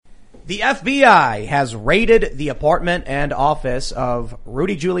The FBI has raided the apartment and office of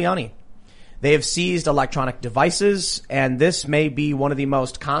Rudy Giuliani. They have seized electronic devices, and this may be one of the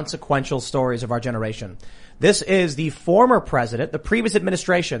most consequential stories of our generation. This is the former president, the previous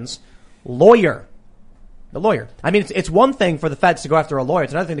administration's lawyer. The lawyer. I mean, it's one thing for the feds to go after a lawyer.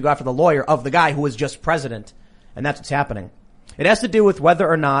 It's another thing to go after the lawyer of the guy who was just president. And that's what's happening. It has to do with whether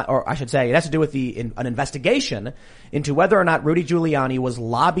or not, or I should say, it has to do with an investigation into whether or not Rudy Giuliani was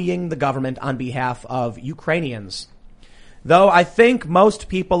lobbying the government on behalf of Ukrainians. Though I think most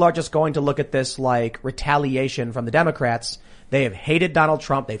people are just going to look at this like retaliation from the Democrats. They have hated Donald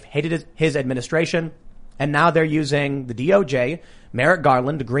Trump. They've hated his administration. And now they're using the DOJ, Merrick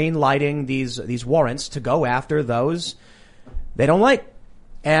Garland, green lighting these warrants to go after those they don't like.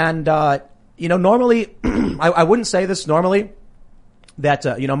 And, normally, I wouldn't say this normally. That,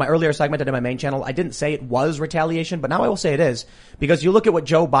 my earlier segment I did on my main channel, I didn't say it was retaliation, but now I will say it is. Because you look at what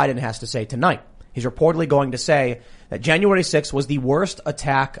Joe Biden has to say tonight. He's reportedly going to say that January 6th was the worst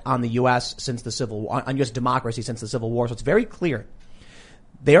attack on the U.S. since the on U.S. democracy since the Civil War. So it's very clear.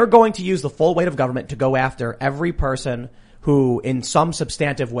 They are going to use the full weight of government to go after every person who in some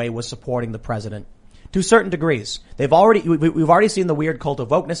substantive way was supporting the president to certain degrees. We've already seen the weird cult of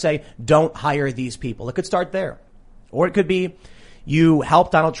wokeness say, don't hire these people. It could start there. Or it could be you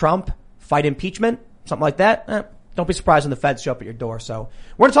help Donald Trump fight impeachment, something like that. Don't be surprised when the feds show up at your door. So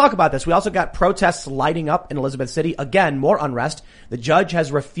we're going to talk about this. We also got protests lighting up in Elizabeth City. Again, more unrest. The judge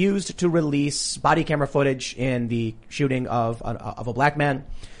has refused to release body camera footage in the shooting of a black man.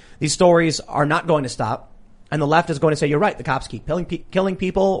 These stories are not going to stop. And the left is going to say, you're right, the cops keep killing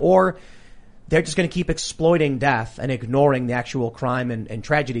people, or they're just going to keep exploiting death and ignoring the actual crime and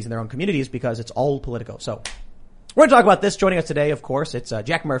tragedies in their own communities because it's all political. So we're going to talk about this. Joining us today, of course, it's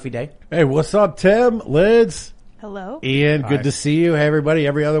Jack Murphy Day. Hey, what's up, Tim? Lids? Hello. Ian, good to see you. Hey, everybody.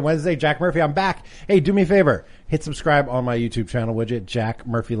 Every other Wednesday, Jack Murphy. I'm back. Hey, do me a favor. Hit subscribe on my YouTube channel widget, Jack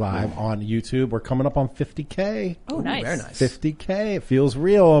Murphy Live on YouTube. We're coming up on 50K. Oh, nice. Very nice. 50K. It feels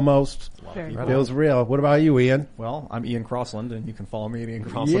real almost. Very It feels real. What about you, Ian? Well, I'm Ian Crossland, and you can follow me at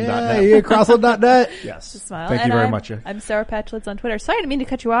IanCrossland.net. Yeah, IanCrossland.net. Yes. Smile. Thank you very much. I'm Sarah Patchlitz on Twitter. Sorry, I didn't mean to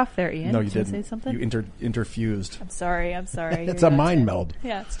cut you off there, Ian. No, you Did didn't. Say something? You interfused. I'm sorry. It's a mind meld.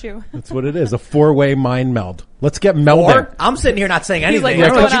 Yeah, it's true. That's what it is. A four-way mind meld. Let's get melding. Or I'm sitting here not saying anything. like, I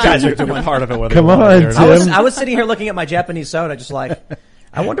don't know what you what's guys going are doing. Doing part of it. Whether Come you want on, it or not. Tim. I was sitting here looking at my Japanese soda, just like,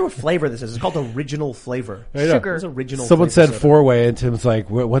 I wonder what flavor this is. It's called original flavor. I know. Sugar. It's original. Someone flavor said soda. four-way, and Tim's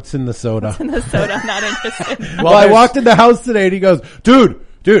like, what's in the soda? In the soda, I'm not interested. Well, I walked in the house today, and he goes, dude,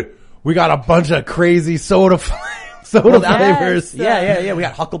 we got a bunch of crazy soda flavors. Yeah. We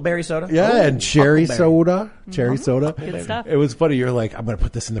got huckleberry soda. Yeah, and cherry huckleberry. soda. Good stuff. It was funny. You're like, I'm going to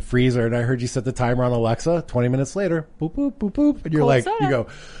put this in the freezer. And I heard you set the timer on Alexa. 20 minutes later, boop, boop, boop, boop. And you're Cold like, soda. you go,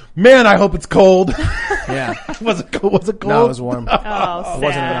 man, I hope it's cold. Yeah. Was it cold? No, it was warm. Oh, It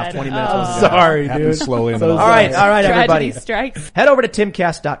wasn't enough. 20 minutes wasn't enough. Sorry, Happened dude. slowly in So the All right, Tragedy everybody. strikes. Head over to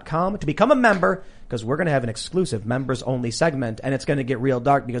timcast.com to become a member because we're going to have an exclusive members-only segment, and it's going to get real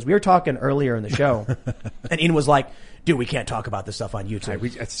dark because we were talking earlier in the show, and Ian was like, dude, we can't talk about this stuff on YouTube.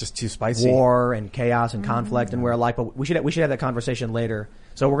 It's just too spicy. War and chaos and conflict, and we're like, but we should have that conversation later.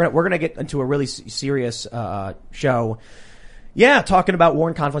 So we're gonna get into a really serious show. Yeah, talking about war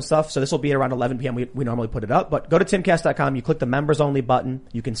and conflict stuff. So this will be at around 11 p.m. We normally put it up, but go to timcast.com. You click the members only button.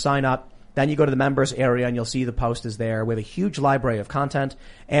 You can sign up. Then you go to the members area and you'll see the post is there. We have a huge library of content.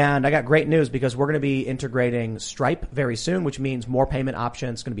 And I got great news because we're going to be integrating Stripe very soon, which means more payment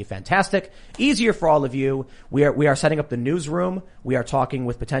options. It's going to be fantastic. Easier for all of you. We are setting up the newsroom. We are talking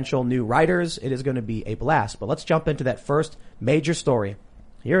with potential new writers. It is going to be a blast. But let's jump into that first major story.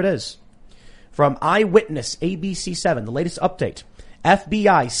 Here it is. From Eyewitness ABC7, the latest update.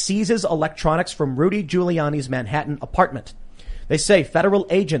 FBI seizes electronics from Rudy Giuliani's Manhattan apartment. They say federal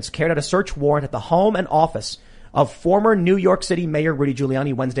agents carried out a search warrant at the home and office of former New York City Mayor Rudy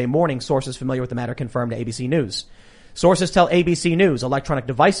Giuliani Wednesday morning. Sources familiar with the matter confirmed to ABC News. Sources tell ABC News electronic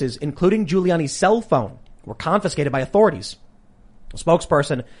devices, including Giuliani's cell phone, were confiscated by authorities. A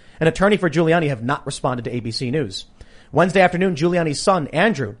spokesperson and attorney for Giuliani have not responded to ABC News. Wednesday afternoon, Giuliani's son,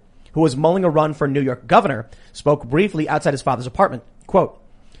 Andrew, who was mulling a run for New York governor, spoke briefly outside his father's apartment. Quote,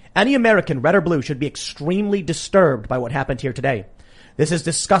 any American, red or blue, should be extremely disturbed by what happened here today. This is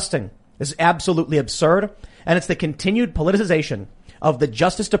disgusting. This is absolutely absurd. And it's the continued politicization of the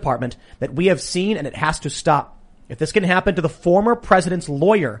Justice Department that we have seen, and it has to stop. If this can happen to the former president's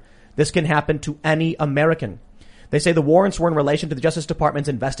lawyer, this can happen to any American. They say the warrants were in relation to the Justice Department's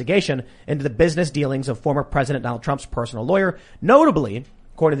investigation into the business dealings of former President Donald Trump's personal lawyer. Notably,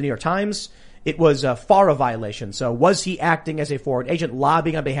 according to the New York Times, it was a FARA violation. So was he acting as a foreign agent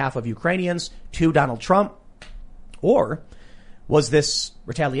lobbying on behalf of Ukrainians to Donald Trump? Or was this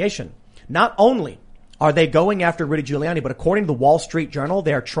retaliation? Not only are they going after Rudy Giuliani, but according to the Wall Street Journal,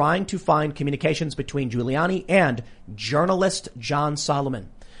 they are trying to find communications between Giuliani and journalist John Solomon.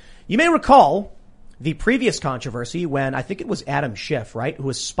 You may recall the previous controversy when I think it was Adam Schiff, right, who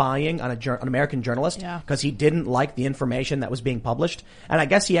was spying on an American journalist because he didn't like the information that was being published. And I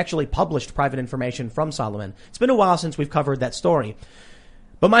guess he actually published private information from Solomon. It's been a while since we've covered that story.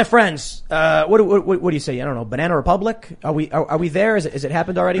 But my friends, what do you say? I don't know. Banana Republic? Are we there? Has it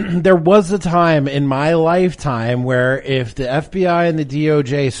happened already? There was a time in my lifetime where if the FBI and the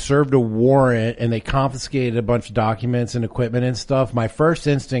DOJ served a warrant and they confiscated a bunch of documents and equipment and stuff, my first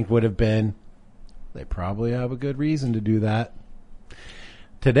instinct would have been, they probably have a good reason to do that.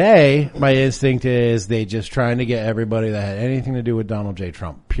 Today, my instinct is they just trying to get everybody that had anything to do with Donald J.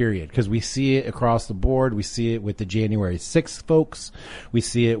 Trump, period. Because we see it across the board. We see it with the January 6th folks. We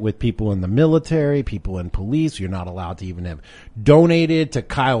see it with people in the military, people in police. You're not allowed to even have donated to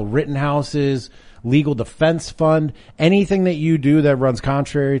Kyle Rittenhouse's legal defense fund. Anything that you do that runs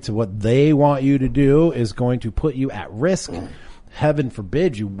contrary to what they want you to do is going to put you at risk. Heaven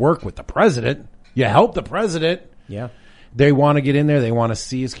forbid you work with the president. You help the president. Yeah. They want to get in there. They want to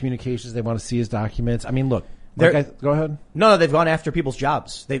see his communications. They want to see his documents. I mean, look. Go ahead. No, they've gone after people's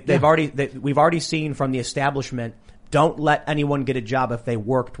jobs. We've already seen from the establishment, don't let anyone get a job if they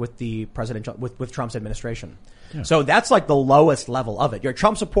worked with the president, with Trump's administration. Yeah. So that's like the lowest level of it. You're a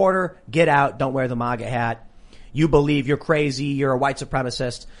Trump supporter. Get out. Don't wear the MAGA hat. You believe you're crazy. You're a white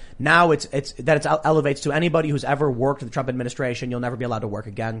supremacist. Now it elevates to anybody who's ever worked with the Trump administration. You'll never be allowed to work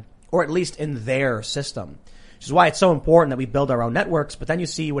again, or at least in their system. Which is why it's so important that we build our own networks. But then you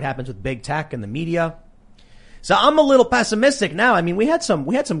see what happens with big tech and the media. So I'm a little pessimistic now. I mean, we had some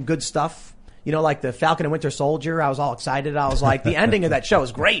good stuff, like the Falcon and Winter Soldier. I was all excited. I was like, the ending of that show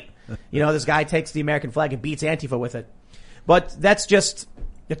is great. This guy takes the American flag and beats Antifa with it. But that's just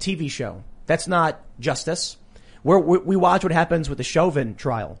a TV show. That's not justice. We watch what happens with the Chauvin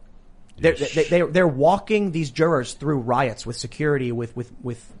trial. They're walking these jurors through riots with security, with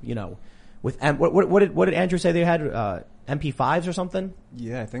what did Andrew say they had? MP5s or something?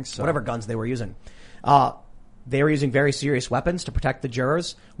 Yeah, I think so. Whatever guns they were using. They were using very serious weapons to protect the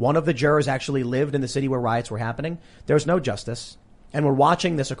jurors. One of the jurors actually lived in the city where riots were happening. There's no justice. And we're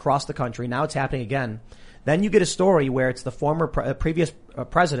watching this across the country. Now it's happening again. Then you get a story where it's the former previous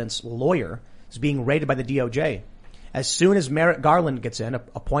president's lawyer is being raided by the DOJ. As soon as Merrick Garland gets in,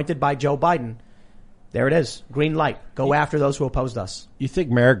 appointed by Joe Biden, there it is. Green light. Go after those who opposed us. You think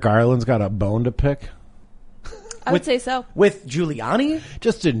Merrick Garland's got a bone to pick? I would say so. With Giuliani?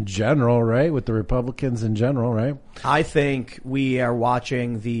 Just in general, right? With the Republicans in general, right? I think we are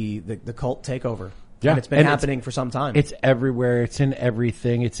watching the cult takeover. Yeah. And it's been happening for some time. It's everywhere. It's in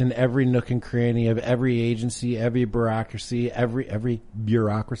everything. It's in every nook and cranny of every agency, every bureaucracy, every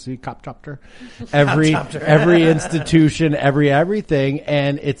bureaucracy, cop chopper, every institution, everything.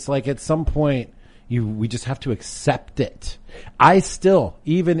 And it's like at some point, we just have to accept it. I still,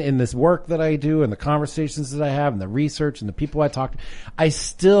 even in this work that I do and the conversations that I have and the research and the people I talk to, I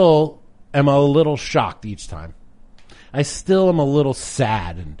still am a little shocked each time. I still am a little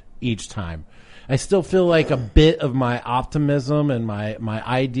saddened each time. I still feel like a bit of my optimism and my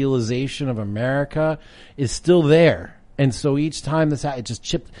idealization of America is still there. And so each time it just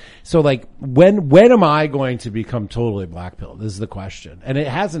chipped. So like, when am I going to become totally blackpilled? This is the question. And it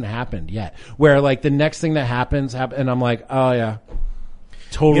hasn't happened yet. Where like the next thing that happens, and I'm like, oh yeah,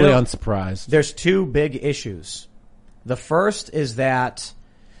 totally unsurprised. There's two big issues. The first is that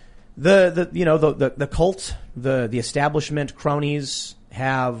the cult, the establishment cronies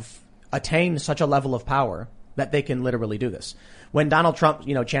have attained such a level of power that they can literally do this. When Donald Trump,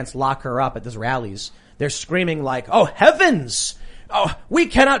 chants lock her up at these rallies, they're screaming like, oh heavens! Oh, we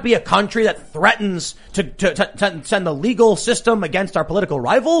cannot be a country that threatens to send the legal system against our political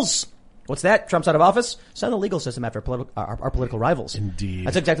rivals. What's that? Trump's out of office? Send the legal system after our political rivals. Indeed.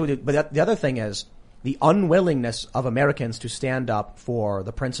 That's exactly what we do. But the other thing is the unwillingness of Americans to stand up for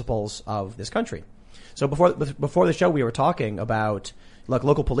the principles of this country. So before the show, we were talking about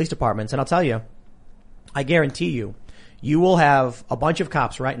local police departments, and I'll tell you, I guarantee you will have a bunch of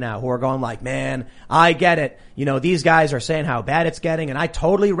cops right now who are going like, man, I get it. These guys are saying how bad it's getting, and I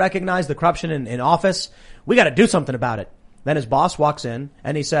totally recognize the corruption in office. We got to do something about it. Then his boss walks in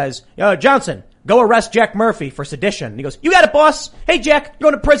and he says, Johnson, go arrest Jack Murphy for sedition. And he goes, you got it, boss. Hey, Jack,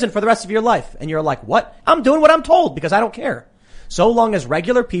 you're going to prison for the rest of your life. And you're like, what? I'm doing what I'm told because I don't care. So long as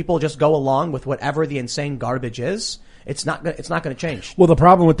regular people just go along with whatever the insane garbage is, It's not going to change. Well, the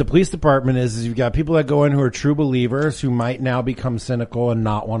problem with the police department is you've got people that go in who are true believers who might now become cynical and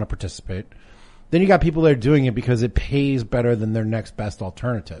not want to participate. Then you got people that are doing it because it pays better than their next best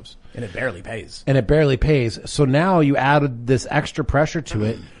alternatives. And it barely pays. So now you added this extra pressure to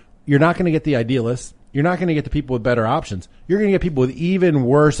it. You're not going to get the idealists. You're not going to get the people with better options. You're going to get people with even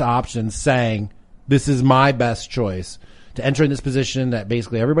worse options saying, this is my best choice to enter in this position that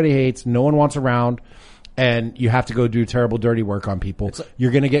basically everybody hates, no one wants around, and you have to go do terrible, dirty work on people.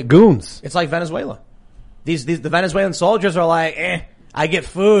 You're going to get goons. It's like Venezuela. The Venezuelan soldiers are like, I get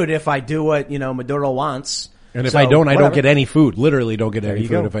food if I do what, Maduro wants. And if I don't, I don't get any food. Literally don't get any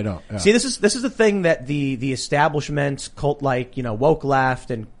food if I don't. Yeah. See, this is the thing that the establishment, cult-like, woke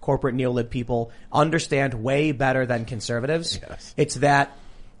left and corporate neolib people understand way better than conservatives. Yes. It's that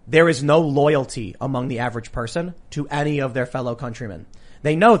there is no loyalty among the average person to any of their fellow countrymen.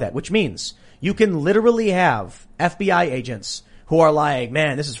 They know that, which means you can literally have FBI agents who are like,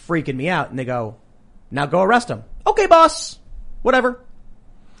 man, this is freaking me out. And they go, now go arrest him. Okay, boss. Whatever.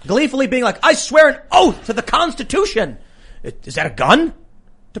 Gleefully being like, I swear an oath to the Constitution. Is that a gun?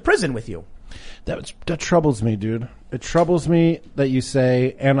 To prison with you. That troubles me, dude. It troubles me that you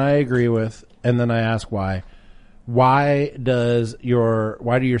say, and I agree with, and then I ask why. Why do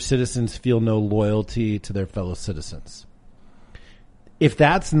your citizens feel no loyalty to their fellow citizens? If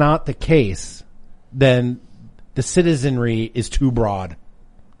that's not the case, then the citizenry is too broad.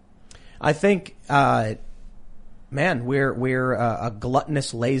 I think, we're a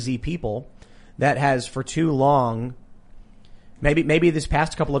gluttonous, lazy people that has for too long, maybe this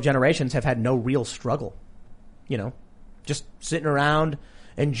past couple of generations have had no real struggle. Just sitting around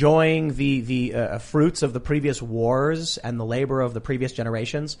enjoying the fruits of the previous wars and the labor of the previous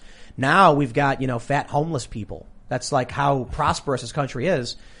generations. Now we've got, fat homeless people. That's like how prosperous this country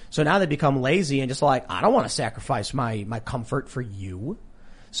is. So now they become lazy and just like, I don't want to sacrifice my comfort for you.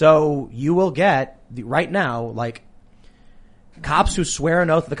 So you will get right now, like cops who swear an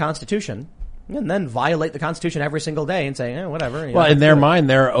oath to the Constitution and then violate the Constitution every single day and say, whatever. Well, in their mind,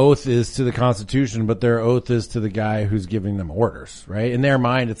 their oath is to the Constitution, but their oath is to the guy who's giving them orders, right? In their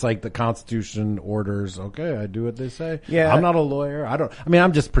mind, it's like the Constitution orders. Okay, I do what they say. Yeah. I'm not a lawyer.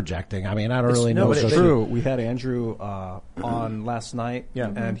 I'm just projecting. I don't really know. It's true. We had Andrew on last night,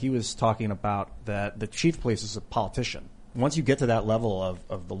 and he was talking about that the chief of police is a politician. Once you get to that level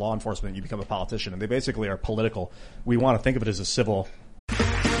of the law enforcement, you become a politician, and they basically are political. We want to think of it as a civil.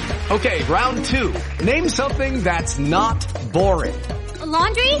 Okay, round two. Name something that's not boring. A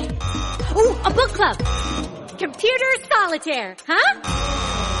laundry? Ooh, a book club. Computer solitaire, huh?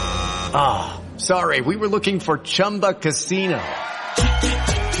 Ah, sorry, we were looking for Chumba Casino.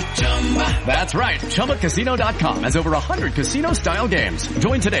 That's right, ChumbaCasino.com has over 100 casino-style games.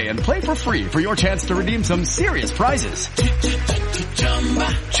 Join today and play for free for your chance to redeem some serious prizes.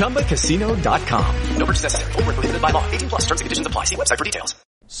 ChumbaCasino.com. No purchase necessary. Void where prohibited by law. 18+ terms and conditions apply. See website for details.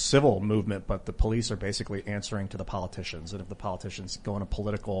 Civil movement, but the police are basically answering to the politicians. And if the politicians go in a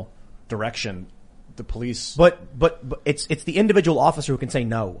political direction, the police. But it's the individual officer who can say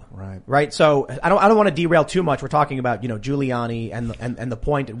no. Right. So I don't want to derail too much. We're talking about, Giuliani and the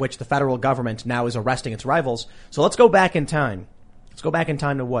point at which the federal government now is arresting its rivals. So let's go back in time. Let's go back in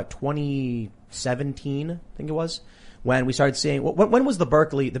time to 2017, I think it was, when we started seeing, when was the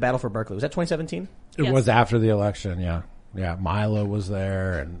battle for Berkeley? Was that 2017? It was after the election. Yeah. Yeah. Milo was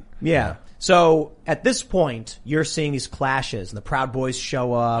there and. Yeah. So at this point, you're seeing these clashes and the Proud Boys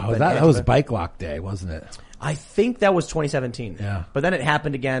show up. Oh, that was Bike Lock Day, wasn't it? I think that was 2017. Yeah. But then it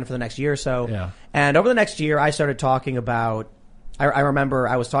happened again for the next year or so. Yeah. And over the next year, I started talking about, I remember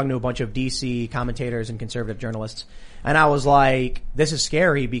I was talking to a bunch of DC commentators and conservative journalists, and I was like, this is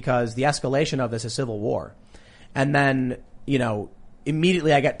scary because the escalation of this is civil war. And then,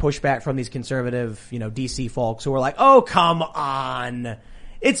 immediately I get pushback from these conservative, DC folks who are like, oh, come on.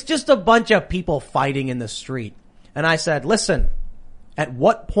 It's just a bunch of people fighting in the street. And I said, listen, at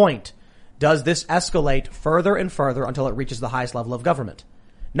what point does this escalate further and further until it reaches the highest level of government?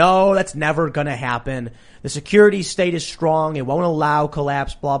 No, that's never going to happen. The security state is strong. It won't allow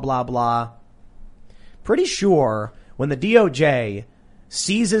collapse, blah, blah, blah. Pretty sure when the DOJ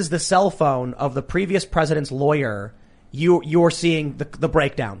seizes the cell phone of the previous president's lawyer, you're seeing the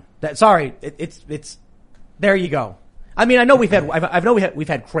breakdown. It's there you go. I know we've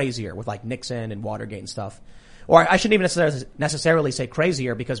had crazier with like Nixon and Watergate and stuff. Or I shouldn't even necessarily say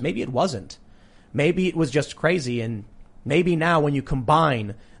crazier because maybe it wasn't. Maybe it was just crazy, and maybe now when you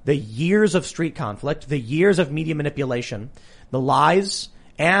combine the years of street conflict, the years of media manipulation, the lies,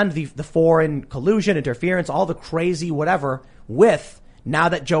 and the foreign collusion, interference, all the crazy whatever, with Now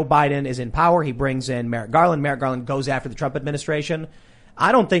that Joe Biden is in power, he brings in Merrick Garland. Merrick Garland goes after the Trump administration.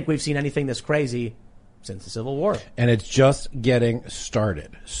 I don't think we've seen anything this crazy since the Civil War. And it's just getting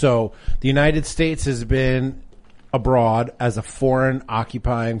started. So the United States has been abroad as a foreign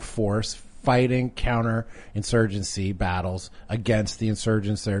occupying force fighting counter-insurgency battles against the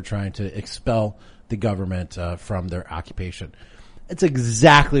insurgents that are trying to expel the government from their occupation. It's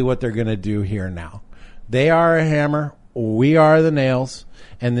exactly what they're going to do here now. They are a hammer. We are the nails.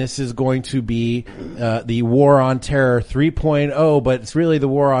 And this is going to be the war on terror 3.0, but it's really the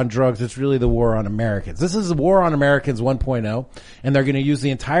war on drugs. It's really the war on Americans. This is the war on Americans 1.0, and they're going to use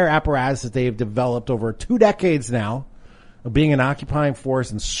the entire apparatus that they've developed over 2 decades now of being an occupying force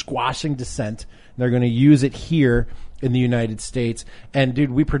and squashing dissent. And they're going to use it here in the United States. And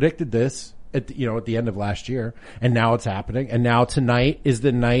dude, we predicted this at the end of last year, and now it's happening. And now tonight is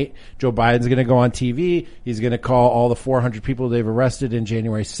the night Joe Biden's going to go on TV. He's going to call all the 400 people they've arrested in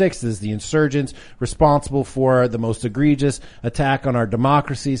January 6th as the insurgents responsible for the most egregious attack on our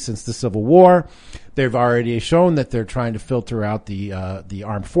democracy since the Civil War. They've already shown that they're trying to filter out the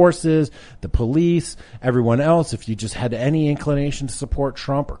armed forces, the police, everyone else. If you just had any inclination to support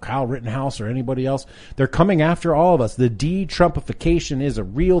Trump or Kyle Rittenhouse or anybody else, they're coming after all of us. The de-Trumpification is a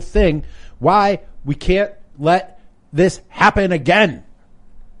real thing. Why? We can't let this happen again.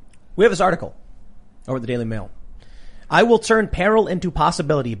 We have this article over at the Daily Mail. I will turn peril into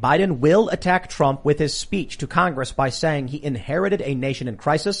possibility. Biden will attack Trump with his speech to Congress by saying he inherited a nation in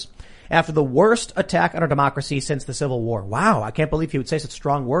crisis after the worst attack on our democracy since the Civil War. Wow, I can't believe he would say such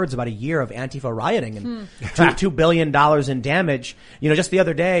strong words about a year of Antifa rioting and $2 billion in damage. Just the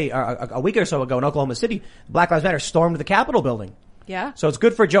other day, a week or so ago in Oklahoma City, Black Lives Matter stormed the Capitol building. Yeah. So it's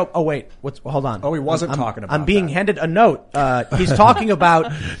good for Joe. Oh, wait. Hold on. Oh, he wasn't talking about I'm being that. handed a note. He's talking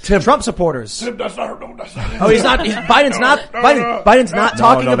about Trump supporters. That's not. Oh, he's not. Biden's not. Biden's not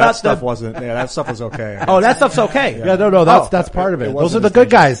talking no, about that stuff wasn't. Yeah, that stuff was okay. Oh, that stuff's okay. Yeah, no, that's part of it. Those are the good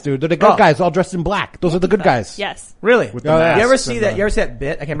guys, dude. They're the good guys, all dressed in black. Those are the good guys. Yes. Really? With the You masks ever see and that? You ever see that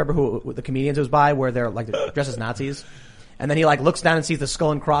bit? I can't remember who the comedians it was by, where they're like dressed as Nazis, and then he like looks down and sees the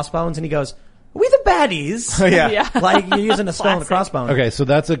skull and crossbones, and he goes, "Are we the baddies?" Yeah. Like you're using a skull and a crossbone. Okay, so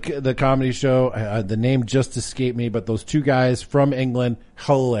that's the comedy show. The name just escaped me, but those 2 guys from England,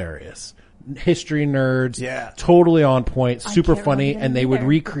 hilarious. History nerds, Yeah. totally on point, super can't funny, remember and they would either.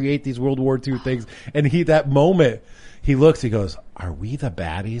 recreate these World War II things. And that moment, he looks, he goes, "Are we the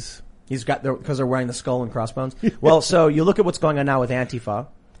baddies?" He's got because they're wearing the skull and crossbones. Well, so you look at what's going on now with Antifa,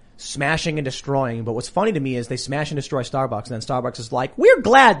 smashing and destroying. But what's funny to me is they smash and destroy Starbucks, and then Starbucks is like, "We're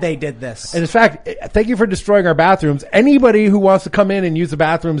glad they did this." And in fact, thank you for destroying our bathrooms. Anybody who wants to come in and use the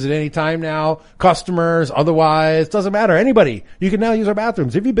bathrooms at any time now, customers, otherwise, doesn't matter. Anybody, you can now use our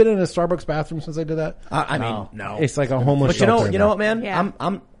bathrooms. Have you been in a Starbucks bathroom since I did that? I mean, no. It's like a homeless But you shelter. know what, man? Yeah.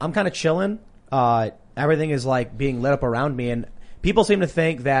 I'm kind of chilling. Everything is like being lit up around me, and people seem to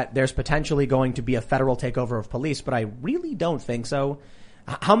think that there's potentially going to be a federal takeover of police, but I really don't think so.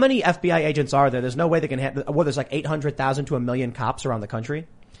 How many FBI agents are there? There's no way they can there's like 800,000 to 1 million cops around the country.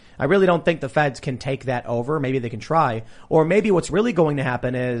 I really don't think the feds can take that over. Maybe they can try. Or maybe what's really going to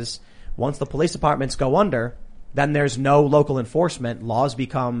happen is once the police departments go under, then there's no local enforcement. Laws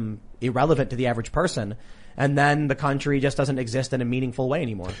become irrelevant to the average person. And then the country just doesn't exist in a meaningful way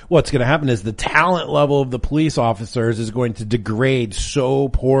anymore. What's going to happen is the talent level of the police officers is going to degrade so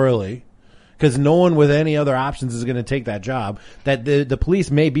poorly because no one with any other options is going to take that job that the police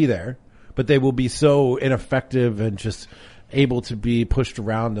may be there, but they will be so ineffective and just able to be pushed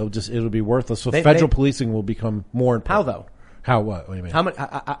around. It'll be worthless. So federal policing will become more important. How though? How what? What do you mean? How many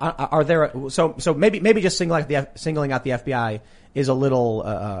are there? So maybe just singling out the FBI is a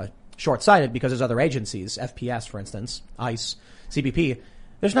little short-sighted because there's other agencies, FPS for instance, ICE, CBP.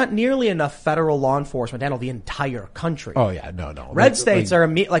 There's not nearly enough federal law enforcement to handle the entire country. Oh yeah, no. Red states are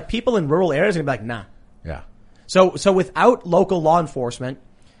like people in rural areas are gonna be like, nah. Yeah. So without local law enforcement,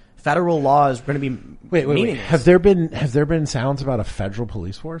 federal law is going to be meaningless. Have there been sounds about a federal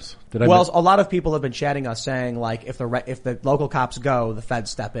police force? A lot of people have been chatting us saying like if the local cops go, the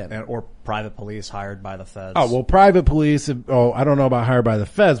feds step in, or private police hired by the feds. Oh well, private police. I don't know about hired by the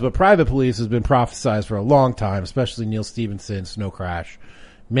feds, but private police has been prophesized for a long time, especially Neil Stephenson, Snow Crash,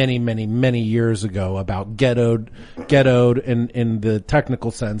 many years ago about ghettoed in the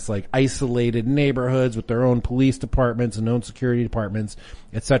technical sense, like isolated neighborhoods with their own police departments and own security departments,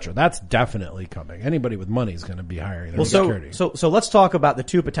 etc. That's definitely coming. Anybody with money is going to be hiring their security. So let's talk about the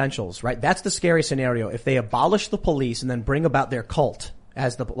two potentials, right? That's the scary scenario. If they abolish the police and then bring about their cult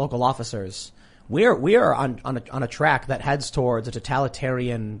as the local officers, we are on a track that heads towards a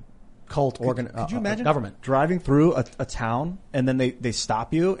totalitarian cult Could you imagine government. driving through a town and then they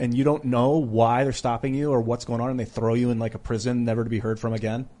stop you and you don't know why they're stopping you or what's going on and they throw you in like a prison never to be heard from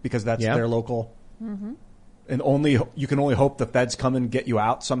again because that's their local. Mm-hmm. And you can only hope the feds come and get you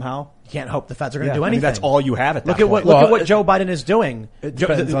out somehow. You can't hope the feds are going to do anything. I mean, that's all you have at that point. Look at what Joe Biden is doing.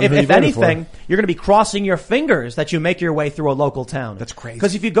 If anything, you're going to be crossing your fingers that you make your way through a local town. That's crazy.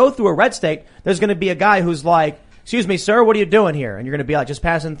 Because if you go through a red state, there's going to be a guy who's like, "Excuse me, sir, what are you doing here?" And you're going to be like, "Just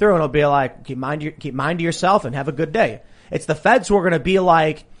passing through," and it'll be like, keep mind to yourself and have a good day. It's the feds who are going to be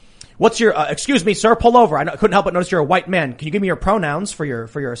like, "What's your, excuse me, sir, pull over. I couldn't help but notice you're a white man. Can you give me your pronouns for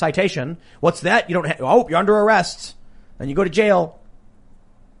your citation? What's that? You don't you're under arrest." Then you go to jail.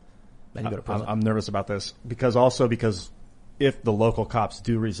 Then you go to prison. I'm nervous about this because if the local cops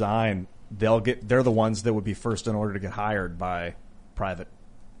do resign, they're the ones that would be first in order to get hired by private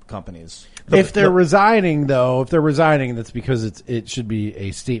companies. If they're resigning, that's because it should be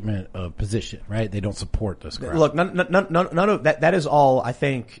a statement of position, right? They don't support this crap. Look, none of that is all, I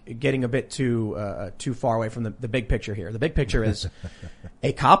think, getting a bit too far away from the big picture here. The big picture is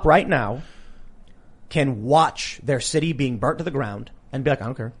a cop right now can watch their city being burnt to the ground and be like, "I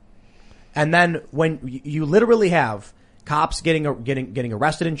don't care." And then when you literally have cops getting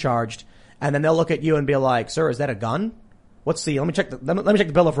arrested and charged, and then they'll look at you and be like, "Sir, is that a gun? Let me check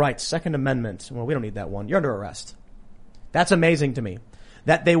the Bill of Rights, Second Amendment. Well, we don't need that one. You're under arrest." That's amazing to me.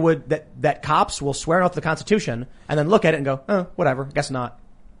 That that cops will swear off the Constitution and then look at it and go, "Oh, whatever, guess not."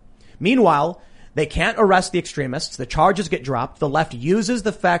 Meanwhile, they can't arrest the extremists. The charges get dropped. The left uses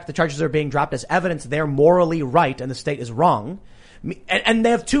the fact the charges are being dropped as evidence they're morally right and the state is wrong. And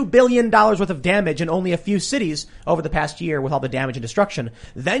they have $2 billion worth of damage in only a few cities over the past year with all the damage and destruction.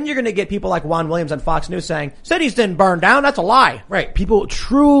 Then you're going to get people like Juan Williams on Fox News saying, "Cities didn't burn down. That's a lie." Right. People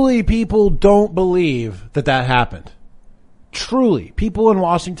don't believe that happened. Truly. People in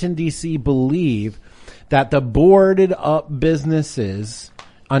Washington, D.C. believe that the boarded up businesses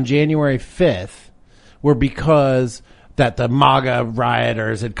on January 5th were because that the MAGA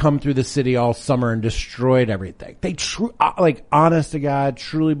rioters had come through the city all summer and destroyed everything. They honest to God,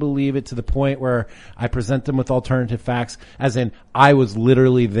 truly believe it to the point where I present them with alternative facts, as in I was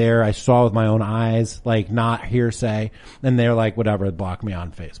literally there. I saw with my own eyes, not hearsay. And they're like, whatever, block me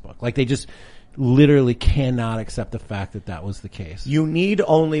on Facebook. They just literally cannot accept the fact that was the case. You need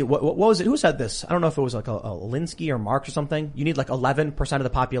only, what was it? Who said this? I don't know if it was a Linsky or Marx or something. You need 11% of the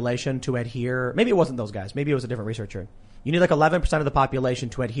population to adhere. Maybe it wasn't those guys. Maybe it was a different researcher. You need 11% of the population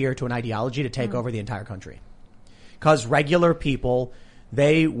to adhere to an ideology to take over the entire country. Cause regular people,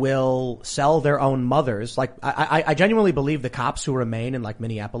 they will sell their own mothers. I genuinely believe the cops who remain in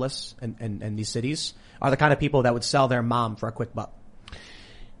Minneapolis and these cities are the kind of people that would sell their mom for a quick buck.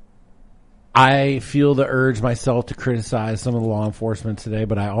 I feel the urge myself to criticize some of the law enforcement today,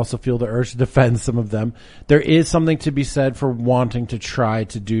 but I also feel the urge to defend some of them. There is something to be said for wanting to try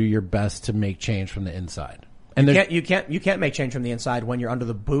to do your best to make change from the inside. And you can't make change from the inside when you're under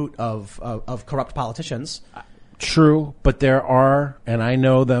the boot of corrupt politicians. True, but there are, and I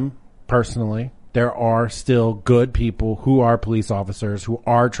know them personally, there are still good people who are police officers, who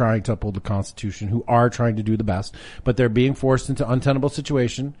are trying to uphold the Constitution, who are trying to do the best, but they're being forced into untenable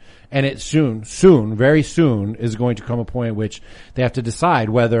situation. And it very soon is going to come a point in which they have to decide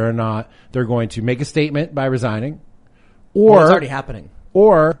whether or not they're going to make a statement by resigning, or it's already happening,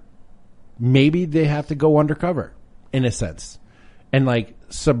 or maybe they have to go undercover in a sense and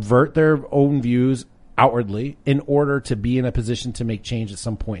subvert their own views outwardly in order to be in a position to make change at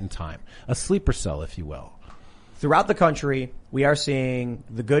some point in time. A sleeper cell, if you will. Throughout the country, we are seeing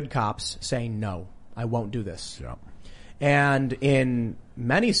the good cops saying, "No, I won't do this." Yeah. And in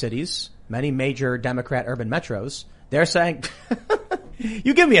many cities, many major Democrat urban metros, they're saying,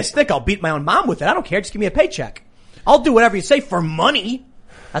 "You give me a stick, I'll beat my own mom with it. I don't care. Just give me a paycheck. I'll do whatever you say for money."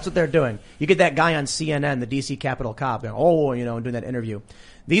 That's what they're doing. You get that guy on CNN, the DC Capitol cop, going, and doing that interview.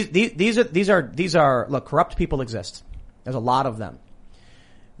 These are, look, corrupt people exist. There's a lot of them.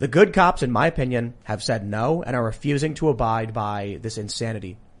 The good cops, in my opinion, have said no and are refusing to abide by this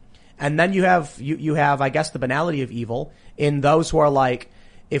insanity. And then you have, I guess, the banality of evil in those who are like,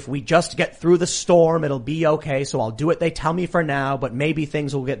 if we just get through the storm, it'll be okay. So I'll do what they tell me for now, but maybe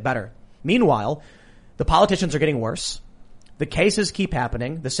things will get better. Meanwhile, the politicians are getting worse. The cases keep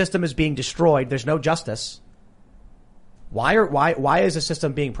happening. The system is being destroyed. There's no justice. Why is the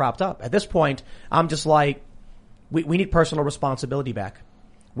system being propped up? At this point, I'm just like, we need personal responsibility back.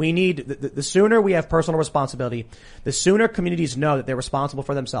 We need, the sooner we have personal responsibility, the sooner communities know that they're responsible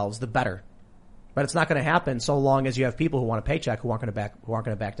for themselves, the better. But it's not going to happen so long as you have people who want a paycheck who aren't going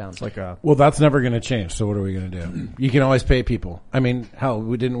to back down. It's like well, that's never going to change. So what are we going to do? You can always pay people. I mean, hell,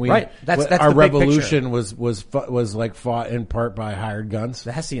 we right? That's our the revolution was like fought in part by hired guns.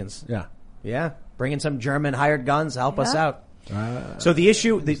 The Hessians. Yeah. Bring in some German hired guns, help us out. So the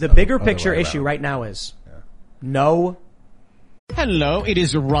issue, the bigger picture issue right now is no. Hello, it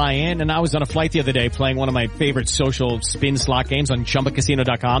is Ryan, and I was on a flight the other day playing one of my favorite social spin slot games on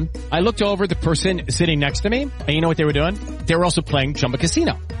ChumbaCasino.com. I looked over at the person sitting next to me, and you know what they were doing? They were also playing Chumba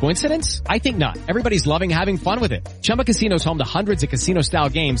Casino. Coincidence? I think not. Everybody's loving having fun with it. Chumba Casino is home to hundreds of casino-style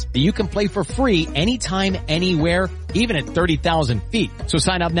games that you can play for free anytime, anywhere, even at 30,000 feet. So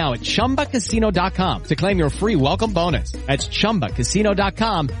sign up now at ChumbaCasino.com to claim your free welcome bonus. That's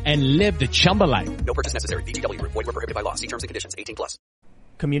ChumbaCasino.com and live the Chumba life. No purchase necessary. VGW. Void where prohibited by law. See terms and conditions. 18+.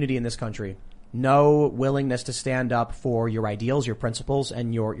 Community in this country. No willingness to stand up for your ideals, your principles,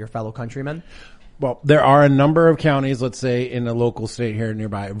 and your fellow countrymen. Well, there are a number of counties, let's say in a local state here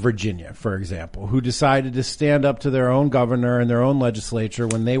nearby, Virginia, for example, who decided to stand up to their own governor and their own legislature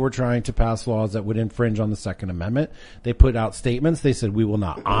when they were trying to pass laws that would infringe on the Second Amendment. They put out statements. They said, we will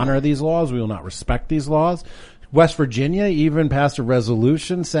not honor these laws. We will not respect these laws. West Virginia even passed a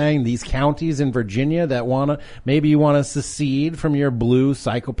resolution saying these counties in Virginia that maybe you want to secede from your blue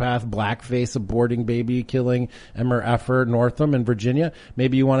psychopath, blackface, aborting baby killing Emmer Effer Northam in Virginia.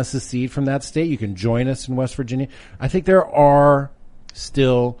 Maybe you want to secede from that state. You can join us in West Virginia. I think there are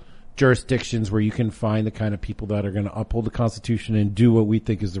still jurisdictions where you can find the kind of people that are going to uphold the Constitution and do what we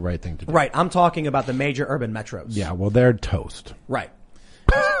think is the right thing to do. Right. I'm talking about the major urban metros. Yeah. Well, they're toast. Right.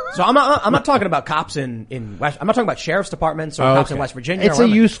 So I'm not talking about cops in West. I'm not talking about sheriff's departments or cops in West Virginia. It's a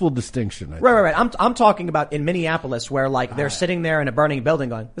useful distinction. Right. I'm talking about in Minneapolis where like they're sitting there in a burning building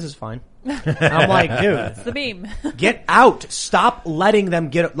going, "This is fine." And I'm like, dude, it's the beam. Get out. Stop letting them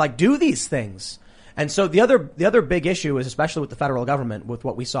do these things. And so the other big issue is, especially with the federal government, with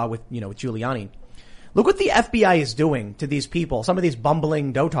what we saw with Giuliani. Look what the FBI is doing to these people, some of these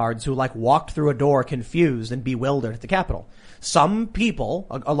bumbling dotards who like walked through a door confused and bewildered at the Capitol. Some people,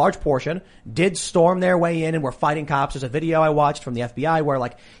 a large portion, did storm their way in and were fighting cops. There's a video I watched from the FBI where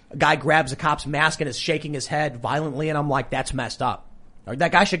like a guy grabs a cop's mask and is shaking his head violently, and I'm like, that's messed up.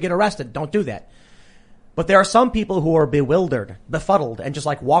 That guy should get arrested. Don't do that. But there are some people who are bewildered, befuddled, and just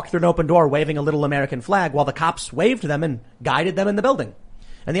like walk through an open door waving a little American flag while the cops waved to them and guided them in the building.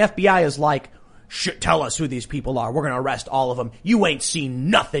 And the FBI is like, tell us who these people are. We're going to arrest all of them. You ain't seen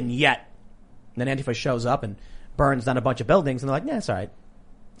nothing yet. And then Antifa shows up and burns down a bunch of buildings, and they're like, yeah, it's all right.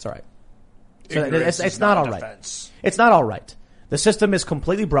 It's all right. So it's not all right. It's not all right. The system is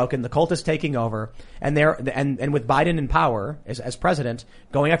completely broken. The cult is taking over, and and with Biden in power as president,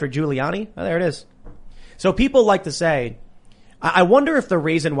 going after Giuliani, there it is. So people like to say, I wonder if the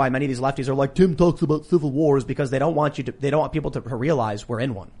reason why many of these lefties are like, Tim talks about civil war is because they don't want people to realize we're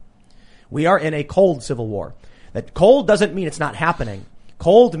in one. We are in a cold civil war. That cold doesn't mean it's not happening.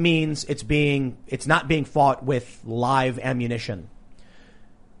 Cold means it's not being fought with live ammunition.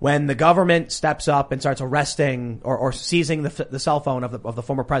 When the government steps up and starts arresting or seizing the cell phone of the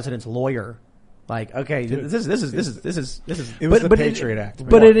former president's lawyer, like, okay, this is it was the Patriot Act.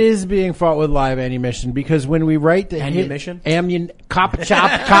 But it is being fought with live ammunition because when we write the ammunition, cop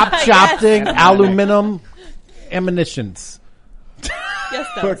chopping aluminum ammunitions. Yes,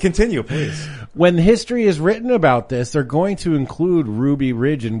 but continue, please. When history is written about this, they're going to include Ruby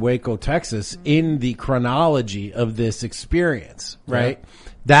Ridge in Waco, Texas in the chronology of this experience, right? Yeah.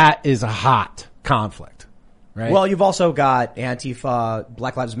 That is a hot conflict, right? Well, you've also got Antifa,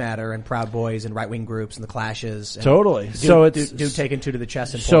 Black Lives Matter, and Proud Boys, and right-wing groups, and the clashes. And totally. So it's dude taking two to the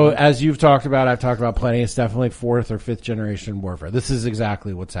chest. So as you've talked about, I've talked about plenty. It's definitely fourth or fifth generation warfare. This is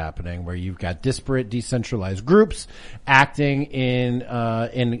exactly what's happening, where you've got disparate, decentralized groups acting in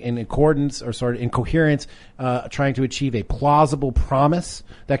accordance or sort of in coherence, trying to achieve a plausible promise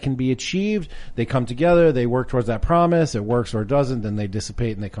that can be achieved. They come together, they work towards that promise. It works or it doesn't, then they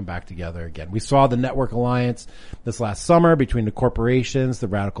dissipate and they come back together again. We saw the network alliance this last summer between the corporations, the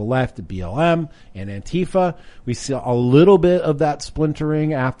radical left, the BLM, and Antifa. We saw a little bit of that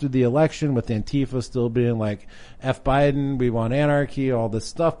splintering after the election, with Antifa still being like, F Biden, we want anarchy, all this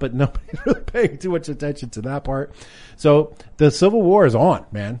stuff, but nobody's really paying too much attention to that part. So the Civil War is on,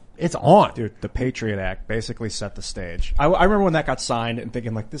 man. It's on. Dude, the Patriot Act basically set the stage. I remember when that got signed and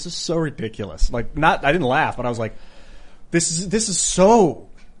thinking like, this is so ridiculous. Like, I didn't laugh, but I was like, this is so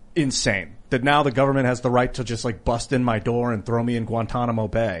insane that now the government has the right to just like bust in my door and throw me in Guantanamo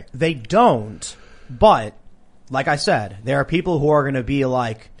Bay. They don't, but like I said, there are people who are going to be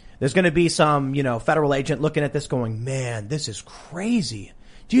like, there's going to be some, federal agent looking at this going, man, this is crazy.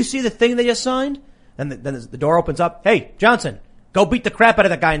 Do you see the thing they just signed? And then the door opens up. Hey, Johnson, go beat the crap out of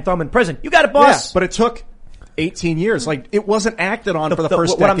that guy and throw him in prison. You got it, boss. Yeah, but it took 18 years. Like, it wasn't acted on for the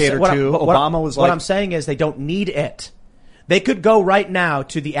first decade or two. Obama was like... What I'm saying is they don't need it. They could go right now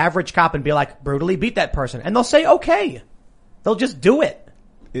to the average cop and be like, brutally beat that person. And they'll say, okay. They'll just do it.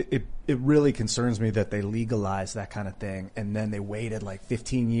 It really concerns me that they legalized that kind of thing, and then they waited like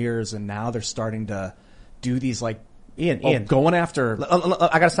 15 years, and now they're starting to do these like Ian, going after.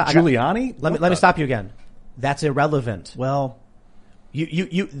 I gotta stop. Giuliani. Let me stop you again. That's irrelevant. Well,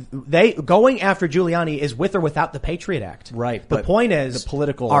 they going after Giuliani is with or without the Patriot Act. Right. The point is the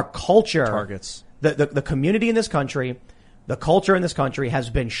political our culture targets, the community in this country, the culture in this country has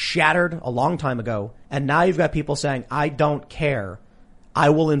been shattered a long time ago, and now you've got people saying, "I don't care.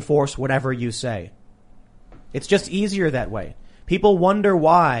 I will enforce whatever you say." It's just easier that way. People wonder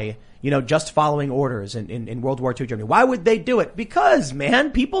why, just following orders in World War II Germany. Why would they do it? Because,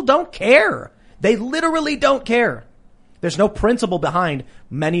 man, people don't care. They literally don't care. There's no principle behind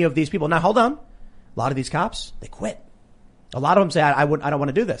many of these people. Now, hold on. A lot of these cops, they quit. A lot of them say, I don't want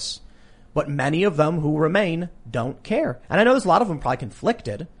to do this. But many of them who remain don't care. And I know there's a lot of them probably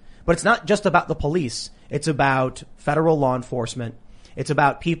conflicted, but it's not just about the police. It's about federal law enforcement. It's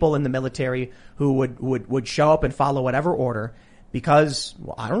about people in the military who would show up and follow whatever order because,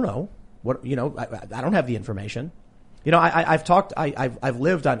 well, I don't know what, I don't have the information. I've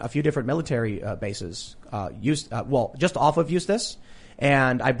lived on a few different military bases, just off of Eustis.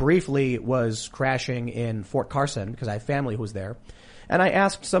 And I briefly was crashing in Fort Carson because I have family who was there. And I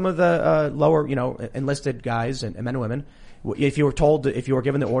asked some of the lower, enlisted guys and men and women, if you were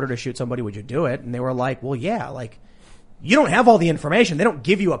given the order to shoot somebody, would you do it? And they were like, well, yeah, like, you don't have all the information. They don't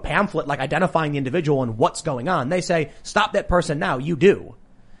give you a pamphlet like identifying the individual and what's going on. They say, stop that person now. You do.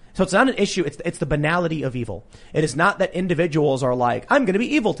 So it's not an issue. It's the banality of evil. It is not that individuals are like, I'm going to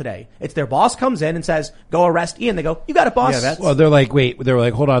be evil today. It's their boss comes in and says, go arrest Ian. They go, you got it, boss. Yeah, well, they're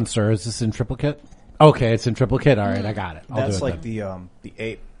like, hold on, sir. Is this in triplicate? Okay, it's in triplicate. All right, I got it. That's do it like then. The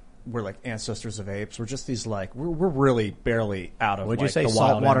ape. We're like ancestors of apes. We're just these like we're really barely out of. Would you say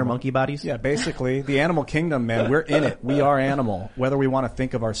saltwater monkey bodies? Yeah, basically the animal kingdom, man. We're in it. We are animal. Whether we want to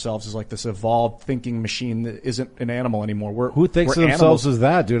think of ourselves as like this evolved thinking machine that isn't an animal anymore. Who thinks of themselves as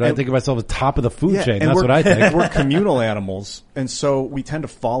that, dude? I think of myself as top of the food chain. That's what I think. We're communal animals, and so we tend to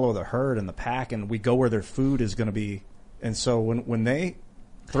follow the herd and the pack, and we go where their food is going to be. And so when they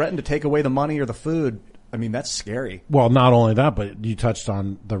threaten to take away the money or the food, I mean, that's scary. Well, not only that, but you touched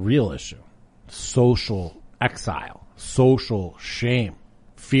on the real issue. Social exile, social shame,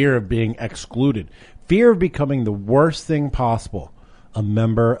 fear of being excluded, fear of becoming the worst thing possible, a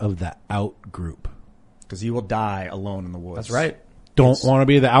member of the out group. Because you will die alone in the woods. That's right. Don't want to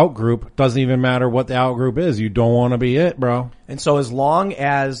be the out group. Doesn't even matter what the out group is. You don't want to be it, bro. And so as long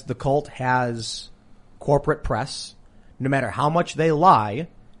as the cult has corporate press, no matter how much they lie,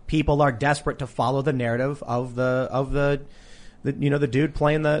 people are desperate to follow the narrative of the dude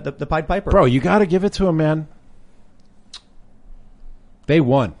playing the Pied Piper. Bro, you got to give it to him, man. They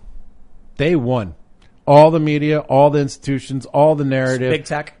won. All the media, all the institutions, all the narrative. Big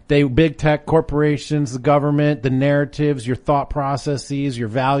tech. Big tech, corporations, the government, the narratives, your thought processes, your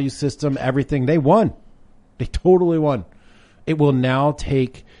value system, everything. They won. They totally won. It will now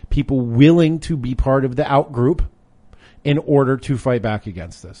take people willing to be part of the out group in order to fight back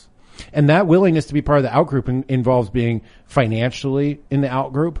against this. And that willingness to be part of the outgroup involves being financially in the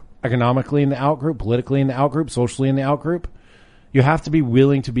outgroup, economically in the outgroup, politically in the outgroup, socially in the outgroup. You have to be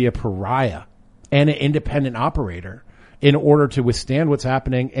willing to be a pariah and an independent operator in order to withstand what's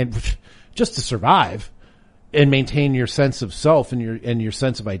happening and just to survive and maintain your sense of self and your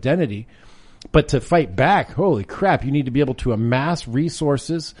sense of identity. But to fight back, holy crap, you need to be able to amass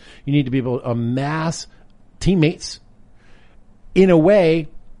resources. You need to be able to amass teammates in a way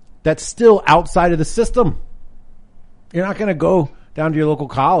that's still outside of the system. You're not going to go down to your local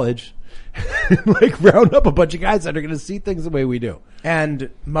college and like round up a bunch of guys that are going to see things the way we do. And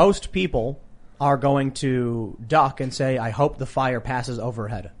most people are going to duck and say, I hope the fire passes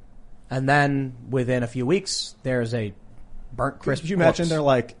overhead. And then within a few weeks, there's a burnt crisp. Could you imagine they're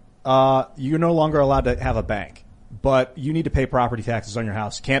like, you're no longer allowed to have a bank, but you need to pay property taxes on your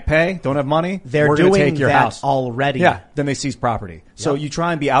house. Can't pay? Don't have money? They're doing take your that house already. Yeah, then they seize property. Yep. So you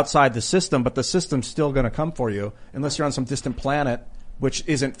try and be outside the system, but the system's still going to come for you unless you're on some distant planet, which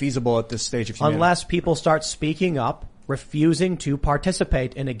isn't feasible at this stage of humanity. Unless people start speaking up, refusing to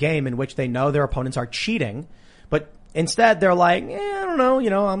participate in a game in which they know their opponents are cheating, but instead they're like, I don't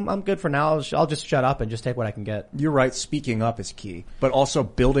know, I'm good for now. I'll just shut up and just take what I can get. You're right. Speaking up is key, but also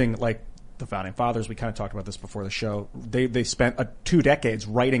building like the founding fathers. We kind of talked about this before the show. They spent 2 decades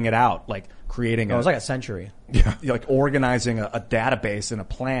writing it out, like creating it was like a century. Yeah. Like organizing a database and a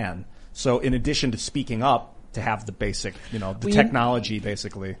plan. So in addition to speaking up, to have the basic, the technology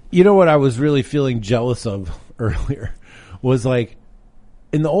basically. You know what I was really feeling jealous of earlier was like,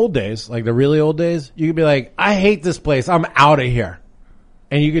 in the old days, like the really old days, you could be like, I hate this place. I'm out of here.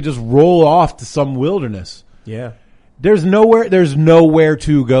 And you could just roll off to some wilderness. Yeah. There's nowhere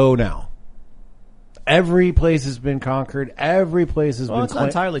to go now. Every place has been conquered. Every place has been it's not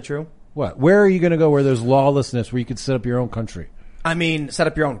entirely true. What? Where are you going to go where there's lawlessness, where you could set up your own country? I mean, set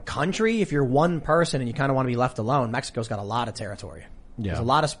up your own country. If you're one person and you kind of want to be left alone, Mexico's got a lot of territory. Yeah. There's a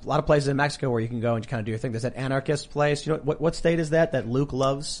lot of places in Mexico where you can go and kind of do your thing. There's that anarchist place. You know what state is that Luke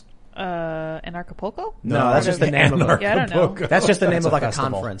loves? Anarchapulco? No, that's just the name of it. Yeah, I don't know. That's just the name of like festival.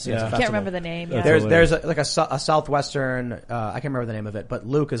 a conference. Yeah. It's a I can't remember the name. Yeah. There's a southwestern. I can't remember the name of it, but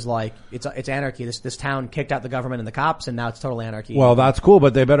Luke is like it's anarchy. This town kicked out the government and the cops, and now it's total anarchy. Well, that's cool,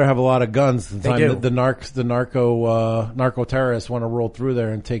 but they better have a lot of guns. The They time do. that the narco terrorists want to roll through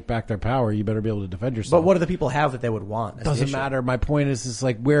there and take back their power, you better be able to defend yourself. But what do the people have that they would want? That's the Doesn't issue. matter. My point is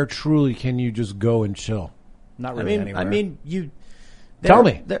like, where truly can you just go and chill? Not really anywhere. I mean, you. Tell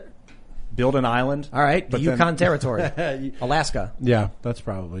me. Build an island. All right, the but Yukon territory, Alaska. Yeah, that's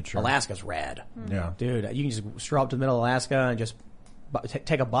probably true. Alaska's rad. Yeah. Dude, you can just stroll up to the middle of Alaska and just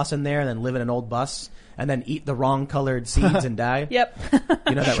take a bus in there and then live in an old bus and then eat the wrong colored seeds and die. Yep.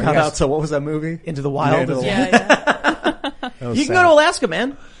 You know that Shout out to, what was that movie? Into the Wild. Yeah. You can go to Alaska,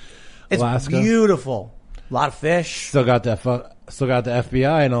 man. It's Alaska? beautiful. A lot of fish. Still got the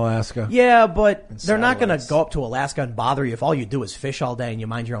FBI in Alaska. Yeah, but they're not going to satellites. go up to Alaska and bother you if all you do is fish all day and you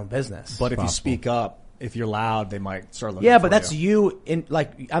mind your own business. But if you speak up, if you're loud, they might start looking yeah, for but that's you. you in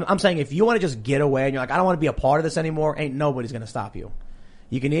like I'm saying if you want to just get away and you're like I don't want to be a part of this anymore, ain't nobody's going to stop you.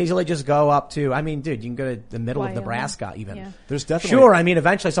 You can easily just go up to dude, you can go to the middle of Wyoming. Nebraska even. Yeah. There's definitely Sure, I mean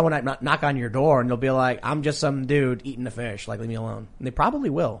eventually someone might knock on your door and they'll be like I'm just some dude eating a fish, like leave me alone. And they probably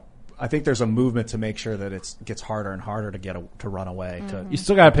will. I think there's a movement to make sure that it gets harder and harder to run away. You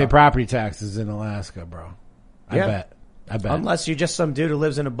still got to pay property taxes in Alaska, bro. I bet. Unless you're just some dude who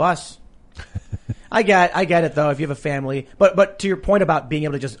lives in a bus. I get it though if you have a family. But to your point about being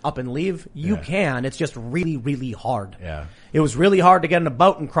able to just up and leave, you can. It's just really, really hard. Yeah. It was really hard to get in a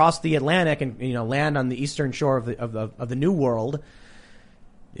boat and cross the Atlantic and land on the eastern shore of the New World.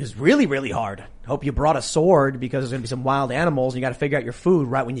 It was really, really hard. Hope you brought a sword because there's going to be some wild animals and you got to figure out your food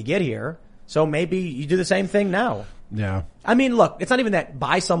right when you get here. So maybe you do the same thing now. Yeah. I mean, look, it's not even that.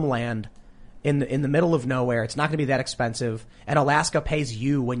 Buy some land in the middle of nowhere. It's not going to be that expensive. And Alaska pays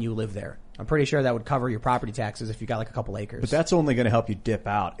you when you live there. I'm pretty sure that would cover your property taxes if you got like a couple acres. But that's only going to help you dip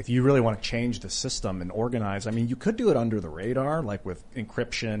out. If you really want to change the system and organize, I mean, you could do it under the radar, like with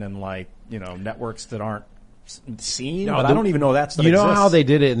encryption and networks that aren't seen. No, but I don't even know that stuff You know exists. how they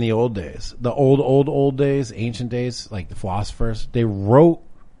did it in the old days? The old days, ancient days, like the philosophers, they wrote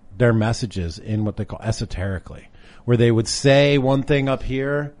their messages in what they call esoterically, where they would say one thing up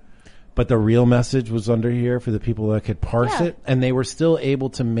here, but the real message was under here for the people that could parse it. And they were still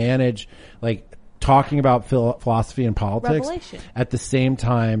able to manage, like, talking about philosophy and politics Revelation. at the same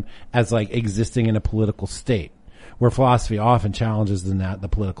time as, like, existing in a political state. Where philosophy often challenges the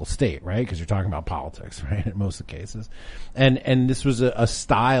political state, right? Because you're talking about politics, right? In most of the cases. And this was a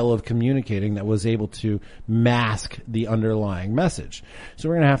style of communicating that was able to mask the underlying message. So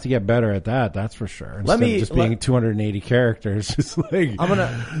we're going to have to get better at that, that's for sure. Instead of just being 280 characters, just like,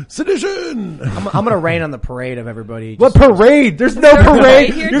 sedition! I'm going to rain on the parade of everybody. What parade? There's no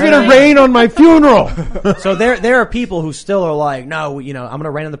parade! here You're going to tonight? rain on my funeral! So there are people who still are like, no, I'm going to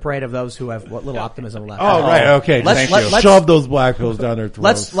rain on the parade of those who have what little optimism left. Oh, right, okay. Let's shove those black holes down their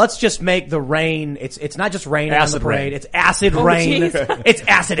throats. Let's just make the rain. It's not just rain on the Acid parade. rain. It's acid rain. geez. It's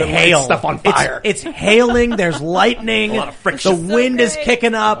acid hail. stuff on fire. It's hailing. There's lightning. A lot of friction. The wind is great.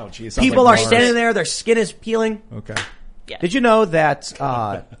 kicking up. Oh, geez, sounds People like are Mars. standing there. Their skin is peeling. Okay. Did you know that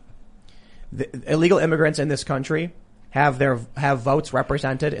the illegal immigrants in this country have votes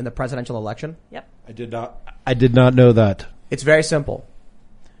represented in the presidential election? Yep. I did not know that. It's very simple.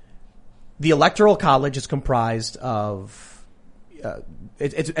 The Electoral College is comprised of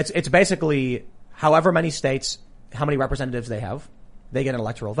it's basically however many states, how many representatives they have, they get an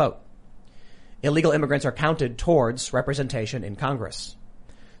electoral vote. Illegal immigrants are counted towards representation in Congress.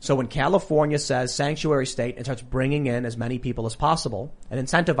 So when California says sanctuary state and starts bringing in as many people as possible and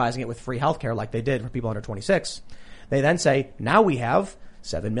incentivizing it with free healthcare like they did for people under 26, they then say, now we have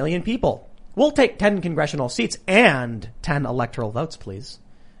 7 million people. We'll take 10 congressional seats and 10 electoral votes, please.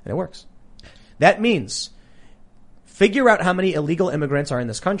 And it works. That means figure out how many illegal immigrants are in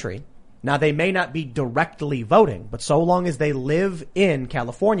this country Now, they may not be directly voting, but so long as they live in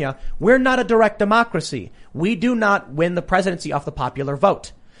California, we're not a direct democracy. We do not win the presidency off the popular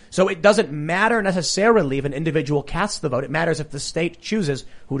vote. So it doesn't matter necessarily if an individual casts the vote. It matters if the state chooses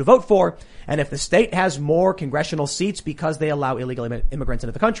who to vote for. And if the state has more congressional seats because they allow illegal immigrants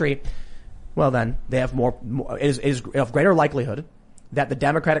into the country, well, then they have it is of greater likelihood that the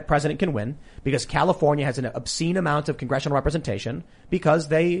Democratic president can win because California has an obscene amount of congressional representation because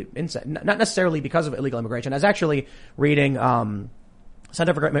not necessarily because of illegal immigration. I was actually reading,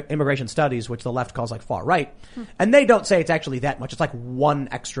 Center for Immigration Studies, which the left calls like far right. And they don't say it's actually that much. It's like one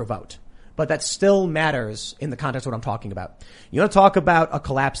extra vote. But that still matters in the context of what I'm talking about. You want to talk about a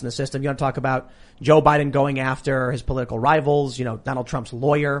collapse in the system. You want to talk about Joe Biden going after his political rivals, Donald Trump's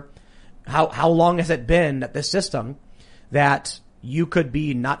lawyer. How long has it been that this system that you could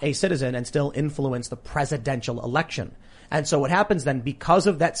be not a citizen and still influence the presidential election? And so what happens then, because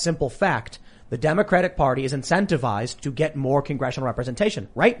of that simple fact, the Democratic Party is incentivized to get more congressional representation.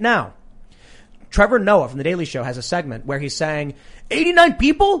 Right now, Trevor Noah from The Daily Show has a segment where he's saying 89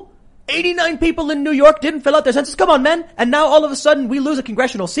 people in New York didn't fill out their census. Come on, men. And now all of a sudden we lose a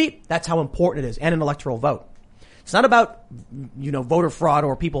congressional seat. That's how important it is, and an electoral vote. It's not about, voter fraud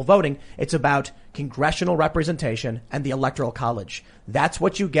or people voting. It's about congressional representation and the electoral college. That's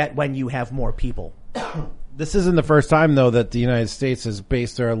what you get when you have more people. This isn't the first time, though, that the United States has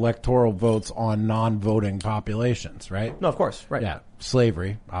based their electoral votes on non-voting populations, right? No, of course. Right. Yeah.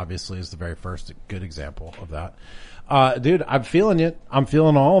 Slavery, obviously, is the very first good example of that. Dude, I'm feeling it. I'm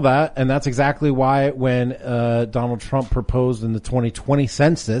feeling all that. And that's exactly why when Donald Trump proposed in the 2020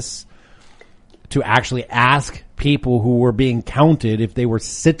 census to actually ask people who were being counted if they were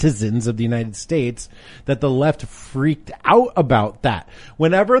citizens of the United States, that the left freaked out about that.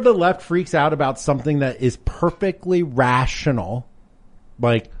 Whenever the left freaks out about something that is perfectly rational,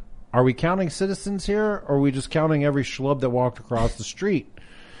 like, are we counting citizens here, or are we just counting every schlub that walked across the street?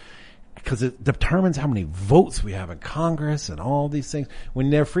 Because it determines how many votes we have in Congress and all these things. When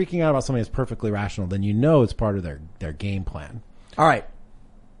they're freaking out about something that's perfectly rational, then it's part of their game plan. All right.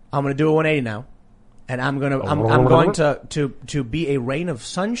 I'm going to do a 180 now. And I'm going to be a rain of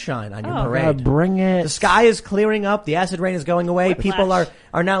sunshine on your parade. God, bring it. The sky is clearing up. The acid rain is going away. People are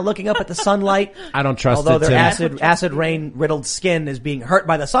now looking up at the sunlight. I don't trust Although it. Although their acid rain riddled skin is being hurt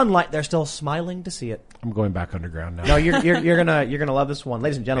by the sunlight, they're still smiling to see it. I'm going back underground now. No, you're gonna love this one,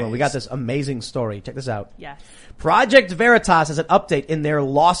 ladies and gentlemen. We got this amazing story. Check this out. Yes. Project Veritas has an update in their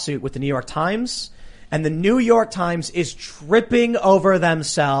lawsuit with the New York Times. And the New York Times is tripping over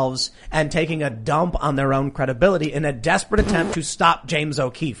themselves and taking a dump on their own credibility in a desperate attempt to stop James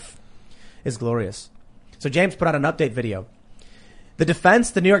O'Keefe. It's glorious. So James put out an update video. The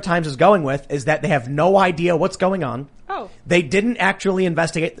defense the New York Times is going with is that they have no idea what's going on. Oh. They didn't actually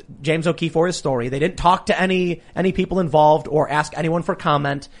investigate James O'Keefe or his story. They didn't talk to any people involved or ask anyone for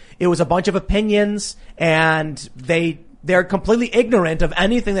comment. It was a bunch of opinions, and they're completely ignorant of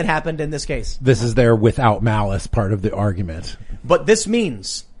anything that happened in this case. This is their without malice part of the argument. But this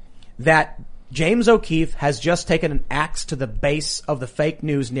means that James O'Keefe has just taken an axe to the base of the fake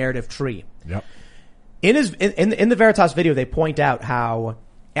news narrative tree. Yep. In the Veritas video, they point out how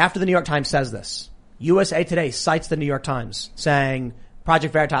after the New York Times says this, USA Today cites the New York Times saying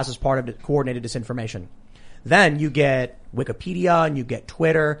Project Veritas is part of coordinated disinformation. Then you get Wikipedia and you get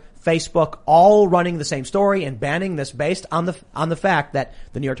Twitter, Facebook, all running the same story and banning this based on the fact that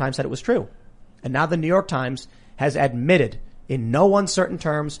the New York Times said it was true. And now the New York Times has admitted in no uncertain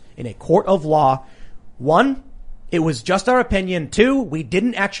terms in a court of law, 1, it was just our opinion. 2, we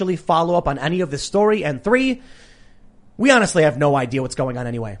didn't actually follow up on any of this story. And 3, we honestly have no idea what's going on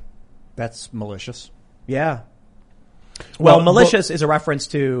anyway. That's malicious. Yeah. Well, malicious is a reference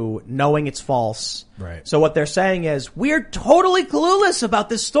to knowing it's false. Right. So what they're saying is, we're totally clueless about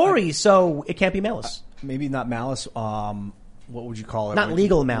this story, so it can't be malice. Maybe not malice. What would you call it? Not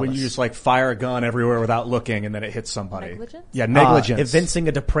legal malice. When you just fire a gun everywhere without looking and then it hits somebody. Negligence? Yeah, negligence. Evincing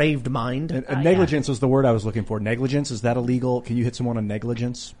a depraved mind. Negligence was the word I was looking for. Negligence, is that illegal? Can you hit someone on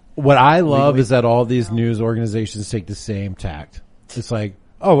negligence? What I love is that all these news organizations take the same tact. It's like,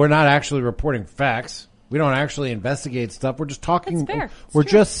 oh, we're not actually reporting facts. We don't actually investigate stuff. We're just talking. That's fair. We're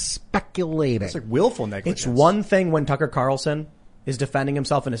just speculating. It's like willful negligence. It's one thing when Tucker Carlson is defending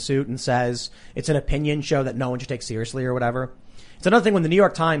himself in a suit and says it's an opinion show that no one should take seriously or whatever. It's another thing when the New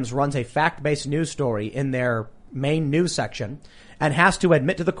York Times runs a fact-based news story in their main news section and has to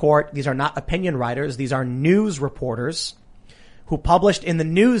admit to the court these are not opinion writers, these are news reporters who published in the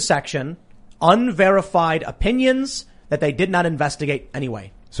news section unverified opinions that they did not investigate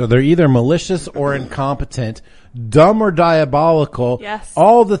anyway. So they're either malicious or incompetent, dumb or diabolical. Yes.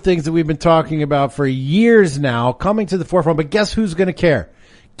 All the things that we've been talking about for years now coming to the forefront. But guess who's going to care?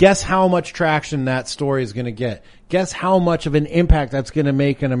 Guess how much traction that story is going to get. Guess how much of an impact that's going to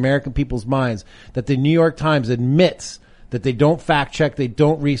make in American people's minds that the New York Times admits that they don't fact check, they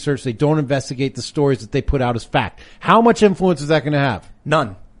don't research, they don't investigate the stories that they put out as fact. How much influence is that going to have?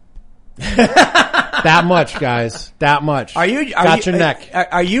 None. That much, guys. That much. Got your neck.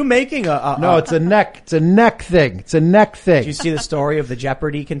 Are you making No, it's a neck. It's a neck thing. It's a neck thing. Did you see the story of the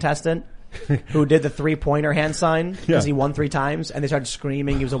Jeopardy contestant who did the 3-pointer hand sign because he won 3 times and they started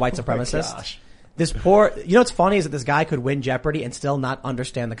screaming he was a white supremacist? gosh. This poor, you know what's funny is that this guy could win Jeopardy and still not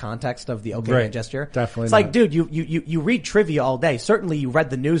understand the context of the okay hand gesture. Definitely It's not. like, dude, you read trivia all day. Certainly you read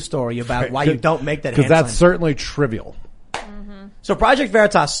the news story about why you don't make that hand Because sign. that's certainly trivial. So Project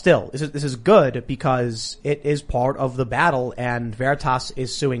Veritas still, this is good because it is part of the battle, and Veritas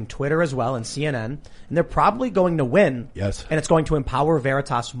is suing Twitter as well and CNN, and they're probably going to win. Yes. And it's going to empower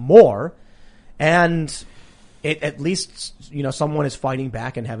Veritas more, and it, at least, you know, someone is fighting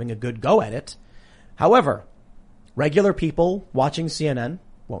back and having a good go at it. However, regular people watching CNN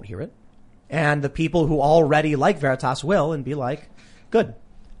won't hear it, and the people who already like Veritas will and be like, good.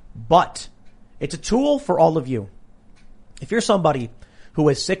 But it's a tool for all of you. If you're somebody who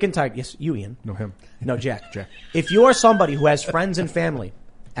is sick and tired, yes, you, Ian. No, him. No, Jack. Jack. If you are somebody who has friends and family,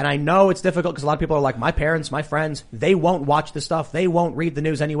 and I know it's difficult because a lot of people are like, my parents, my friends, they won't watch the stuff. They won't read the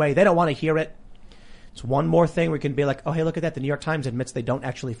news anyway. They don't want to hear it. It's one more thing where you can be like, oh, hey, look at that. The New York Times admits they don't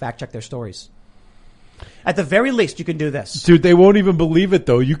actually fact check their stories. At the very least, you can do this. Dude, they won't even believe it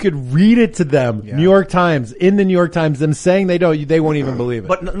though. You could read it to them. Yeah. New York Times, in the New York Times, them saying they don't, they won't even believe it.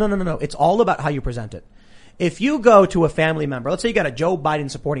 But no. It's all about how you present it. If you go to a family member, let's say you got a Joe Biden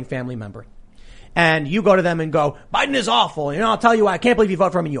supporting family member, and you go to them and go, Biden is awful. You know, I'll tell you what, I can't believe you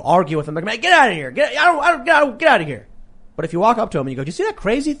vote for him, and you argue with them. Like, man, get out of here. Get out of here. But if you walk up to him and you go, do you see that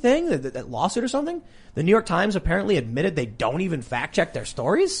crazy thing, that lawsuit or something? The New York Times apparently admitted they don't even fact check their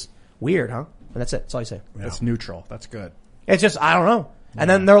stories? Weird, huh? And that's it. That's all you say. That's neutral. That's good. It's just, I don't know. And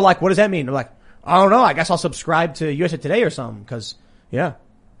then they're like, what does that mean? They're like, I don't know. I guess I'll subscribe to USA Today or something. Cause yeah.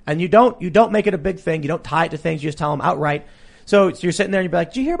 And you don't make it a big thing. You don't tie it to things. You just tell them outright. So you're sitting there and you'd be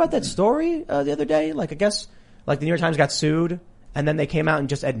like, did you hear about that story, the other day? Like, I guess, like the New York Times got sued and then they came out and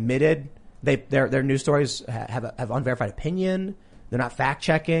just admitted their news stories have unverified opinion. They're not fact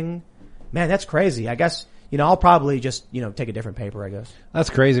checking. Man, that's crazy. I guess, you know, I'll probably just, you know, take a different paper, I guess. That's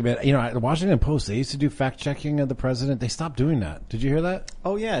crazy, man. You know, the Washington Post, they used to do fact checking of the president. They stopped doing that. Did you hear that?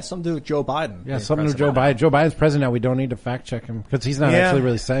 Oh yeah, something to do with Joe Biden. Yeah, something with Joe Biden. Joe Biden's president now. We don't need to fact check him because he's not actually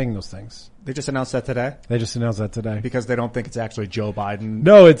really saying those things. They just announced that today They just announced that today. because they don't think it's actually Joe Biden.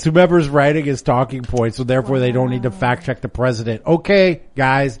 No, it's whomever's writing his talking points, so therefore they don't need to fact check the president. Okay,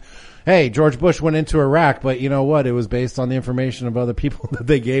 guys. Hey, George Bush went into Iraq, but you know what? It was based on the information of other people that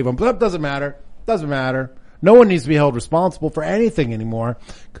they gave him. But that doesn't matter. Doesn't matter. No one needs to be held responsible for anything anymore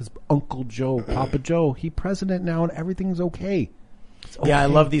because Uncle Joe, Papa Joe, he president now and everything's okay. Yeah, I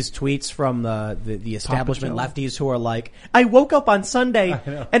love these tweets from the establishment lefties who are like, I woke up on Sunday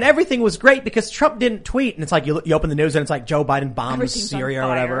and everything was great because Trump didn't tweet. And it's like, you open the news and it's like Joe Biden bombed Syria or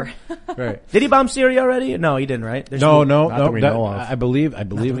whatever. Right. Did he bomb Syria already? No, he didn't, right? There's No. that we know of. I believe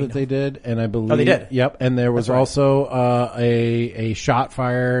that they did, and I believe they did? Yep, and there was also a shot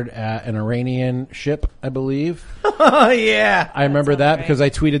fired at an Iranian ship, I believe. Oh, yeah. I remember that because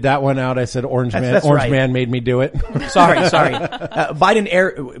I tweeted that one out. I said, "Orange That's Man, right. Man made me do it." Sorry.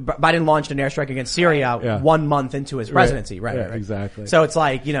 Biden launched an airstrike against Syria 1 month into his presidency. Right. Exactly. So it's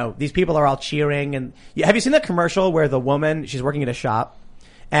like, you know, these people are all cheering. And have you seen that commercial where the woman, she's working at a shop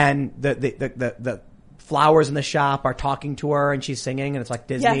and the flowers in the shop are talking to her and she's singing and it's like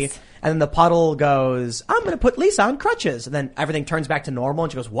Disney. Yes. And then the puddle goes, I'm going to put Lisa on crutches. And then everything turns back to normal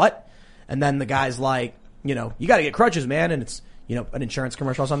and she goes, what? And then the guy's like, you know, you got to get crutches, man. And it's, you know, an insurance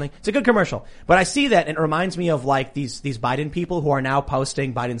commercial or something. It's a good commercial. But I see that and it reminds me of like these Biden people who are now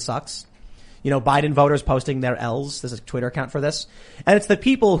posting Biden sucks. You know, Biden voters posting their L's. There's a Twitter account for this. And it's the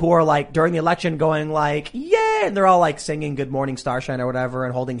people who are like during the election going like, yeah, and they're all like singing Good Morning Starshine or whatever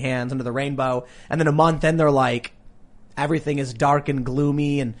and holding hands under the rainbow. And then a month in they're like, everything is dark and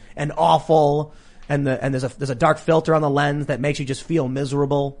gloomy and awful. And there's a dark filter on the lens that makes you just feel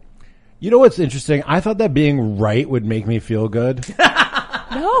miserable. You know what's interesting? I thought that being right would make me feel good.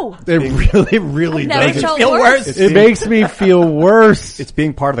 No. It really Never does. felt feel worse. It makes me feel worse. It's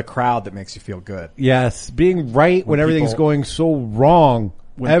being part of the crowd that makes you feel good. Yes, being right when everything's people- going so wrong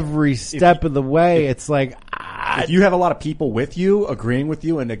every step of the way. It's like, If you have a lot of people with you, agreeing with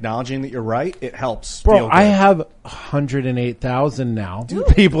you and acknowledging that you're right, it helps. Bro, feel good. I have 108,000 now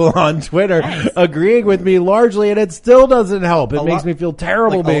people on Twitter agreeing with me largely, and it still doesn't help. It makes me feel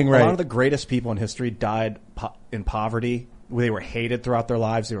terrible being right. A lot of the greatest people in history died in poverty. They were hated throughout their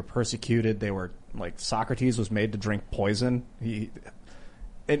lives. They were persecuted. They were like Socrates was made to drink poison.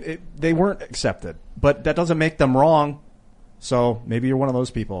 They weren't accepted, but that doesn't make them wrong. So maybe you're one of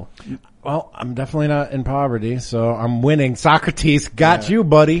those people. Well, I'm definitely not in poverty, so I'm winning. Socrates got you,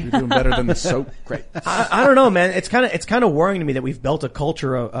 buddy. You're doing better than the soap. Great. I don't know, man. It's kind of worrying to me that we've built a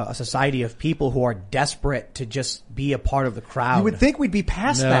culture, a society of people who are desperate to just be a part of the crowd. You would think we'd be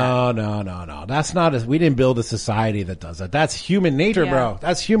past that. No. That's not we didn't build a society that does that. That's human nature, bro.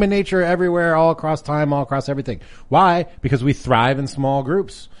 That's human nature everywhere, all across time, all across everything. Why? Because we thrive in small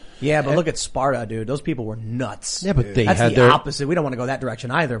groups. Yeah, but look at Sparta, dude. Those people were nuts. Yeah, but that's had the opposite. We don't want to go that direction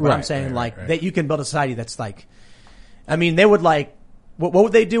either. But I'm saying that you can build a society that's like, I mean, they would like, what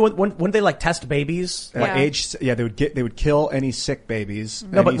would they do? Wouldn't they like test babies? They would kill any sick babies.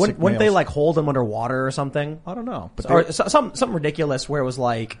 No, but wouldn't they like hold them underwater or something? I don't know. But or something ridiculous where it was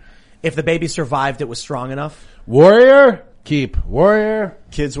like, if the baby survived, it was strong enough. Warrior, keep. Warrior.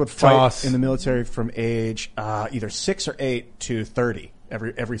 Kids would fight in the military from age either 6 or 8 to 30.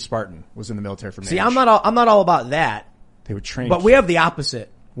 Every Spartan was in the military from age. See, I'm not all about that. They would train. But we have the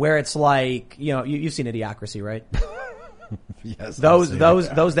opposite, where it's like, you've seen Idiocracy, right? Yes. Those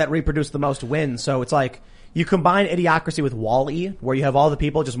that reproduce the most win. So it's like, you combine Idiocracy with Wall-E, where you have all the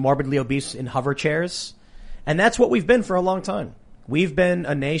people just morbidly obese in hover chairs. And that's what we've been for a long time. We've been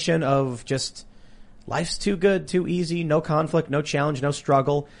a nation of just, life's too good, too easy, no conflict, no challenge, no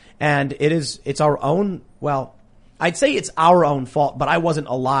struggle. And it's our own, I'd say it's our own fault, but I wasn't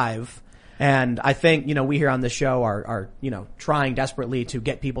alive. And I think, we here on this show are trying desperately to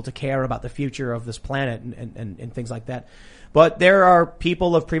get people to care about the future of this planet and things like that. But there are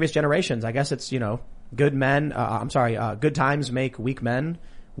people of previous generations. I guess it's, good times make weak men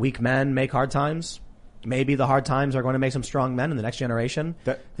make hard times. Maybe the hard times are going to make some strong men in the next generation.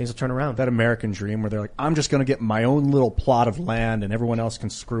 Things will turn around. That American dream where they're like, I'm just going to get my own little plot of land and everyone else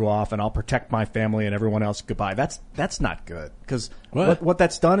can screw off and I'll protect my family and everyone else goodbye. That's not good. Because what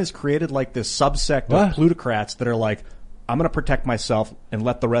that's done is created like this subsect of plutocrats that are like, I'm going to protect myself and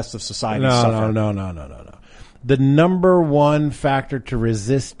let the rest of society suffer. No. The number one factor to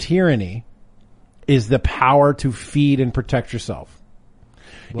resist tyranny is the power to feed and protect yourself.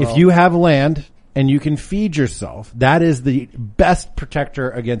 If you have land and you can feed yourself, that is the best protector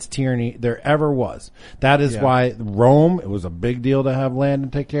against tyranny there ever was. That is why Rome, it was a big deal to have land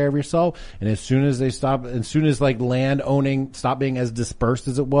and take care of yourself. And as soon as land owning stopped being as dispersed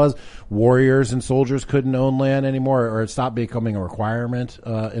as it was, warriors and soldiers couldn't own land anymore, or it stopped becoming a requirement,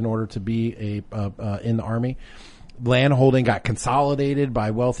 in order to be in the army. Land holding got consolidated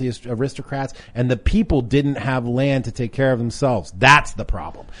by wealthiest aristocrats, and the people didn't have land to take care of themselves. That's the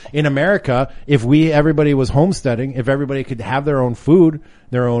problem. In America, if everybody was homesteading, if everybody could have their own food,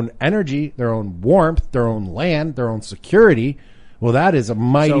 their own energy, their own warmth, their own land, their own security, well, that is a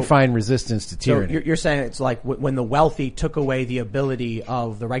mighty fine resistance to tyranny. So you're saying it's like when the wealthy took away the ability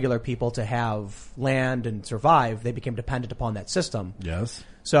of the regular people to have land and survive, they became dependent upon that system. Yes.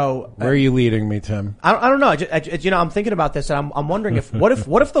 So where are you leading me, Tim? I don't know. I'm thinking about this, and I'm wondering what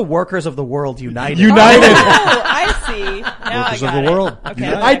if the workers of the world united? Oh, I see. Now Workers of the world.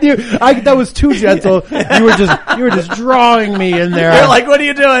 Okay. I do. That was too gentle. You were just drawing me in there. You're like, what are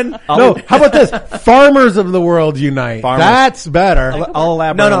you doing? No, how about this? Farmers of the world unite. Farmers. That's better. I'll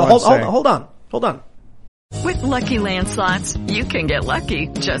elaborate. No, on hold on. With Lucky Land Slots, you can get lucky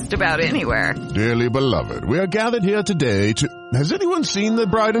just about anywhere. Dearly beloved, we are gathered here today to... Has anyone seen the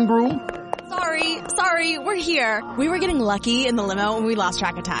bride and groom? Sorry, we're here. We were getting lucky in the limo and we lost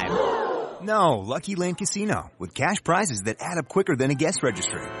track of time. No, Lucky Land Casino, with cash prizes that add up quicker than a guest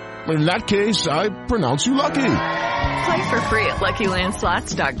registry. In that case, I pronounce you lucky. Play for free at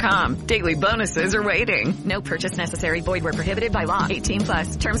LuckyLandSlots.com. Daily bonuses are waiting. No purchase necessary. Void where prohibited by law.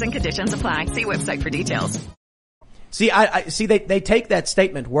 18+. Terms and conditions apply. See website for details. See, I see they take that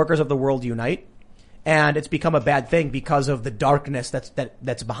statement, workers of the world unite, and it's become a bad thing because of the darkness that's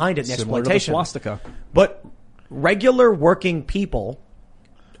behind it, and the exploitation. Similar to the swastika. But regular working people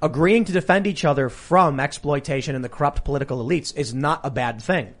agreeing to defend each other from exploitation and the corrupt political elites is not a bad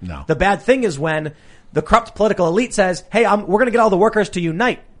thing. No. The bad thing is when the corrupt political elite says, "Hey, we're going to get all the workers to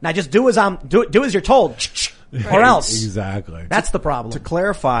unite. Now just do as you're told, or else." Exactly. That's the problem. To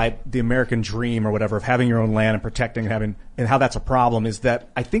clarify the American dream or whatever of having your own land and protecting and how that's a problem is that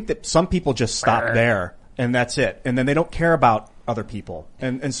I think that some people just stop there and that's it. And then they don't care about other people.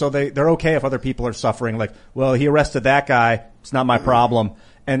 And so they're okay if other people are suffering. Like, well, he arrested that guy. It's not my problem.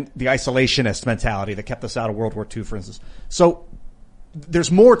 And the isolationist mentality that kept us out of World War II, for instance. So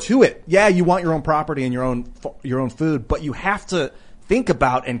there's more to it. Yeah, you want your own property and your own food, but you have to think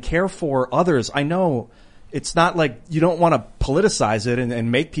about and care for others. I know it's not like you don't want to politicize it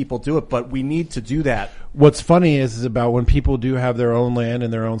and make people do it, but we need to do that. What's funny is about when people do have their own land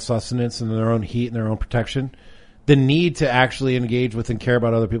and their own sustenance and their own heat and their own protection, the need to actually engage with and care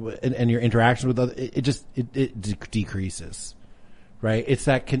about other people and your interaction with others, it decreases. Right? It's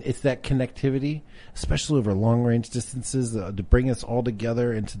that connectivity, especially over long range distances, to bring us all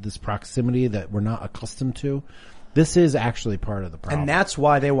together into this proximity that we're not accustomed to. This is actually part of the problem. And that's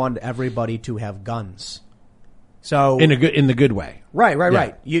why they want everybody to have guns. So in the good way.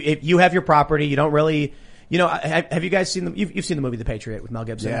 Right. If you have your property, you don't really, have you guys seen you've seen the movie The Patriot with Mel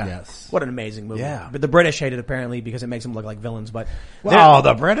Gibson? Yeah. Yes. What an amazing movie. Yeah. But the British hate it apparently because it makes them look like villains, but.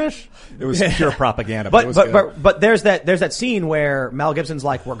 The British? It was pure propaganda. But there's that scene where Mel Gibson's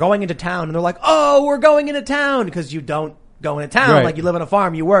like, we're going into town, and they're like, oh, we're going into town, because you don't go into town. Right. Like, you live on a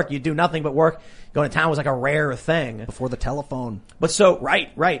farm, you work, you do nothing but work. Going to town was like a rare thing. Before the telephone. But so, right.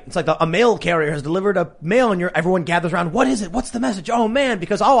 It's like a mail carrier has delivered a mail and everyone gathers around. What is it? What's the message? Oh man,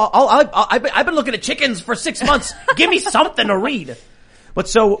 because I've been looking at chickens for 6 months. Give me something to read. But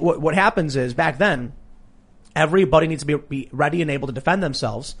so what happens is, back then, everybody needs to be ready and able to defend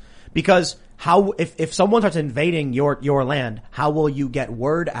themselves, because if someone starts invading your land, how will you get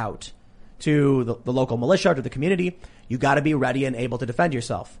word out to the local militia, to the community? You gotta be ready and able to defend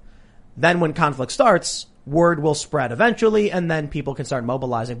yourself. Then when conflict starts, word will spread eventually, and then people can start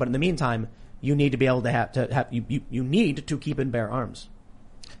mobilizing. But in the meantime, you need to be able to you need to keep and bear arms.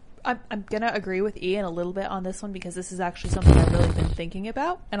 I'm going to agree with Ian a little bit on this one, because this is actually something I've really been thinking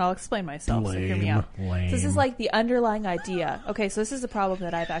about, and I'll explain myself, so hear me out. So this is like the underlying idea. Okay, so this is a problem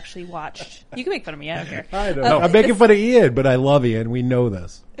that I've actually watched. You can make fun of me, I don't care. I know. I'm making fun of Ian, but I love Ian. We know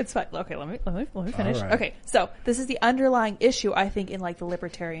this. It's fine. Okay, let me finish. Right. Okay, so this is the underlying issue, I think, in like the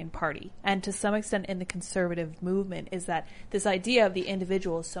Libertarian Party, and to some extent in the conservative movement, is that this idea of the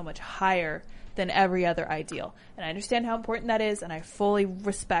individual is so much higher than every other ideal. And I understand how important that is, and I fully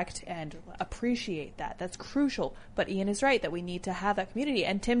respect and appreciate that. That's crucial. But Ian is right that we need to have that community.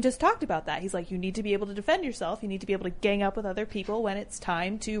 And Tim just talked about that. He's like, you need to be able to defend yourself. You need to be able to gang up with other people when it's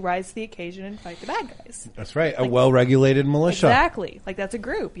time to rise to the occasion and fight the bad guys. That's right. A well-regulated militia. Exactly. Like, that's a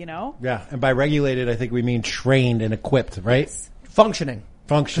group, Yeah. And by regulated, I think we mean trained and equipped, right? Yes. Functioning.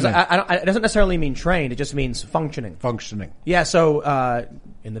 It doesn't necessarily mean trained. It just means functioning. Yeah. So,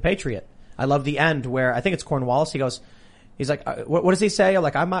 in The Patriot, I love the end where I think it's Cornwallis. He's like, what does he say?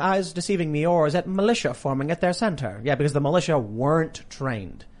 Like, are my eyes deceiving me, or is that militia forming at their center? Yeah, because the militia weren't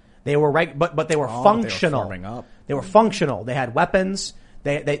trained. They were but they were functional. They were forming up. They were functional. They had weapons.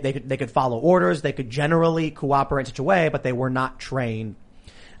 They could follow orders. They could generally cooperate in such a way, but they were not trained.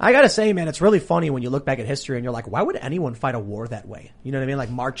 I gotta say, man, it's really funny when you look back at history and you're like, why would anyone fight a war that way? You know what I mean?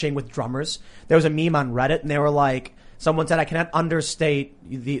 Like marching with drummers. There was a meme on Reddit, and they were like, someone said, I cannot understate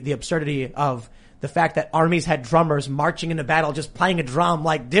the absurdity of the fact that armies had drummers marching into battle just playing a drum.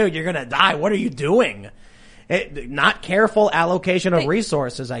 Like, dude, you're gonna die. What are you doing? Not careful allocation of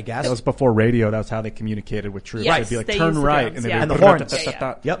resources, I guess. That was before radio. That was how they communicated with troops. Yes, they'd be like, they turn used right. drums, And the horns.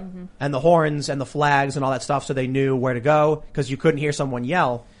 Yep. Mm-hmm. And the horns and the flags and all that stuff, so they knew where to go, because you couldn't hear someone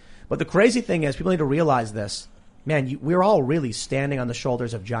yell. But the crazy thing is, people need to realize this. Man, we're all really standing on the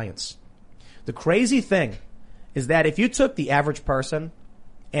shoulders of giants. The crazy thing is that if you took the average person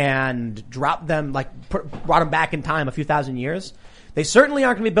and dropped them, brought them back in time a few thousand years, they certainly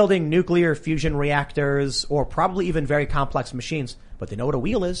aren't going to be building nuclear fusion reactors or probably even very complex machines. But they know what a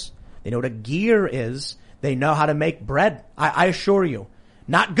wheel is. They know what a gear is. They know how to make bread. I assure you.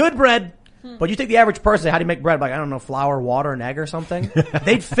 Not good bread. But you take the average person, how do you make bread? Like, I don't know, flour, water, and egg or something.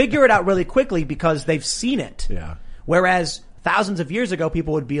 They'd figure it out really quickly because they've seen it. Yeah. Whereas thousands of years ago,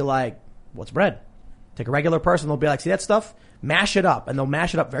 people would be like, what's bread? Take a regular person, they'll be like, see that stuff? Mash it up. And they'll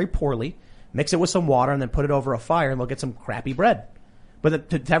mash it up very poorly, mix it with some water, and then put it over a fire, and they'll get some crappy bread. But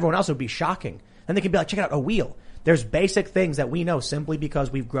to everyone else, it would be shocking. Then they can be like, check out a wheel. There's basic things that we know simply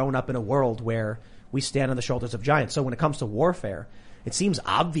because we've grown up in a world where we stand on the shoulders of giants. So when it comes to warfare, it seems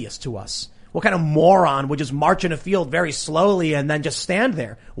obvious to us. What kind of moron would just march in a field very slowly and then just stand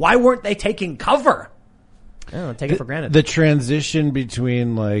there? Why weren't they taking cover? don't take it for granted. The transition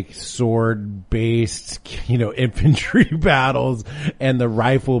between like sword-based, infantry battles and the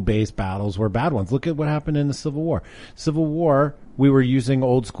rifle-based battles were bad ones. Look at what happened in the Civil War. Civil War, we were using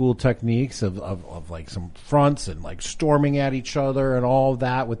old school techniques of like some fronts and like storming at each other and all of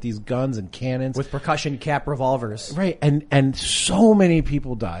that with these guns and cannons. With percussion cap revolvers. Right. And so many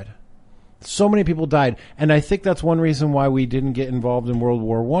people died. So many people died. And I think that's one reason why we didn't get involved in World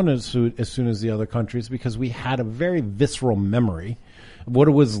War I as soon as the other countries, because we had a very visceral memory of what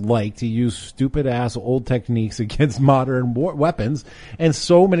it was like to use stupid ass old techniques against modern weapons. And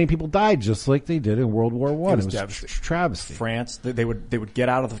so many people died just like they did in World War I. It was travesty. France, they would get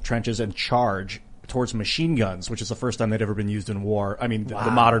out of the trenches and charge towards machine guns, which is the first time they'd ever been used in war. I mean,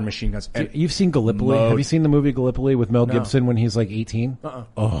 the modern machine guns. And you've seen Gallipoli? Have you seen the movie Gallipoli with Mel Gibson when he's like 18?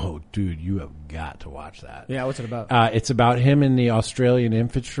 Oh, dude, you have got to watch that. Yeah, what's it about? It's about him in the Australian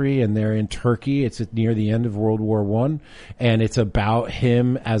infantry, and they're in Turkey. It's near the end of World War I, and it's about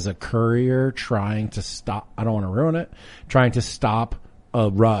him as a courier trying to stop, I don't want to ruin it, trying to stop a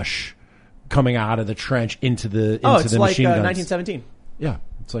rush coming out of the trench into the machine guns. It's like 1917. Yeah.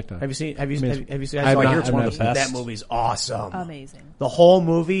 It's like that. Have you seen? I hear it's one of the best. That movie's awesome. Amazing. The whole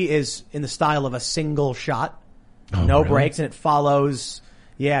movie is in the style of a single shot, no breaks, and it follows,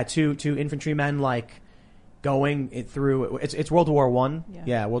 two infantrymen like going through. It's World War I.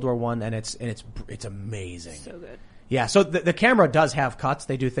 Yeah, World War I, and it's amazing. So good. Yeah, so the camera does have cuts.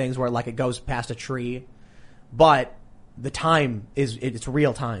 They do things where like it goes past a tree, but the time it's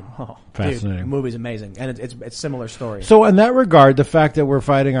real time. Oh, fascinating. Dude, the movie's amazing, and it's similar story. So in that regard, the fact that we're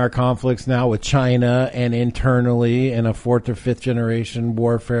fighting our conflicts now with China and internally in a 4th or 5th generation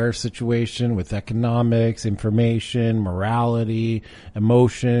warfare situation with economics, information, morality,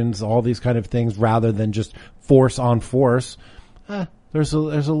 emotions, all these kind of things, rather than just force on force, there's a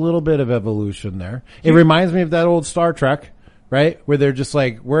little bit of evolution there. It reminds me of that old Star Trek, right? Where they're just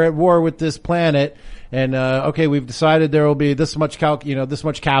like, we're at war with this planet. And, okay, we've decided there will be this much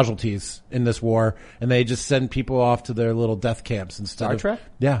casualties in this war. And they just send people off to their little death camps instead Star Trek?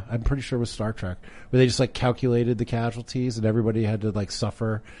 Yeah, I'm pretty sure it was Star Trek. Where they just like calculated the casualties and everybody had to like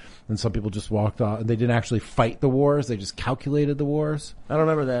suffer. And some people just walked off and they didn't actually fight the wars. They just calculated the wars. I don't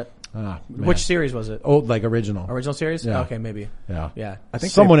remember that. Which series was it? Oh, like original. Original series? Yeah. Okay, maybe. Yeah. I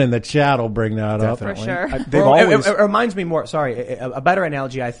think someone in the chat will bring that up. For sure. It reminds me more, a better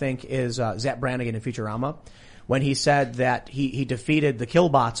analogy I think is Zap Brannigan in Futurama, when he said that he defeated the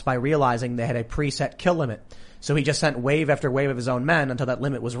killbots by realizing they had a preset kill limit. So he just sent wave after wave of his own men until that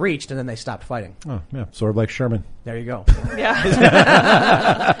limit was reached, and then they stopped fighting. Oh, yeah. Sort of like Sherman. There you go. Yeah.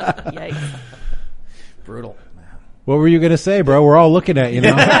 Yikes. Brutal. What were you going to say, bro? We're all looking at you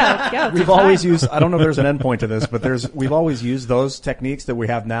now. We've always used, I don't know if there's an endpoint to this, but we've always used those techniques that we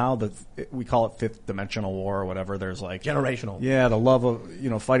have now, we call it 5th dimensional war or whatever. There's like generational. Yeah, the love of,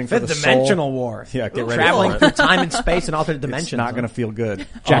 fighting for the soul. 5th dimensional war. Yeah, get ready. Traveling through time and space and alternate dimensions. It's not going to feel good.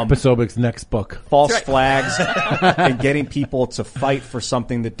 Jack Posobiec's next book. False flags and getting people to fight for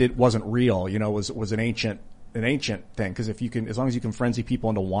something that wasn't real, was an ancient thing, because as long as you can frenzy people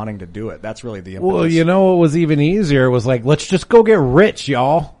into wanting to do it, that's really the impetus. Well, what was even easier was like, let's just go get rich,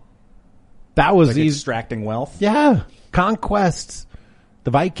 y'all. That was like extracting wealth. Yeah, conquests.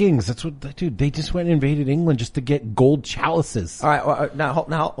 The Vikings. That's what they do. They just went and invaded England just to get gold chalices. All right, now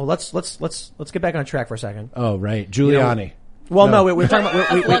let's get back on track for a second. Oh, right, Giuliani. No, we're talking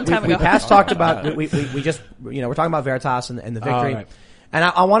about we past talked about we just we're talking about Veritas and the victory. Right. And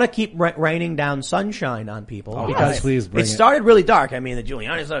I want to keep raining down sunshine on people because please bring it started really dark. I mean, the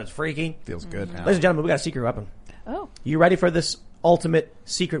Giuliani stuff is freaky. Feels good. Ladies and gentlemen, we got a secret weapon. Oh. You ready for this ultimate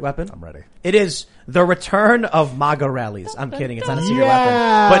secret weapon? I'm ready. It is the return of MAGA rallies. I'm kidding. It's not a secret weapon.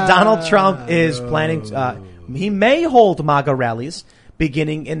 But Donald Trump is planning, he may hold MAGA rallies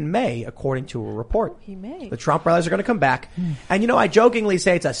beginning in May, according to a report. He may. The Trump rallies are going to come back. And I jokingly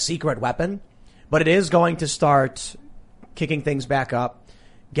say it's a secret weapon, but it is going to start kicking things back up.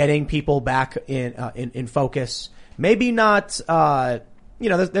 Getting people back in focus. Maybe not,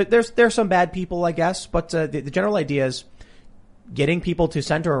 there's some bad people, I guess, but the general idea is getting people to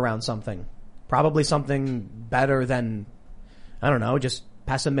center around something. Probably something better than, I don't know, just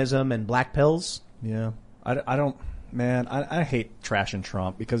pessimism and black pills. Yeah. I hate trashing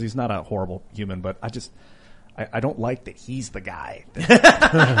Trump because he's not a horrible human, but I don't like that he's the guy.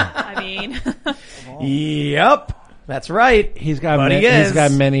 I mean. Yep. That's right. He's got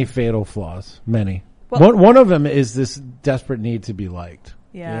many fatal flaws. Many. Well, one of them is this desperate need to be liked.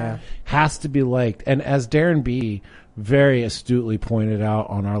 Yeah. Has to be liked. And as Darren B. very astutely pointed out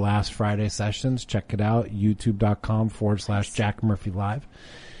on our last Friday sessions, check it out, youtube.com/Jack Murphy Live.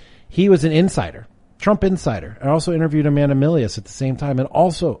 He was an insider. Trump insider. I also interviewed Amanda Milius at the same time, and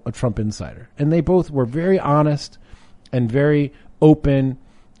also a Trump insider. And they both were very honest and very open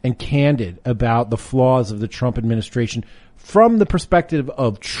and candid about the flaws of the Trump administration from the perspective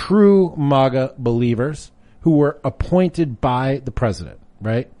of true MAGA believers who were appointed by the president,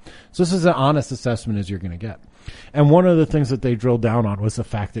 right? So this is an honest assessment as you're going to get. And one of the things that they drilled down on was the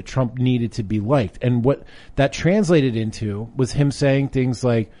fact that Trump needed to be liked. And what that translated into was him saying things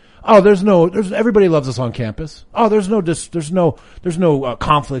like, oh, everybody loves us on campus. Oh, there's no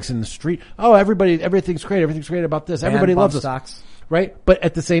conflicts in the street. Oh, everything's great. Everything's great about this. Everybody loves us. Stocks. Right? But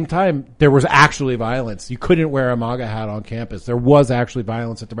at the same time, there was actually violence. You couldn't wear a MAGA hat on campus. There was actually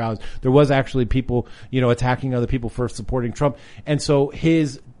violence at the rallies. There was actually people, attacking other people for supporting Trump. And so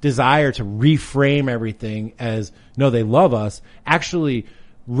his desire to reframe everything as, no, they love us, actually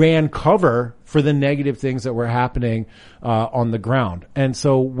ran cover for the negative things that were happening on the ground. And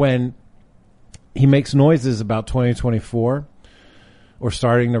so when he makes noises about 2024 or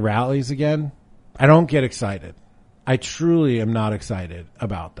starting the rallies again, I don't get excited. I truly am not excited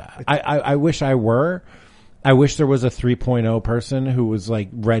about that. I wish I were. I wish there was a 3.0 person who was like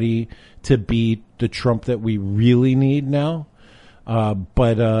ready to be the Trump that we really need now.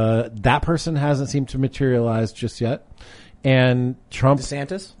 But that person hasn't seemed to materialize just yet. And Trump,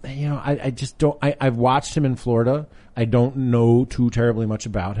 DeSantis, I just don't, I've watched him in Florida. I don't know too terribly much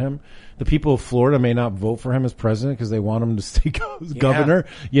about him. The people of Florida may not vote for him as president because they want him to stay governor.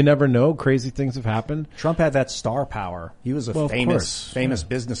 You never know. Crazy things have happened. Trump had that star power. He was a famous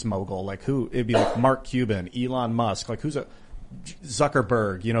business mogul. Like it'd be like Mark Cuban, Elon Musk, like who's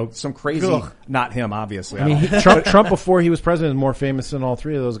Zuckerberg, some crazy, not him, obviously. I mean, Trump before he was president is more famous than all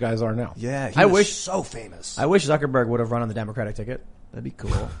three of those guys are now. Yeah. I wish so famous. I wish Zuckerberg would have run on the Democratic ticket. That'd be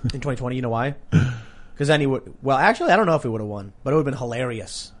cool. In 2020, you know why? Because then he would, actually, I don't know if he would have won, but it would have been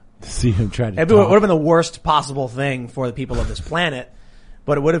hilarious. See him try to It would have been the worst possible thing for the people of this planet,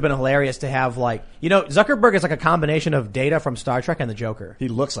 but it would have been hilarious to have Zuckerberg is like a combination of Data from Star Trek and the Joker. He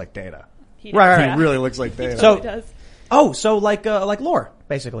looks like Data. Right. He really looks like Data. So like Lore,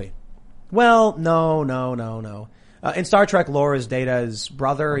 basically. Well, no. In Star Trek, Lore is Data's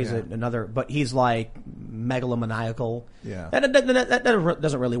brother. He's but he's like megalomaniacal. Yeah. That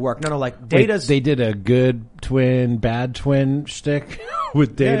doesn't really work. No, like Data's. They did a good twin, bad twin shtick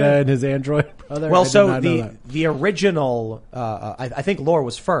with Data and his android brother. Well, so the original, I think Lore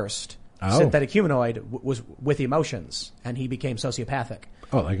was first. Synthetic humanoid was with emotions, and he became sociopathic.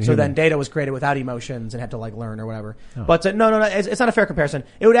 Then Data was created without emotions and had to learn or whatever. Oh. But no, it's not a fair comparison.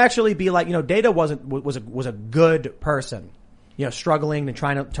 It would actually be Data was a good person, struggling and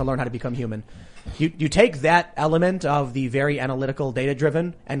trying to learn how to become human. You take that element of the very analytical, data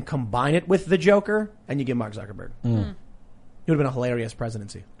driven, and combine it with the Joker, and you get Mark Zuckerberg. It would have been a hilarious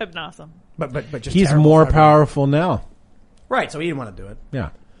presidency. That'd been awesome. But just he's more powerful now, right? So he didn't want to do it.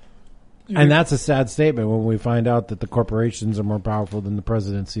 Yeah. And that's a sad statement when we find out that the corporations are more powerful than the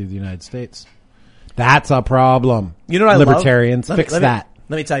presidency of the United States. That's a problem. You know what Libertarians, I love? fix that.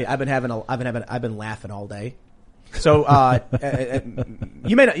 Let me tell you, I've been laughing all day. So,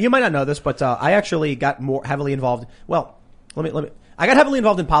 you might not know this, but, I actually got more heavily involved. Well, I got heavily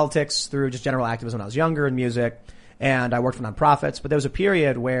involved in politics through just general activism when I was younger in music, and I worked for nonprofits, but there was a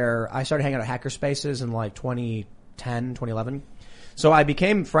period where I started hanging out at hackerspaces in 2010, 2011. So I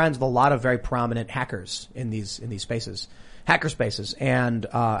became friends with a lot of very prominent hackers in these spaces, hackerspaces. And,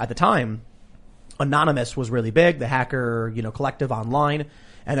 at the time, Anonymous was really big, the hacker, collective online,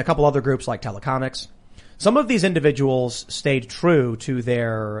 and a couple other groups like Telecomics. Some of these individuals stayed true to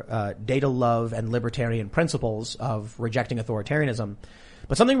their, data love and libertarian principles of rejecting authoritarianism.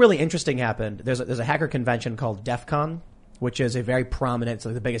 But something really interesting happened. There's a hacker convention called DEF CON, which is a very prominent, it's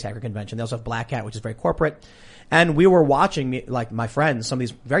like the biggest hacker convention. They also have Black Hat, which is very corporate. And we were watching, my friends, some of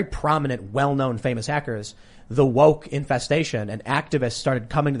these very prominent, well-known, famous hackers, the woke infestation, and activists started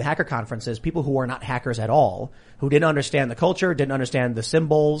coming to the hacker conferences, people who were not hackers at all, who didn't understand the culture, didn't understand the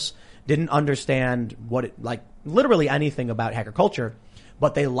symbols, didn't understand literally anything about hacker culture,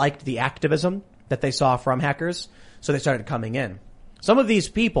 but they liked the activism that they saw from hackers, so they started coming in. Some of these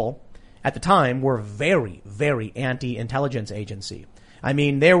people, at the time, were very, very anti-intelligence agency. I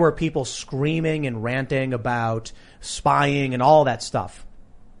mean, there were people screaming and ranting about spying and all that stuff.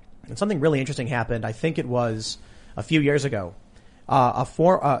 And something really interesting happened. I think it was a few years ago.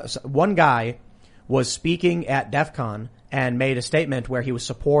 One guy was speaking at DEF CON and made a statement where he was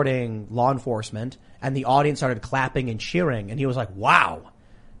supporting law enforcement, and the audience started clapping and cheering. And he was like, wow,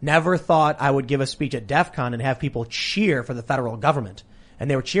 never thought I would give a speech at DEF CON and have people cheer for the federal government. And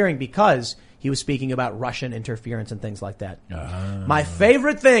they were cheering because he was speaking about Russian interference and things like that. My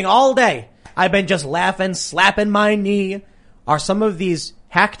favorite thing all day, I've been just laughing, slapping my knee, are some of these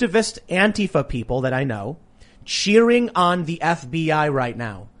hacktivist Antifa people that I know cheering on the FBI right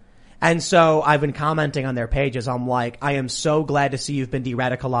now. And so I've been commenting on their pages. I'm like, I am so glad to see you've been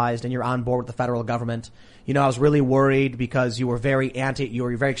de-radicalized and you're on board with the federal government. You know, I was really worried because you were very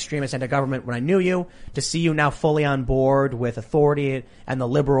extremist anti-government when I knew you. To see you now fully on board with authority and the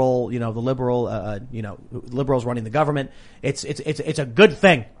liberals running the government. It's a good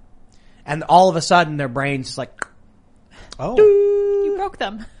thing. And all of a sudden their brains just like, oh, you broke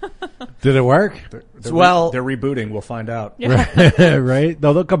them. Did it work? They're rebooting. We'll find out. Yeah. Right?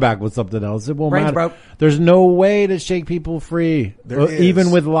 No, they'll come back with something else. It won't brains matter. Broke. There's no way to shake people free. Even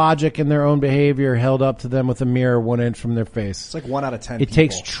with logic and their own behavior held up to them with a mirror 1 inch from their face. It's like 1 out of 10 It people.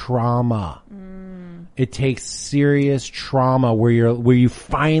 takes trauma. It takes serious trauma where you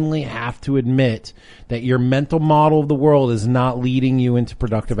finally have to admit that your mental model of the world is not leading you into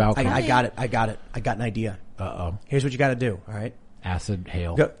productive outcomes. I got it. I got an idea. Uh-oh. Here's what you got to do. All right. Acid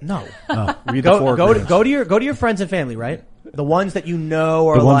hail. Read go to your friends and family, right? The ones that you know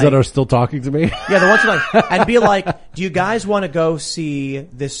are the ones like, that are still talking to me. Yeah, the ones that like, and be like, do you guys want to go see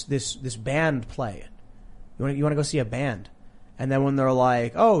this band play? You want to go see a band? And then when they're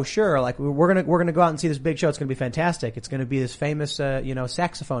like, oh sure, like we're gonna go out and see this big show. It's gonna be fantastic. It's gonna be this famous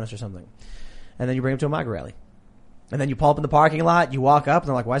saxophonist or something. And then you bring them to a MAGA rally. And then you pull up in the parking lot. You walk up and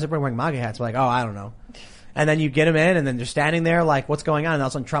they're like, why is everyone wearing MAGA hats? We're like, oh, I don't know. And then you get them in, and then they're standing there like, what's going on? And all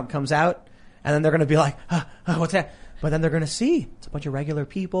of a sudden Trump comes out, and then they're going to be like, what's that? But then they're going to see it's a bunch of regular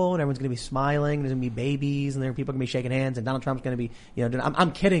people, and everyone's going to be smiling, and there's going to be babies, and there are people going to be shaking hands, and Donald Trump's going to be,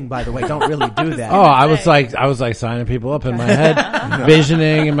 I'm kidding, by the way. Don't really do that. Oh, I was like signing people up in my head,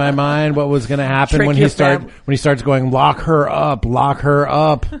 visioning in my mind what was going to happen when he starts going, lock her up.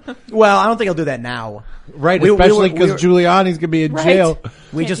 Well, I don't think he'll do that now. Right, especially because Giuliani's going to be in jail.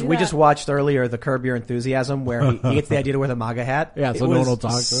 We just watched earlier the Curb Your Enthusiasm where he gets the idea to wear the MAGA hat. Yeah, so no one will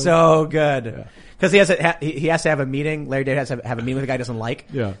talk to him. So good. Because he has to have a meeting. Larry David has to have a meeting with a guy he doesn't like.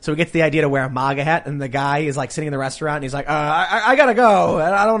 Yeah. So he gets the idea to wear a MAGA hat, and the guy is like sitting in the restaurant, and he's like, I gotta go.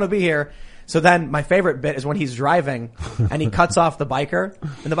 I don't want to be here. So then my favorite bit is when he's driving and he cuts off the biker,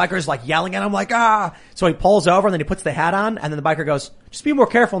 and the biker is like yelling at him like, ah. So he pulls over, and then he puts the hat on, and then the biker goes, just be more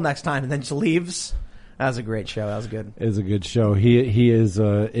careful next time, and then just leaves. That was a great show. That was good. It was a good show. He is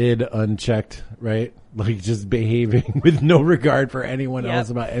id unchecked, right? Like just behaving with no regard for anyone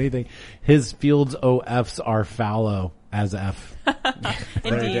else about anything. His Fields OFs are fallow as F.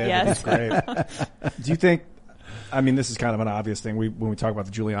 Indeed, yes. That's great. Do you think, I mean, this is kind of an obvious thing. When we talk about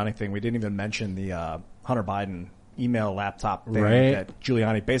the Giuliani thing, we didn't even mention the Hunter Biden email laptop thing that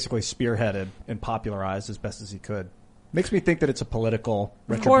Giuliani basically spearheaded and popularized as best as he could. Makes me think that it's a political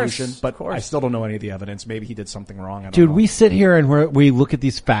retribution, but I still don't know any of the evidence. Maybe he did something wrong. I don't know. We sit here and we look at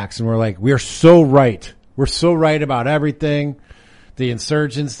these facts and we're like, we're so right. We're so right about everything. The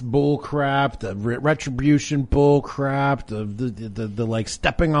insurgents bull crap, the retribution bull crap, the like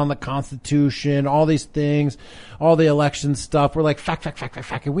stepping on the Constitution, all these things, all the election stuff. We're like fact.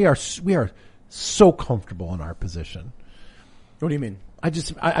 And we are so comfortable in our position. What do you mean?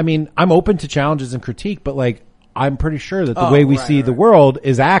 I mean, I'm open to challenges and critique, but like, I'm pretty sure that the way we see the world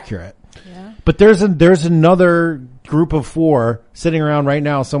is accurate. Yeah. But there's another group of 4 sitting around right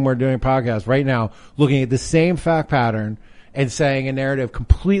now somewhere doing a podcast right now looking at the same fact pattern and saying a narrative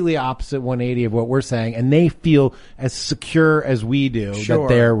completely opposite 180 of what we're saying, and they feel as secure as we do that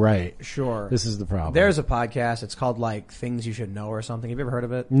they're right. Sure. This is the problem. There's a podcast. It's called like Things You Should Know or something. Have you ever heard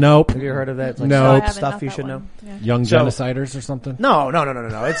of it? Nope. Have you ever heard of it? It's like nope. Stuff you should know. Yeah. Young genociders or something? No.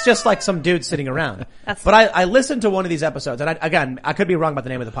 It's just like some dude sitting around. But I listened to one of these episodes, and I could be wrong about the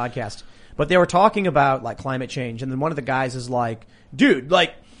name of the podcast, but they were talking about like climate change, and then one of the guys is like, dude,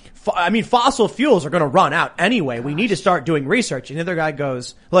 like, fossil fuels are going to run out anyway. We need to start doing research. And the other guy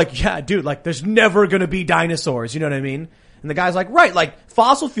goes like, yeah, dude, like there's never going to be dinosaurs. You know what I mean? And the guy's like, right, like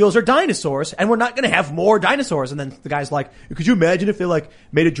fossil fuels are dinosaurs and we're not going to have more dinosaurs. And then the guy's like, could you imagine if they like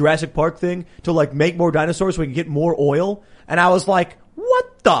made a Jurassic Park thing to like make more dinosaurs so we can get more oil? And I was like,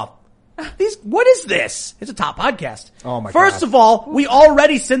 what is this? It's a top podcast. Oh my God. First of all, we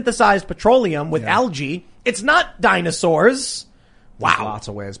already synthesized petroleum with algae. It's not dinosaurs. Wow. There's lots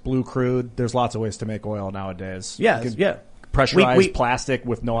of ways. Blue crude. There's lots of ways to make oil nowadays. Yeah. Pressurized plastic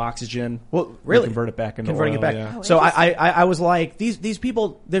with no oxygen. Well, really? Convert it back into Converting oil. it back. Yeah. So I was like, these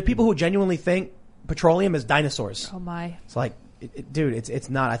people, they're people who genuinely think petroleum is dinosaurs. Oh my. It's like, dude, it's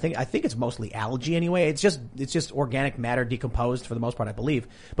not. I think it's mostly algae anyway. It's just organic matter decomposed for the most part, I believe.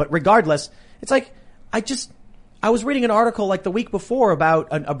 But regardless, it's like, I was reading an article like the week before about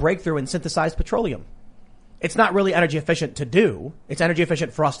a breakthrough in synthesized petroleum. It's not really energy efficient to do. It's energy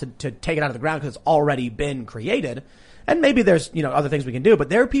efficient for us to take it out of the ground because it's already been created. And maybe there's, other things we can do. But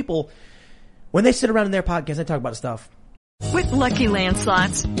there are people, when they sit around in their podcasts, they talk about stuff. With Lucky Land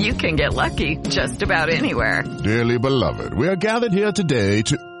Slots, you can get lucky just about anywhere. Dearly beloved, we are gathered here today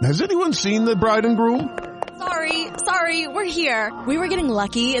to... Has anyone seen the bride and groom? Sorry, we're here. We were getting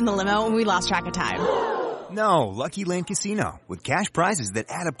lucky in the limo and we lost track of time. No, Lucky Land Casino, with cash prizes that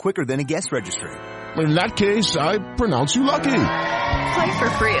add up quicker than a guest registry. In that case, I pronounce you lucky. Play for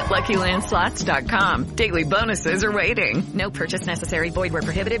free at LuckyLandSlots.com. Daily bonuses are waiting. No purchase necessary. Void where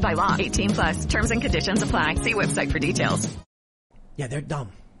prohibited by law. 18+. Terms and conditions apply. See website for details. Yeah, they're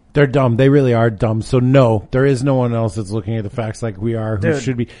dumb. They're dumb. They really are dumb. So no, there is no one else that's looking at the facts like we are, who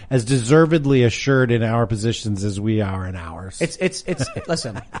should be as deservedly assured in our positions as we are in ours. It's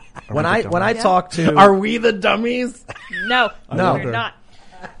listen, when I talk to... Are we the dummies? No, No. we're not.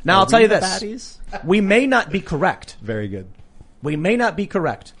 Now I'll tell you this. We may not be correct. Very good. We may not be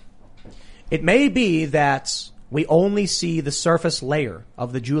correct. It may be that we only see the surface layer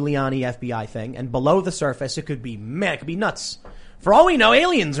of the Giuliani FBI thing, and below the surface it could be nuts. For all we know,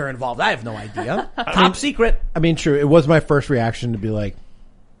 aliens are involved. I have no idea. Top secret. I mean, true. It was my first reaction to be like,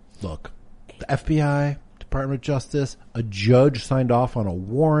 look, the FBI, Department of Justice, a judge signed off on a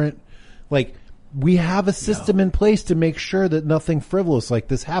warrant. Like, we have a system in place to make sure that nothing frivolous like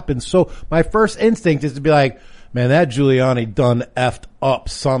this happens. So my first instinct is to be like, man, that Giuliani done effed up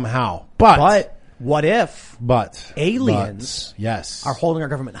somehow. But what if aliens yes, are holding our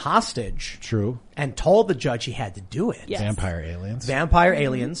government hostage? True. And told the judge he had to do it. Yes. Vampire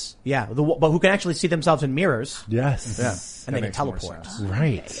aliens. Yeah. But who can actually see themselves in mirrors. Yes. Yeah. And they can teleport.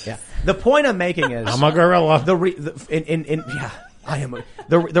 Right. Yeah. The point I'm making is I'm a gorilla. I am.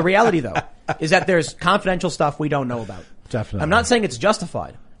 The reality though is that there's confidential stuff we don't know about. Definitely. I'm not saying it's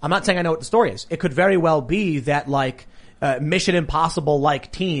justified. I'm not saying I know what the story is. It could very well be that Mission Impossible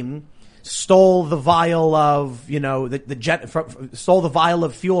team stole the vial of, stole the vial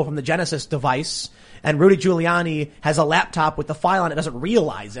of fuel from the Genesis device, and Rudy Giuliani has a laptop with the file on it, doesn't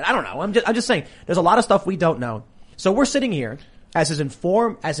realize it. I don't know. I'm just saying there's a lot of stuff we don't know. So we're sitting here as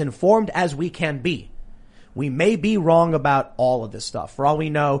informed as we can be. We may be wrong about all of this stuff. For all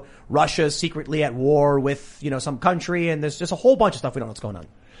we know, Russia's secretly at war with, some country, and there's just a whole bunch of stuff we don't know what's going on.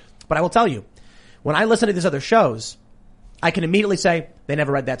 But I will tell you, when I listen to these other shows, I can immediately say, they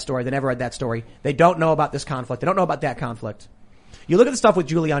never read that story. They never read that story. They don't know about this conflict. They don't know about that conflict. You look at the stuff with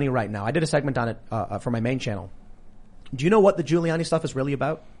Giuliani right now. I did a segment on it for my main channel. Do you know what the Giuliani stuff is really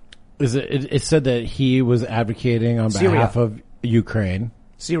about? It said that he was advocating on behalf of Ukraine.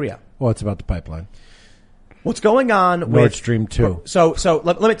 Syria. Well, it's about the pipeline. What's going on with Nord Stream 2? So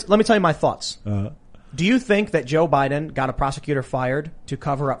let me tell you my thoughts. Do you think that Joe Biden got a prosecutor fired to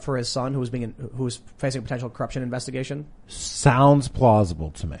cover up for his son who was facing a potential corruption investigation? Sounds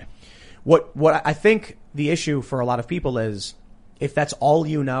plausible to me. What I think the issue for a lot of people is, if that's all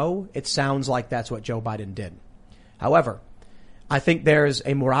you know, it sounds like that's what Joe Biden did. However, I think there's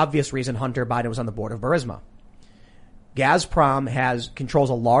a more obvious reason Hunter Biden was on the board of Burisma. Gazprom controls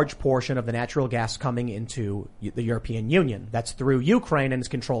a large portion of the natural gas coming into the European Union. That's through Ukraine and is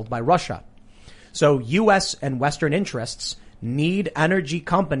controlled by Russia. So U.S. and Western interests need energy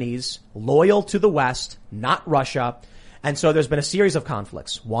companies loyal to the West, not Russia. And so there's been a series of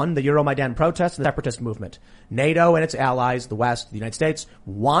conflicts. One, the Euromaidan protests and the separatist movement. NATO and its allies, the West, the United States,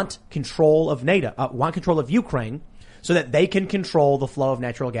 want control of Ukraine so that they can control the flow of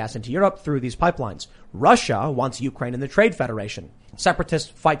natural gas into Europe through these pipelines. Russia wants Ukraine in the Trade Federation.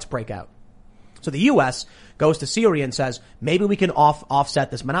 Separatist fights break out. So the U.S. goes to Syria and says, maybe we can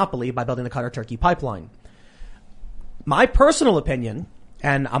offset this monopoly by building the Qatar-Turkey pipeline. My personal opinion,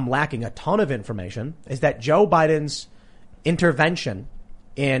 and I'm lacking a ton of information, is that Joe Biden's intervention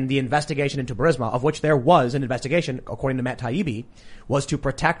in the investigation into Burisma, of which there was an investigation, according to Matt Taibbi, was to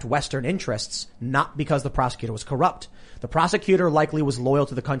protect Western interests, not because the prosecutor was corrupt. The prosecutor likely was loyal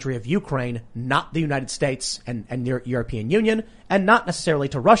to the country of Ukraine, not the United States and the European Union, and not necessarily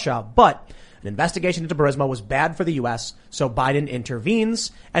to Russia, but an investigation into Burisma was bad for the U.S., so Biden intervenes,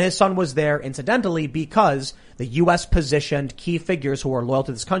 and his son was there, incidentally, because the U.S. positioned key figures who are loyal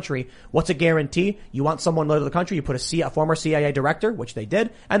to this country. What's a guarantee? You want someone loyal to the country, you put a former CIA director, which they did,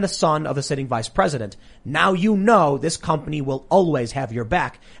 and the son of the sitting vice president. Now you know this company will always have your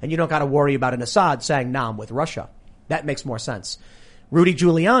back, and you don't got to worry about an Assad saying, nah, I'm with Russia. That makes more sense. Rudy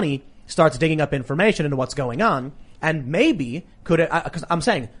Giuliani starts digging up information into what's going on, and maybe because I'm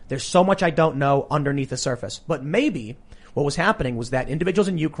saying there's so much I don't know underneath the surface, but maybe what was happening was that individuals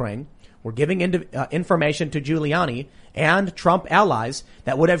in Ukraine were giving information to Giuliani and Trump allies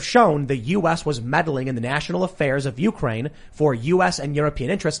that would have shown the U.S. was meddling in the national affairs of Ukraine for U.S. and European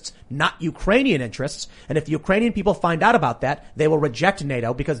interests, not Ukrainian interests. And if the Ukrainian people find out about that, they will reject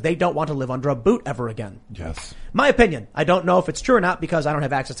NATO because they don't want to live under a boot ever again. Yes. My opinion. I don't know if it's true or not because I don't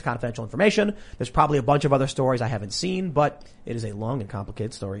have access to confidential information. There's probably a bunch of other stories I haven't seen, but it is a long and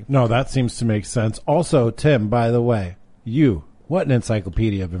complicated story. No, that seems to make sense. Also, Tim, by the way, what an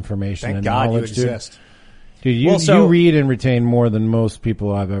encyclopedia of information Thank and God knowledge, you exist. Dude, you read and retain more than most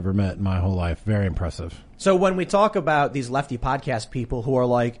people I've ever met in my whole life. Very impressive. So when we talk about these lefty podcast people who are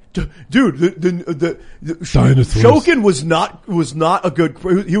like, dude, the Shokin was not a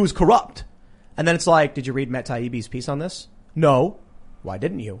good, he was corrupt. And then it's like, did you read Matt Taibbi's piece on this? No. Why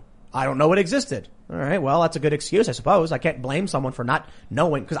didn't you? I don't know it existed. All right. Well, that's a good excuse, I suppose. I can't blame someone for not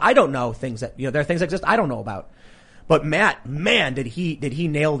knowing because I don't know things that, there are things that exist I don't know about. But Matt, man, did he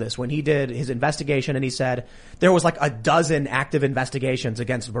nail this when he did his investigation and he said there was like a dozen active investigations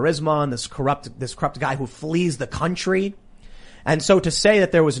against Burisma and this corrupt guy who flees the country. And so to say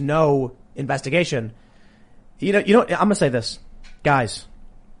that there was no investigation, I'm going to say this, guys,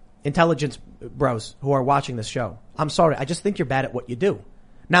 intelligence bros who are watching this show. I'm sorry. I just think you're bad at what you do.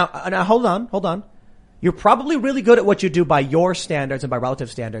 Now hold on. You're probably really good at what you do by your standards and by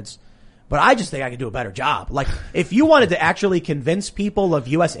relative standards. But I just think I could do a better job. Like, if you wanted to actually convince people of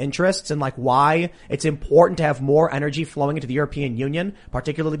U.S. interests and like why it's important to have more energy flowing into the European Union,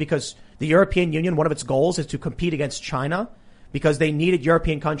 particularly because the European Union, one of its goals is to compete against China because they needed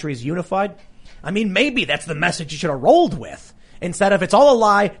European countries unified. I mean, maybe that's the message you should have rolled with instead of it's all a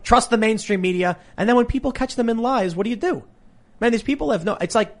lie, trust the mainstream media. And then when people catch them in lies, what do? Man, these people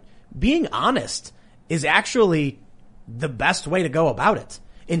it's like being honest is actually the best way to go about it.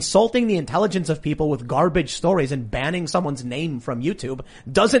 Insulting the intelligence of people with garbage stories and banning someone's name from YouTube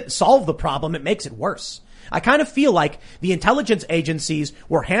doesn't solve the problem. It makes it worse. I kind of feel like the intelligence agencies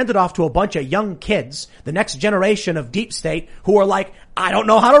were handed off to a bunch of young kids, the next generation of deep state, who are like, I don't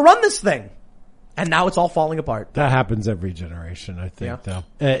know how to run this thing. And now it's all falling apart. That happens every generation, I think, Yeah.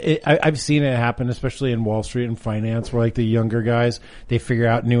 though. I've seen it happen, especially in Wall Street and finance, where like the younger guys, they figure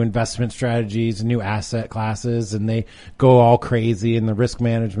out new investment strategies and new asset classes, and they go all crazy, and the risk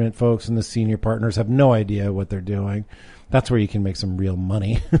management folks and the senior partners have no idea what they're doing. That's where you can make some real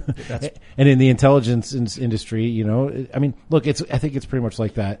money. And in the intelligence industry, I mean, look, I think it's pretty much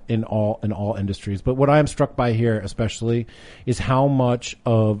like that in all industries. But what I'm struck by here especially is how much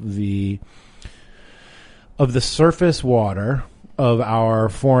of the surface water of our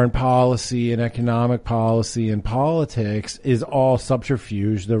foreign policy and economic policy and politics is all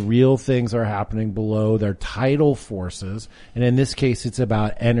subterfuge. The real things are happening below. They're tidal forces. And in this case, it's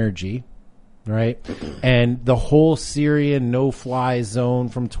about energy, right? And the whole Syrian no-fly zone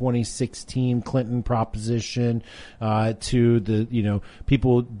from 2016 Clinton proposition, to the,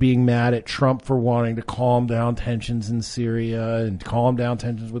 people being mad at Trump for wanting to calm down tensions in Syria and calm down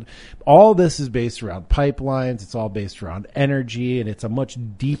tensions with all this is based around pipelines. It's all based around energy, and it's a much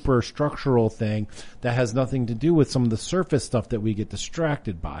deeper structural thing that has nothing to do with some of the surface stuff that we get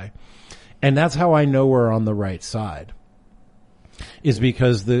distracted by. And that's how I know we're on the right side, is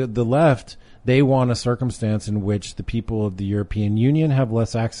because the left, they want a circumstance in which the people of the European Union have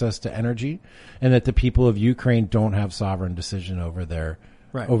less access to energy and that the people of Ukraine don't have sovereign decision over their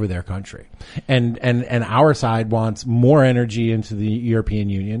country. And our side wants more energy into the European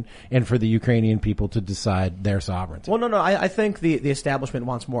Union and for the Ukrainian people to decide their sovereignty. Well, no. I think the establishment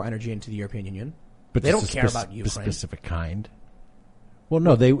wants more energy into the European Union. But they don't care about Ukraine. Specific kind. Well,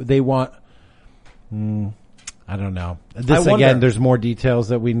 no, they want, I don't know. Again, there's more details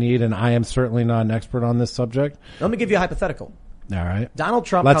that we need, and I am certainly not an expert on this subject. Let me give you a hypothetical. All right. Donald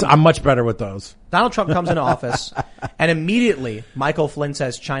Trump. I'm much better with those. Donald Trump comes into office, and immediately Michael Flynn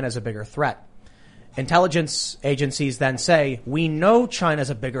says China's a bigger threat. Intelligence agencies then say, we know China's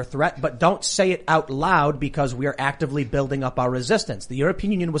a bigger threat, but don't say it out loud because we are actively building up our resistance. The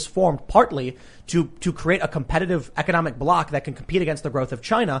European Union was formed partly to create a competitive economic bloc that can compete against the growth of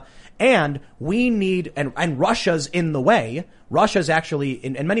China. And we need, and Russia's in the way. Russia's actually,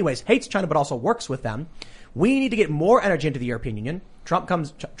 in many ways, hates China, but also works with them. We need to get more energy into the European Union. Trump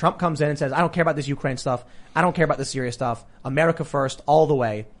comes in and says, I don't care about this Ukraine stuff. I don't care about this Syria stuff. America first, all the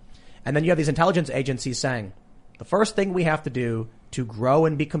way. And then you have these intelligence agencies saying, the first thing we have to do to grow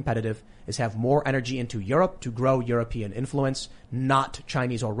and be competitive is have more energy into Europe to grow European influence, not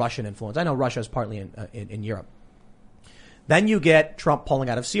Chinese or Russian influence. I know Russia is partly in Europe. Then you get Trump pulling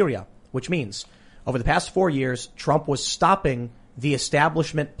out of Syria, which means over the past 4 years, Trump was stopping the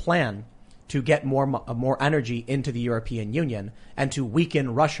establishment plan to get more energy into the European Union and to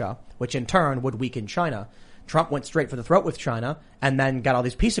weaken Russia, which in turn would weaken China. Trump went straight for the throat with China and then got all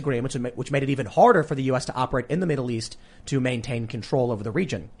these peace agreements, which made it even harder for the U.S. to operate in the Middle East to maintain control over the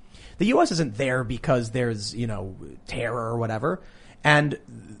region. The U.S. isn't there because there's, terror or whatever. And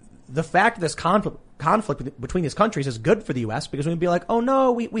the fact that this conflict between these countries is good for the U.S. because we'd be like, oh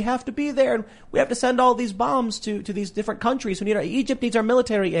no, we have to be there and we have to send all these bombs to these different countries who Egypt needs our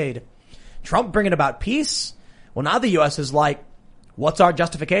military aid. Trump bringing about peace. Well, now the U.S. is like, what's our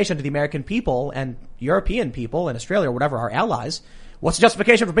justification to the American people and European people and Australia or whatever, our allies? What's the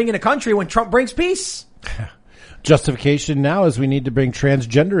justification for bringing a country when Trump brings peace? Justification now is we need to bring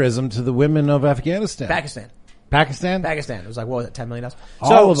transgenderism to the women of Afghanistan. Pakistan. It was like, what was it, $10 million?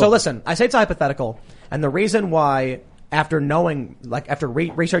 So listen, I say it's hypothetical. And the reason why, after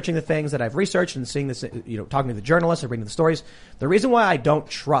researching the things that I've researched and seeing this, talking to the journalists and reading the stories, the reason why I don't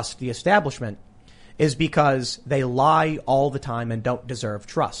trust the establishment is because they lie all the time and don't deserve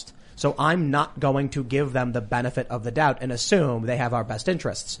trust. So I'm not going to give them the benefit of the doubt and assume they have our best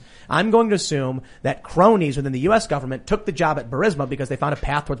interests. I'm going to assume that cronies within the U.S. government took the job at Burisma because they found a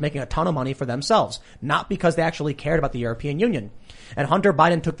path towards making a ton of money for themselves, not because they actually cared about the European Union. And Hunter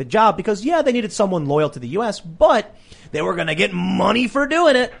Biden took the job because, they needed someone loyal to the U.S., but they were going to get money for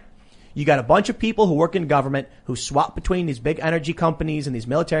doing it. You got a bunch of people who work in government who swap between these big energy companies and these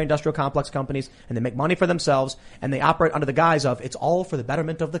military industrial complex companies, and they make money for themselves, and they operate under the guise of it's all for the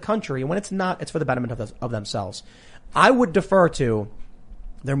betterment of the country. And when it's not, it's for the betterment of themselves. I would defer to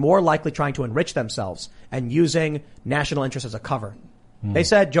they're more likely trying to enrich themselves and using national interest as a cover. They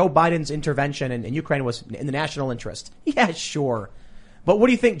said Joe Biden's intervention in Ukraine was in the national interest. Yeah, sure. But what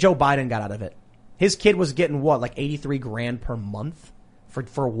do you think Joe Biden got out of it? His kid was getting what, like $83,000 per month?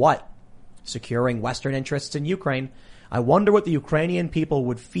 For what? Securing Western interests in Ukraine. I wonder what the Ukrainian people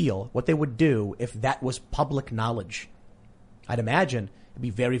would feel, what they would do if that was public knowledge. I'd imagine it'd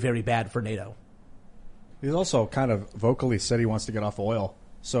be very, very bad for NATO. He's also kind of vocally said he wants to get off oil.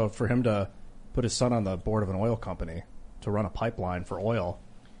 So for him to put his son on the board of an oil company to run a pipeline for oil.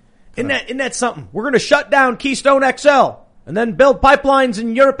 Isn't that something? We're going to shut down Keystone XL and then build pipelines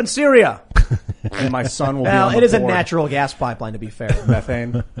in Europe and Syria. And my son will be on the it is board. A natural gas pipeline, to be fair.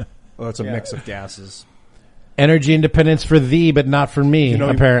 Methane. Well, it's a mix of gases. Energy independence for thee, but not for me,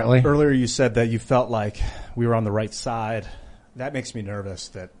 apparently. Earlier you said that you felt like we were on the right side. That makes me nervous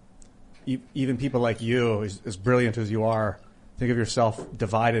that even people like you, as brilliant as you are, think of yourself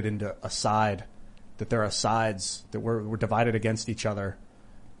divided into a side, that there are sides, that we're divided against each other.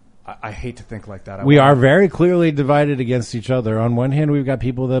 I hate to think like that. We are very clearly divided against each other. On one hand, we've got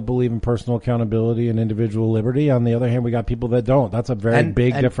people that believe in personal accountability and individual liberty. On the other hand, we got people that don't. That's a very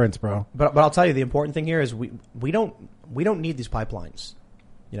big difference, bro. But I'll tell you, the important thing here is we don't need these pipelines.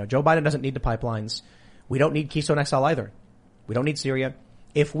 Joe Biden doesn't need the pipelines. We don't need Keystone XL either. We don't need Syria.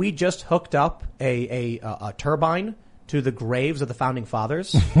 If we just hooked up a turbine to the graves of the founding fathers,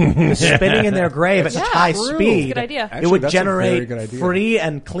 spinning in their grave at such high speed, good idea. It would generate free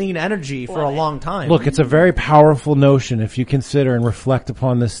and clean energy for a long time. Look, it's a very powerful notion if you consider and reflect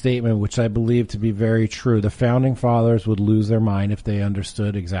upon this statement, which I believe to be very true. The founding fathers would lose their mind if they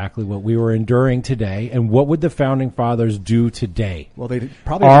understood exactly what we were enduring today. And what would the founding fathers do today? Well, they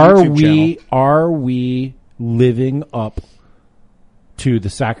probably are we living up to the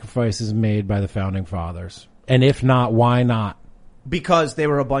sacrifices made by the founding fathers? And if not, why not? Because they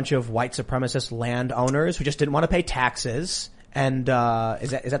were a bunch of white supremacist landowners who just didn't want to pay taxes. And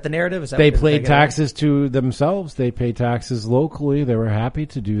is that the narrative? They paid taxes to themselves. They paid taxes locally. They were happy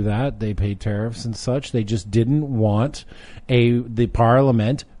to do that. They paid tariffs and such. They just didn't want the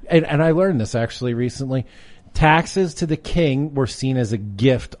parliament. And I learned this actually recently. Taxes to the king were seen as a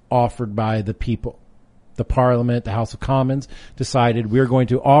gift offered by the people. The parliament, the House of Commons, decided we're going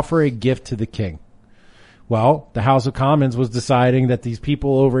to offer a gift to the king. Well, the House of Commons was deciding that these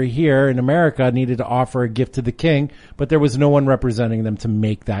people over here in America needed to offer a gift to the king, but there was no one representing them to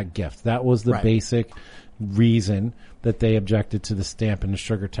make that gift. That was the basic reason that they objected to the stamp and the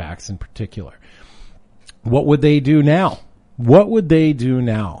sugar tax in particular. What would they do now?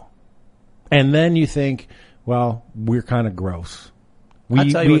 And then you think, well, we're kind of gross.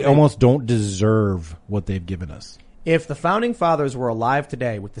 We almost don't deserve what they've given us. If the founding fathers were alive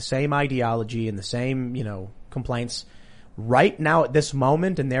today with the same ideology and the same, complaints, right now at this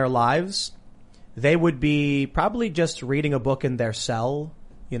moment in their lives, they would be probably just reading a book in their cell,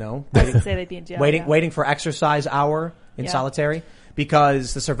 I'd say they'd be in jail, waiting for exercise hour in solitary,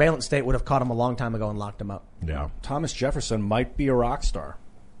 because the surveillance state would have caught them a long time ago and locked them up. Yeah. Thomas Jefferson might be a rock star.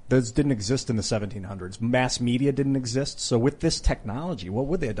 Those didn't exist in the 1700s. Mass media didn't exist. So with this technology, what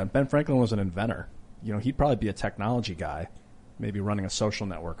would they have done? Ben Franklin was an inventor. He'd probably be a technology guy, maybe running a social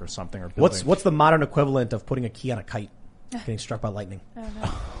network or something. Or building. What's the modern equivalent of putting a key on a kite? Getting struck by lightning. I don't know.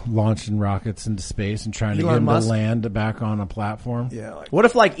 Launching rockets into space and trying to get them to land back on a platform. Yeah. What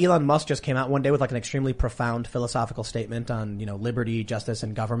if Elon Musk just came out one day with an extremely profound philosophical statement on, liberty, justice,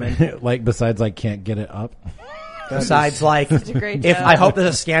 and government? Besides can't get it up. Besides if I hope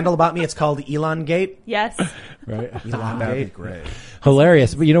there's a scandal about me, it's called Elon Gate. Yes. Right. Elon That'd Gate. be great.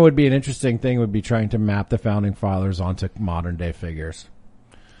 Hilarious. But what would be an interesting thing would be trying to map the founding fathers onto modern day figures.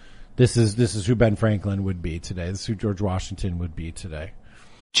 This is who Ben Franklin would be today. This is who George Washington would be today.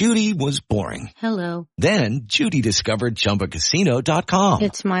 Judy was boring. Hello. Then Judy discovered ChumbaCasino.com.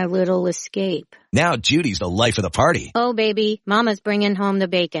 It's my little escape. Now Judy's the life of the party. Oh, baby, mama's bringing home the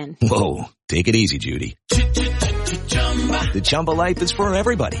bacon. Whoa, take it easy, Judy. The Chumba life is for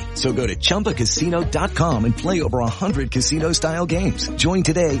everybody. So go to ChumbaCasino.com and play over 100 casino-style games. Join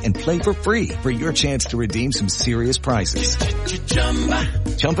today and play for free for your chance to redeem some serious prizes.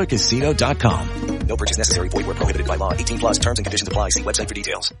 ChumbaCasino.com. No purchase necessary. Void where prohibited by law. 18+ terms and conditions apply. See website for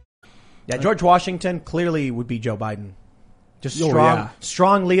details. Yeah, George Washington clearly would be Joe Biden. Just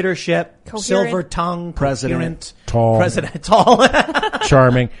strong leadership, Coherent. silver tongue, President. tall,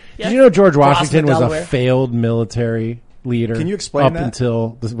 charming. Yes. Did you know George Washington was Delaware. a failed military leader? Can you explain up that?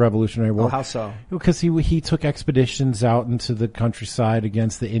 until the Revolutionary War? Oh, how so? Because he took expeditions out into the countryside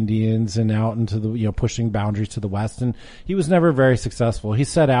against the Indians and out into the pushing boundaries to the west, and he was never very successful. He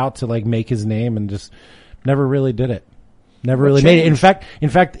set out to make his name and just never really did it. Never really made it. In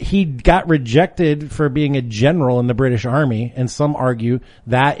fact, he got rejected for being a general in the British Army, and some argue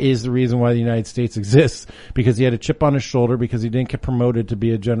that is the reason why the United States exists, because he had a chip on his shoulder because he didn't get promoted to be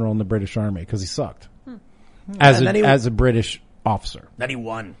a general in the British Army because he sucked as a British officer. Then he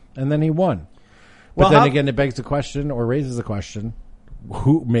won. And then he won. Well, But then again, it begs the question, or raises the question,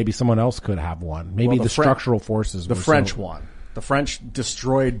 who maybe someone else could have won. Maybe the structural forces. The French won. The French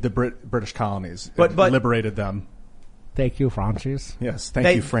destroyed the British colonies, but liberated them. Thank you, Francis. Yes,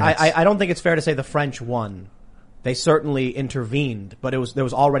 thank you, France. I don't think it's fair to say the French won. They certainly intervened, but there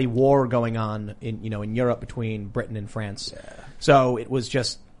was already war going on in Europe between Britain and France. Yeah. So it was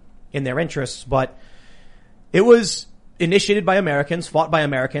just in their interests, but it was initiated by Americans, fought by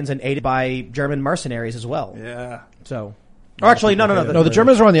Americans, and aided by German mercenaries as well. Yeah. So. Or actually, no. No, the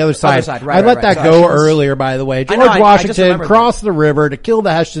Germans were on the other side. Right, I let that go earlier, by the way. George Washington crossed the river to kill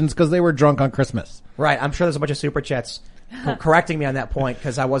the Hessians because they were drunk on Christmas. Right. I'm sure there's a bunch of super chats correcting me on that point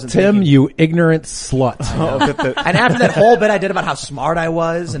because I wasn't Tim, thinking. you ignorant slut. And after that whole bit I did about how smart I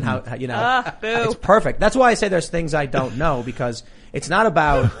was and how it's perfect. That's why I say there's things I don't know, because it's not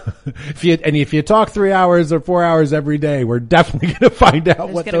about if you talk 3 hours or 4 hours every day, we're definitely going to find out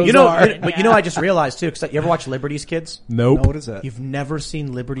what those are. But I just realized too, because you ever watch Liberty's Kids? Nope. No, what is that? You've never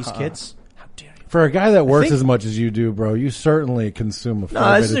seen Liberty's Kids? How dare you? For a guy that works as much as you do, bro, you certainly consume a fair bit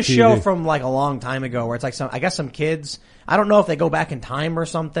of TV. This is a show from a long time ago where it's some kids. I don't know if they go back in time or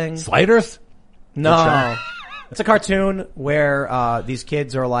something. Sliders? No. It's a cartoon where these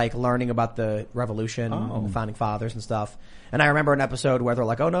kids are learning about the revolution and the founding fathers and stuff. And I remember an episode where they're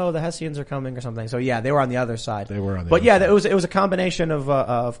like, "Oh no, the Hessians are coming" or something. So yeah, they were on the other side. They were on the But other yeah, side. it was a combination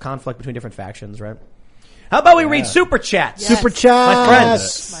of conflict between different factions, right? How about we read super chats? Yes. Super chats. My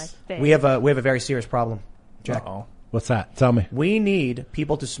friends. My We have a very serious problem, Jack. Uh-oh. What's that? Tell me. We need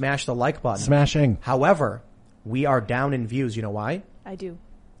people to smash the like button. Smashing. However, we are down in views. You know why? I do.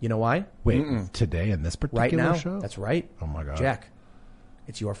 You know why? Wait, today in this particular Right now. show? That's right. Oh my God. Jack,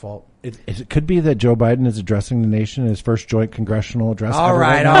 it's your fault. It could be that Joe Biden is addressing the nation in his first joint congressional address. All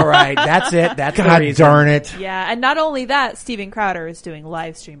right. That's it. That's the God reason. darn it. Yeah, and not only that, Steven Crowder is doing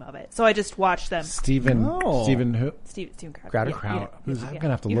live stream of it. So I just watched them. Steven who? Steven Crowder. Crowder? Yeah, I'm going to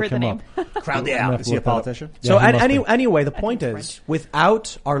have to you look heard the him name. up. Crowd, I'm gonna have Is to he a look that up. politician? So Yeah, he must be. anyway, the point is,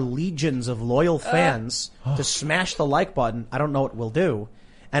 without our legions of loyal fans to smash the like button, I don't know what we'll do.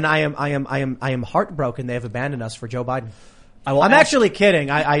 And I am heartbroken they have abandoned us for Joe Biden. I'm actually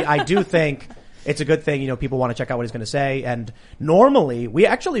kidding. I do think it's a good thing, people want to check out what he's going to say. And normally we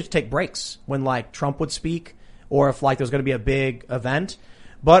actually used to take breaks when Trump would speak or if there was going to be a big event.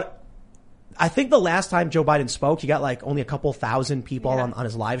 But I think the last time Joe Biden spoke, he got only a couple thousand people on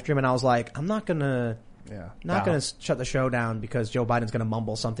his live stream. And I was like, I'm not going to shut the show down because Joe Biden's going to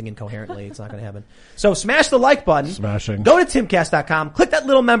mumble something incoherently. It's not going to happen. So smash the like button. Smashing. Go to Timcast.com. Click that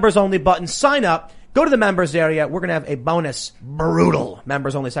little members only button. Sign up. Go to the members area. We're going to have a bonus, brutal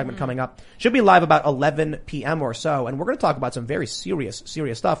members only segment coming up. Should be live about 11 p.m. or so. And we're going to talk about some very serious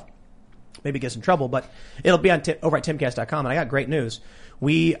stuff. Maybe get us in trouble, but it'll be on over at Timcast.com. And I got great news.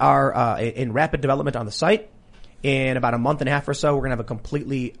 We are in rapid development on the site. In about a month and a half or so, we're going to have a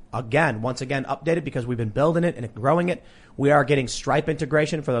completely, once again, updated because we've been building it and growing it. We are getting Stripe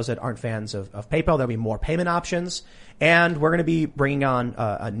integration for those that aren't fans of PayPal. There'll be more payment options. And we're going to be bringing on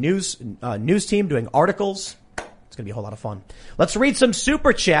a news team doing articles. It's going to be a whole lot of fun. Let's read some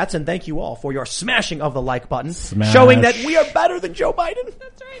super chats, and thank you all for your smashing of the like button, showing that we are better than Joe Biden.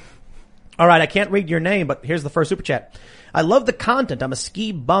 That's right. All right, I can't read your name, but here's the first super chat. I love the content. I'm a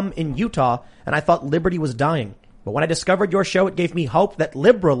ski bum in Utah, and I thought liberty was dying. But when I discovered your show, it gave me hope that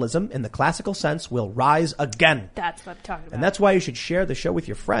liberalism, in the classical sense, will rise again. That's what I'm talking about. And that's why you should share the show with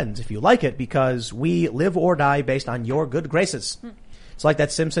your friends if you like it, because we live or die based on your good graces. It's like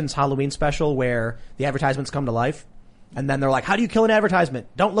that Simpsons Halloween special where the advertisements come to life, and then they're like, how do you kill an advertisement?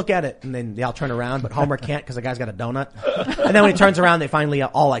 Don't look at it. And then they all turn around, but Homer can't because the guy's got a donut. And then when he turns around, they finally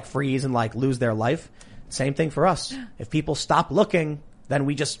all like freeze and like lose their life. Same thing for us. If people stop looking, then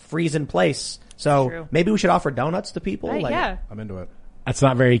we just freeze in place. So maybe we should offer donuts to people. Right, yeah. I'm into it. That's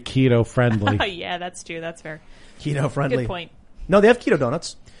not very keto friendly. Oh, yeah, that's true. That's fair. Keto friendly. Good point. No, they have keto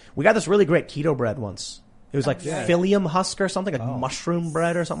donuts. We got this really great keto bread once. It was like psyllium husk or something, like mushroom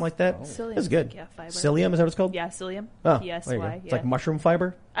bread or something like that. Psyllium. It was good. Yeah, fiber. Psyllium, is that what it's called? Yeah, psyllium. Oh, P-S-Y, there you go. yeah. It's like mushroom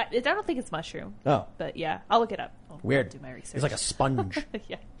fiber? I don't think it's mushroom. Oh. But yeah, I'll look it up. Weird. I'll do my research. It's like a sponge.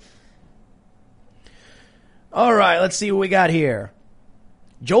 Yeah. All right, let's see what we got here.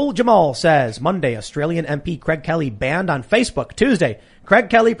 Joel Jamal says, Monday, Australian MP Craig Kelly banned on Facebook. Tuesday, Craig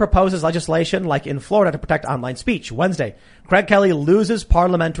Kelly proposes legislation like in Florida to protect online speech. Wednesday, Craig Kelly loses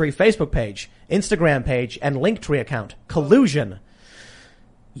parliamentary Facebook page, Instagram page, and Linktree account. Collusion.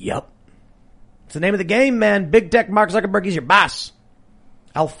 Yep. It's the name of the game, man. Big tech Mark Zuckerberg is your boss.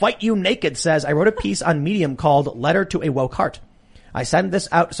 I'll Fight You Naked says, I wrote a piece on Medium called Letter to a Woke Heart. I send this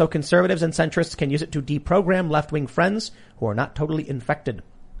out so conservatives and centrists can use it to deprogram left-wing friends who are not totally infected.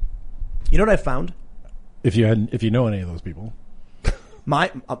 You know what I found? If you know any of those people.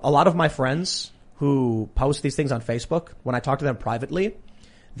 A lot of my friends who post these things on Facebook, when I talk to them privately,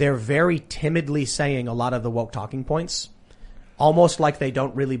 they're very timidly saying a lot of the woke talking points, almost like they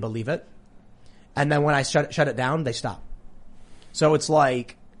don't really believe it. And then when I shut it down, they stop. So it's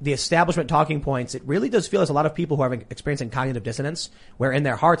like the establishment talking points, it really does feel as a lot of people who are experiencing cognitive dissonance, where in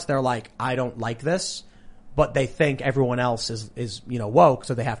their hearts they're like, I don't like this. But they think everyone else is woke,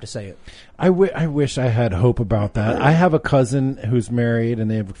 so they have to say it. I wish I had hope about that. I have a cousin who's married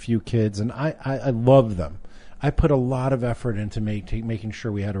and they have a few kids, and I love them. I put a lot of effort into making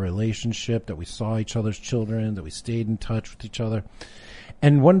sure we had a relationship, that we saw each other's children, that we stayed in touch with each other.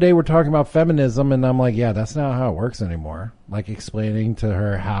 And one day we're talking about feminism, and I'm like, yeah, that's not how it works anymore. Like explaining to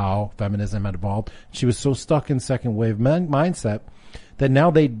her how feminism had evolved. She was so stuck in second wave mindset that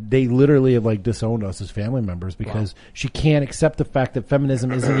now they literally have like disowned us as family members because she can't accept the fact that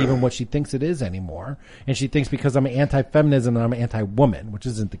feminism isn't even what she thinks it is anymore. And she thinks because I'm anti-feminism and I'm anti-woman, which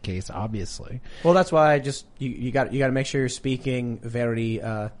isn't the case, obviously. Well, that's why you got to make sure you're speaking very,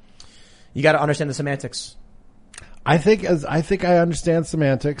 you got to understand the semantics. I think I understand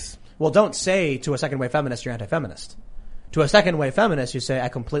semantics. Well, don't say to a second wave feminist you're anti-feminist. To a second wave feminist, you say I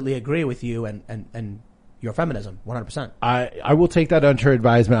completely agree with you and your feminism, 100%. I will take that under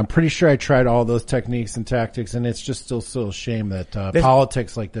advisement. I'm pretty sure I tried all those techniques and tactics, and it's just still a shame that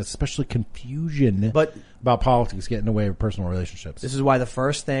politics like this, especially confusion about politics, get in the way of personal relationships. This is why the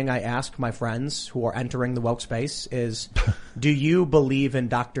first thing I ask my friends who are entering the woke space is, do you believe in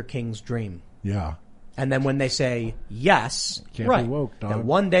Dr. King's dream? Yeah. And then when they say yes, Can't right, be woke, dog. then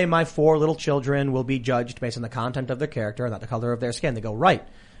one day my 4 little children will be judged based on the content of their character and not the color of their skin. They go, right.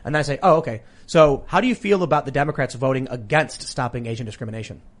 And then I say, oh, okay. So how do you feel about the Democrats voting against stopping Asian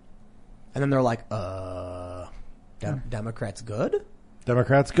discrimination? And then they're like, Democrats good?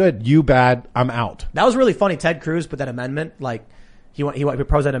 Democrats good. You bad. I'm out. That was really funny. Ted Cruz put that amendment, like he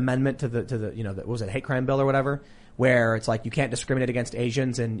proposed that amendment to the what was it, hate crime bill or whatever, where it's like you can't discriminate against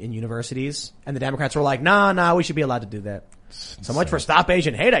Asians in universities. And the Democrats were like, nah, we should be allowed to do that. So much for Stop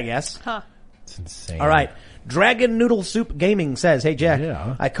Asian Hate, I guess. Huh. It's insane. All right. Dragon Noodle Soup Gaming says, hey, Jack,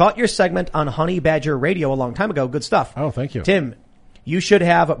 I caught your segment on Honey Badger Radio a long time ago. Good stuff. Oh, thank you. Tim, you should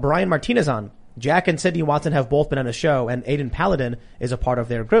have Brian Martinez on. Jack and Sydney Watson have both been on a show, and Aiden Paladin is a part of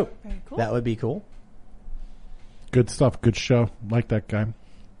their group. Very cool. That would be cool. Good stuff. Good show. Like that guy.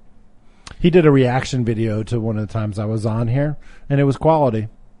 He did a reaction video to one of the times I was on here, and it was quality.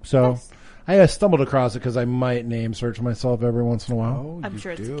 So I stumbled across it because I might name search myself every once in a while. I'm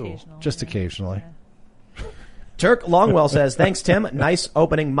sure it's occasional. Just occasionally. Yeah. Turk Longwell says, thanks, Tim. Nice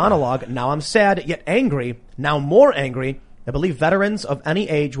opening monologue. Now I'm sad, yet angry. Now more angry. I believe veterans of any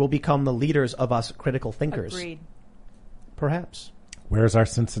age will become the leaders of us critical thinkers. Agreed. Perhaps. Where's our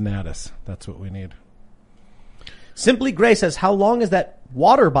Cincinnatus? That's what we need. Simply Gray says, how long has that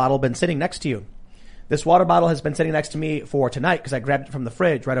water bottle been sitting next to you? This water bottle has been sitting next to me for tonight because I grabbed it from the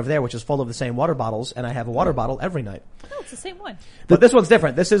fridge right over there, which is full of the same water bottles, and I have a water bottle every night. Oh, it's the same one. But this one's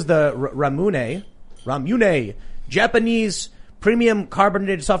different. This is the Ramune Japanese premium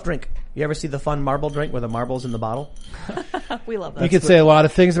carbonated soft drink. You ever see the fun marble drink where the marble's in the bottle? We love that. You could say a lot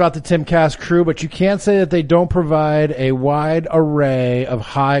of things about the Timcast crew, but you can't say that they don't provide a wide array of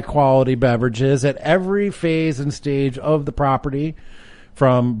high quality beverages at every phase and stage of the property.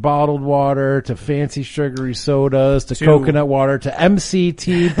 From bottled water to fancy sugary sodas to coconut water to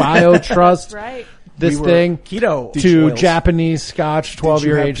MCT, BioTrust. Right. This thing keto to oils. Japanese scotch,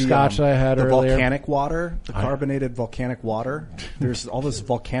 12-year age scotch that I had the earlier. Volcanic water, the carbonated volcanic water. There's all this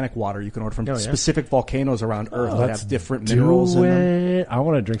volcanic water you can order from specific volcanoes around Earth that have different minerals in them. I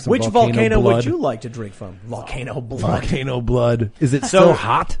want to drink some Which volcano blood. would you like to drink from? Volcano blood. Volcano blood. Is it still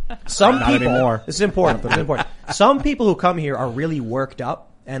hot? Some Not people. anymore. This is important. This is important. Some people who come here are really worked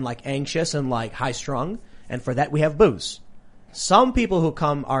up and like anxious and like high strung, and for that we have booze. Some people who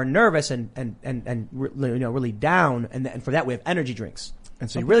come are nervous and really down, and for that we have energy drinks.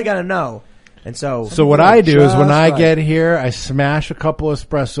 And so you really got to know. And so what I do is when I get here, I smash a couple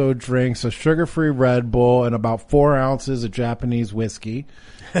espresso drinks, a sugar-free Red Bull, and about 4 ounces of Japanese whiskey.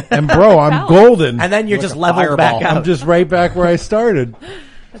 And bro, I'm golden. And then you're just leveled back out. I'm just right back where I started.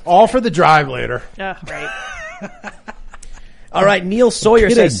 All for the drive later. Right. All right, Neil Sawyer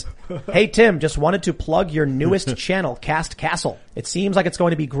says, hey Tim, just wanted to plug your newest channel, Cast Castle. It seems like it's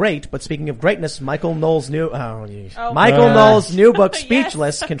going to be great, but speaking of greatness, Michael Knowles' new book,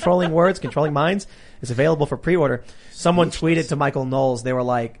 Speechless, Controlling Words, Controlling Minds, is available for pre-order. Someone tweeted to Michael Knowles, they were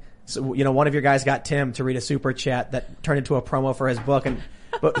like, one of your guys got Tim to read a super chat that turned into a promo for his book,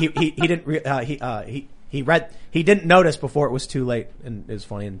 but he didn't notice before it was too late, and it was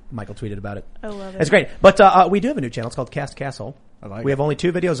funny, and Michael tweeted about it. I love it. It's great. But we do have a new channel. It's called Cast Castle. We have only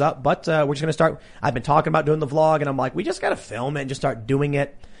 2 videos up, but we're just going to start. I've been talking about doing the vlog, and I'm like, we just got to film it and just start doing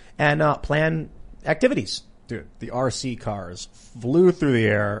it and plan activities. Dude, the RC cars flew through the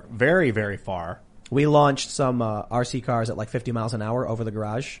air very, very far. We launched some RC cars at like 50 miles an hour over the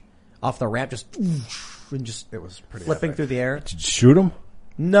garage, off the ramp, it was pretty flipping through the air. Did you shoot them?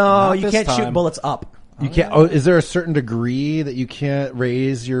 No, Not you this can't shoot time. bullets up. You can't. Oh, is there a certain degree that you can't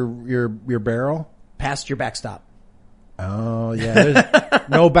raise your barrel? Past your backstop. Oh yeah, there's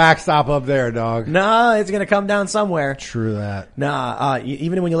no backstop up there, dog. No, it's going to come down somewhere. True that. Nah,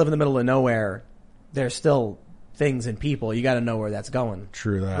 even when you live in the middle of nowhere, there's still things and people. You got to know where that's going.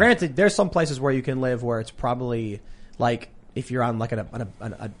 True that. Granted, there's some places where you can live where it's probably like if you're on like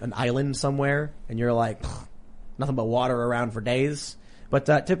an island somewhere and you're like nothing but water around for days. But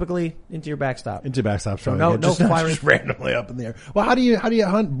typically into your backstop. Into backstop. So no firing just randomly up in the air. Well, how do you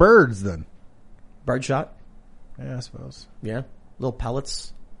hunt birds then? Bird shot. Yeah, I suppose. Yeah, little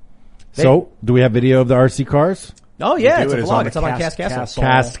pellets. So, do we have video of the RC cars? Oh yeah, it's a vlog. It's on Cast Castle.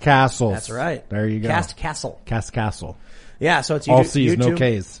 Cast Castles. That's right. There you go. Cast Castle. Cast Castle. Yeah, so it's all C's, no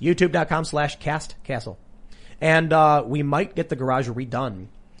K's. YouTube.com/Cast Castle. And we might get the garage redone.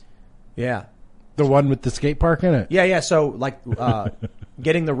 Yeah. The one with the skate park in it? Yeah. So like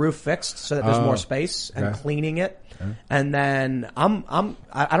getting the roof fixed so that there's more space and cleaning it. Okay. And then I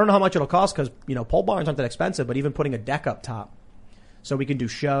don't know how much it'll cost because, pole barns aren't that expensive, but even putting a deck up top so we can do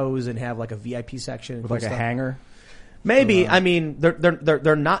shows and have like a VIP section with like a hanger. Maybe. I mean,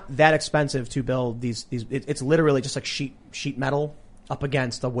 they're not that expensive to build these. It's literally just like sheet metal up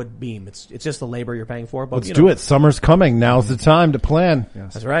against a wood beam. It's just the labor you're paying for. But let's do it. Summer's coming. Now's the time to plan.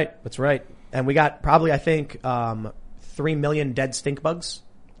 Yes. That's right. And we got probably, I think, 3 million dead stink bugs.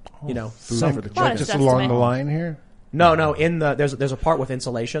 Just along the line here. No. There's a part with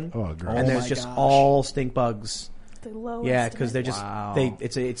insulation. Oh, great. And there's just all stink bugs. The lowest. Yeah, because they're just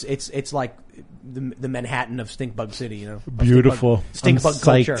it's like the Manhattan of stink bug city. Beautiful. Stink bug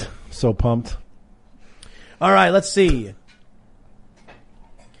culture. So pumped. All right, let's see.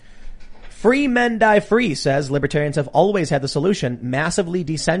 Free Men Die Free says libertarians have always had the solution: massively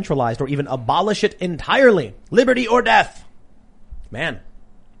decentralized or even abolish it entirely. Liberty or death. Man.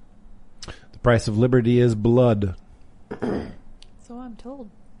 The price of liberty is blood. So I'm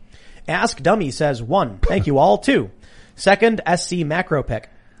told. Ask Dummy says 1. Thank you all. 2. Second, SC macro pick.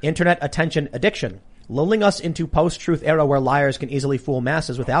 Internet attention addiction. Lulling us into post-truth era where liars can easily fool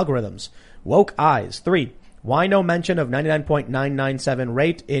masses with algorithms. Woke eyes. 3. Why no mention of 99.997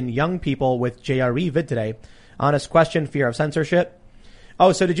 rate in young people with JRE vid today? Honest question, fear of censorship.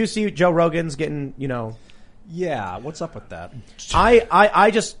 Oh, so did you see Joe Rogan's getting, Yeah, what's up with that?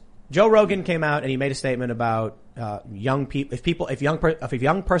 Joe Rogan came out and he made a statement about, young people, if a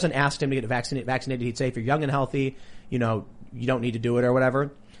young person asked him to get vaccinated, he'd say, if you're young and healthy, you don't need to do it or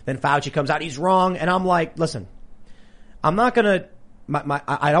whatever. Then Fauci comes out, he's wrong. And I'm like, listen, I'm not going to,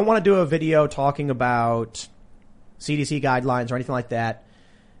 I don't want to do a video talking about CDC guidelines or anything like that,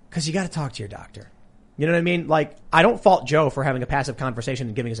 because you got to talk to your doctor. You know what I mean? Like, I don't fault Joe for having a passive conversation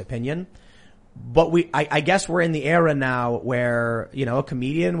and giving his opinion, but I guess we're in the era now where, a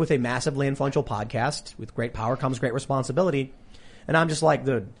comedian with a massively influential podcast, with great power comes great responsibility. And I'm just like,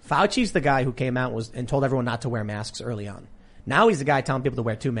 dude, Fauci's the guy who came out and told everyone not to wear masks early on. Now he's the guy telling people to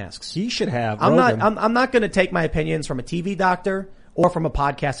wear 2 masks. He should have. I'm not going to take my opinions from a TV doctor or from a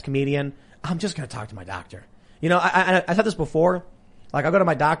podcast comedian. I'm just going to talk to my doctor. I said this before. Like, I'll go to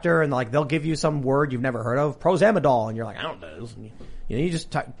my doctor and they'll give you some word you've never heard of, Prozamadol, and you're like, I don't know. You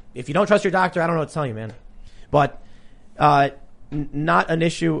just if you don't trust your doctor, I don't know what to tell you, man. But not an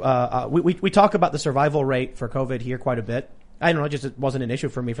issue. We talk about the survival rate for COVID here quite a bit. I don't know, it wasn't an issue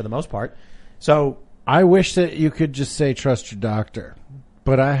for me for the most part. So I wish that you could just say trust your doctor,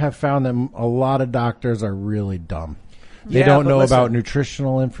 but I have found that a lot of doctors are really dumb. They don't know about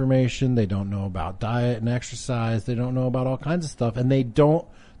nutritional information. They don't know about diet and exercise. They don't know about all kinds of stuff. And they're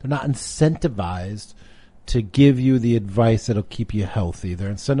not incentivized to give you the advice that'll keep you healthy.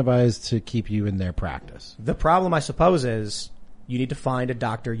 They're incentivized to keep you in their practice. The problem, I suppose, is you need to find a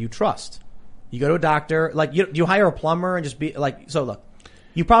doctor you trust. You go to a doctor, like, you hire a plumber and just be like, so look,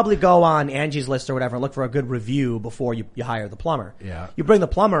 you probably go on Angie's List or whatever and look for a good review before you hire the plumber. Yeah. You bring the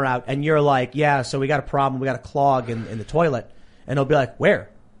plumber out and you're like, yeah, so we got a problem. We got a clog in the toilet. And he'll be like, where?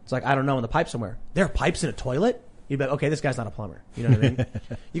 It's like, I don't know, in the pipe somewhere. There are pipes in a toilet? You'd be like, okay, this guy's not a plumber. You know what I mean?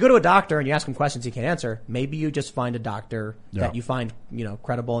 You go to a doctor and you ask him questions he can't answer. Maybe you just find a doctor that you find,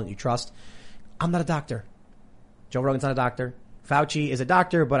 credible and you trust. I'm not a doctor. Joe Rogan's not a doctor. Fauci is a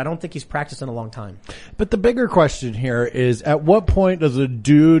doctor, but I don't think he's practiced in a long time. But the bigger question here is, at what point does a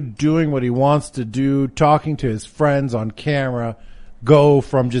dude doing what he wants to do, talking to his friends on camera, go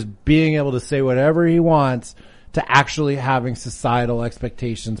from just being able to say whatever he wants to actually having societal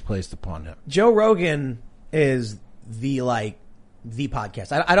expectations placed upon him? Joe Rogan is the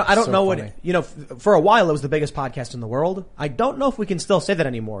podcast. I don't so know funny. what, for a while it was the biggest podcast in the world. I don't know if we can still say that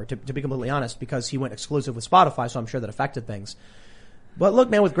anymore, to be completely honest, because he went exclusive with Spotify, so I'm sure that affected things. But look,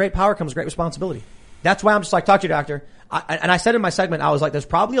 man, with great power comes great responsibility. That's why I'm just like, talk to your doctor. And I said in my segment, I was like, there's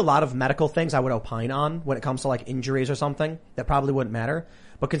probably a lot of medical things I would opine on when it comes to like injuries or something that probably wouldn't matter.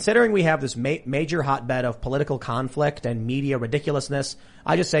 But considering we have this major hotbed of political conflict and media ridiculousness,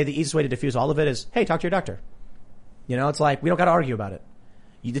 I just say the easiest way to diffuse all of it is, hey, talk to your doctor. It's like, we don't got to argue about it.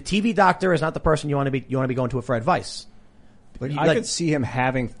 The TV doctor is not the person you want to be going to for advice. I could see him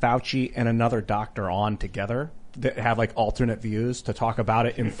having Fauci and another doctor on together that have like alternate views to talk about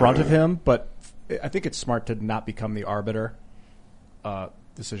it in front of him. But I think it's smart to not become the arbiter,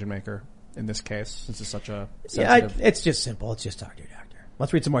 decision maker in this case, since it's such a sensitive. Yeah, it's just simple. It's just talk to your doctor.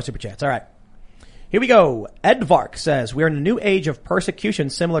 Let's read some more super chats. All right. Here we go. Edvark says, we're in a new age of persecution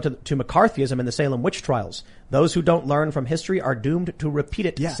similar to McCarthyism in the Salem witch trials. Those who don't learn from history are doomed to repeat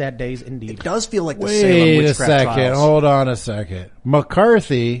it. Yeah. Sad days indeed. It does feel like the Salem witchcraft trials. Wait a second. Hold on a second.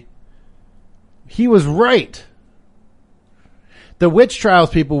 McCarthy, he was right. The witch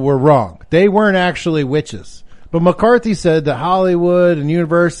trials people were wrong. They weren't actually witches. But McCarthy said that Hollywood and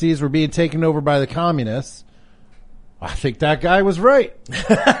universities were being taken over by the communists. I think that guy was right.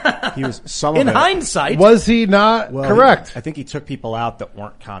 He was in hindsight. Was he not correct? I think he took people out that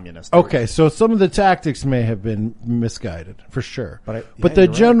weren't communist. Okay, so some of the tactics may have been misguided, for sure. But the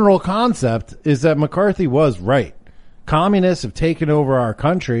general concept is that McCarthy was right. Communists have taken over our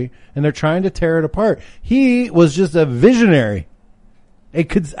country, and they're trying to tear it apart. He was just a visionary.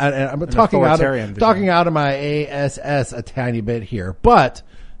 I'm talking out of my ASS a tiny bit here, but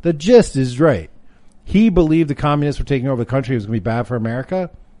the gist is right. He believed the communists were taking over the country. It was going to be bad for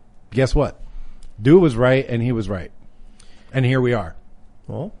America. Guess what? Dude was right, and he was right. And here we are.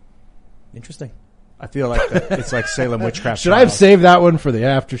 Well, interesting. I feel like it's like Salem witchcraft. Should I have saved that one for the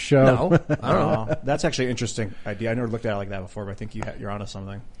after show? No, I don't know. That's actually an interesting idea. I never looked at it like that before, but I think you're onto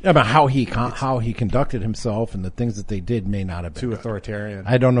something. Yeah, about how he conducted himself and the things that they did may not have been too authoritarian.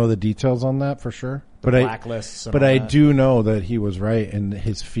 I don't know the details on that for sure. But I do know that he was right in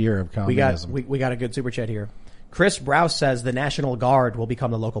his fear of communism. We got a good super chat here. Chris Browse says the National Guard will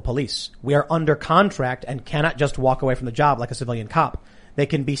become the local police. We are under contract and cannot just walk away from the job like a civilian cop. They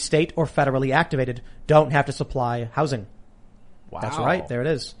can be state or federally activated, don't have to supply housing. Wow. That's right. There it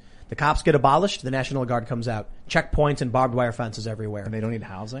is. The cops get abolished. The National Guard comes out. Checkpoints and barbed wire fences everywhere. And they don't need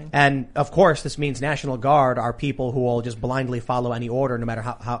housing? And of course, this means National Guard are people who will just blindly follow any order, no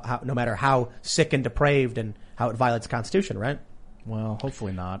matter how sick and depraved and how it violates the Constitution, right? Well,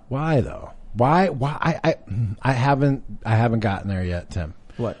 hopefully not. Why though? Why? I haven't gotten there yet, Tim.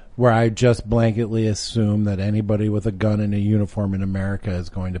 What? Where I just blanketly assume that anybody with a gun and a uniform in America is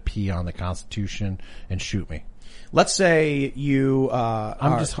going to pee on the Constitution and shoot me. Let's say you.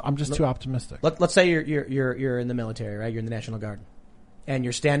 I'm just too optimistic. Let's say you're in the military, right? You're in the National Guard, and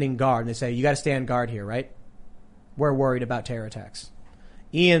you're standing guard, and they say you got to stand guard here, right? We're worried about terror attacks.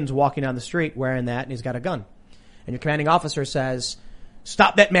 Ian's walking down the street wearing that, and he's got a gun, and your commanding officer says,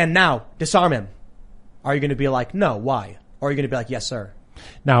 "Stop that man now! Disarm him." Are you going to be like, "No, why?" Or are you going to be like, "Yes, sir"?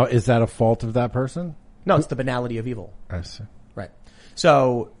 Now, is that a fault of that person? No, it's the banality of evil. I see. Right.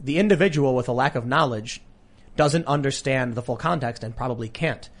 So the individual with a lack of knowledge doesn't understand the full context and probably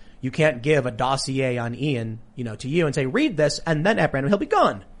can't. You can't give a dossier on Ian, to you and say, read this, and then at random he'll be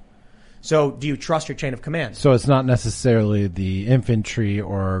gone. So do you trust your chain of command? So it's not necessarily the infantry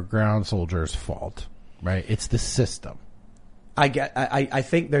or ground soldiers' fault, right? It's the system. I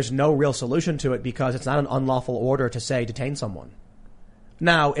think there's no real solution to it because it's not an unlawful order to say detain someone.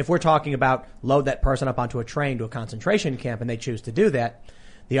 Now, if we're talking about load that person up onto a train to a concentration camp and they choose to do that,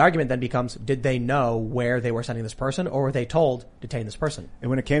 the argument then becomes, did they know where they were sending this person, or were they told detain this person? And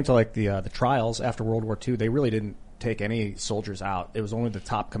when it came to like the trials after World War II, they really didn't take any soldiers out. It was only the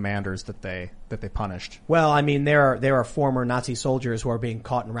top commanders that they punished. Well, I mean, there are former Nazi soldiers who are being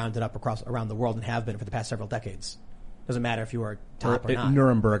caught and rounded up around the world and have been for the past several decades. Doesn't matter if you were top or not.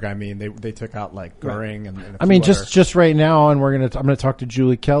 Nuremberg, I mean, they took out like Goering and I mean, just right now, and I'm gonna talk to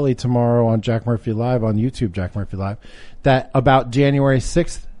Julie Kelly tomorrow on Jack Murphy Live on YouTube, Jack Murphy Live, that about January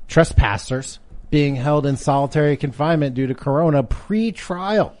 6th, trespassers being held in solitary confinement due to corona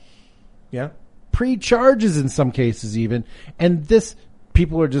pre-trial. Yeah. Pre-charges in some cases even. And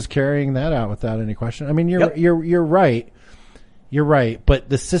people are just carrying that out without any question. I mean, you're right. You're right, but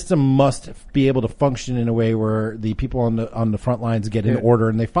the system must be able to function in a way where the people on the front lines get in order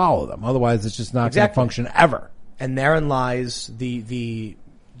and they follow them. Otherwise, it's just not going to function ever. And therein lies the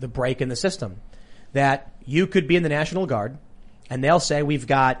break in the system. That you could be in the National Guard, and they'll say we've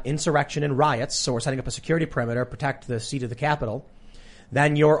got insurrection and riots, so we're setting up a security perimeter, protect the seat of the Capitol.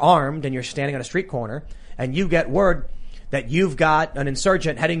 Then you're armed and you're standing on a street corner, and you get word that you've got an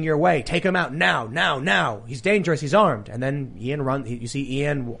insurgent heading your way. Take him out now. He's dangerous. He's armed. And then you see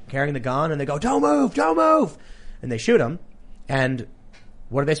Ian carrying the gun and they go, don't move. And they shoot him. And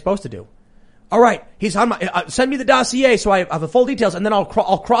what are they supposed to do? All right. He's on send me the dossier so I have the full details and then I'll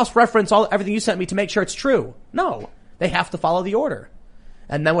cross-reference everything you sent me to make sure it's true. No. They have to follow the order.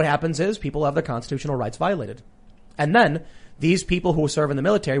 And then what happens is people have their constitutional rights violated. And then these people who serve in the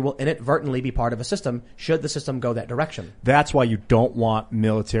military will inadvertently be part of a system should the system go that direction. That's why you don't want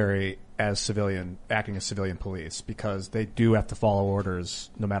military acting as civilian police, because they do have to follow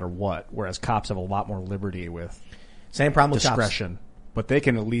orders no matter what, whereas cops have a lot more liberty with same problem with discretion. Cops. But they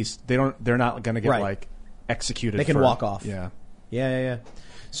can at least they're not going to get executed. They can walk off. Yeah.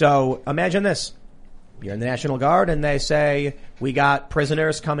 So imagine this. You're in the National Guard and they say, we got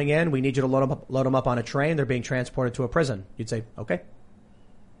prisoners coming in. We need you to load them up on a train. They're being transported to a prison. You'd say, okay.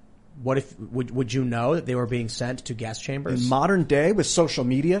 What if, would you know that they were being sent to gas chambers? In modern day with social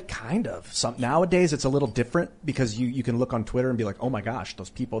media, kind of. Nowadays it's a little different because you can look on Twitter and be like, oh my gosh,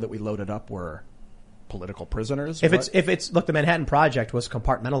 those people that we loaded up were political prisoners. Look, the Manhattan Project was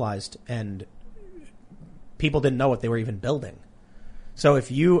compartmentalized and people didn't know what they were even building. So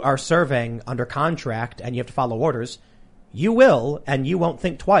if you are serving under contract and you have to follow orders, you will, and you won't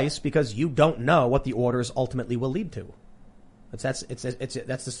think twice because you don't know what the orders ultimately will lead to. That's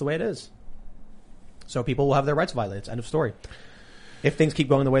just the way it is. So people will have their rights violated. It's end of story. If things keep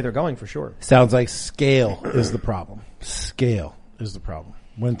going the way they're going, for sure. Sounds like scale is the problem. Scale is the problem.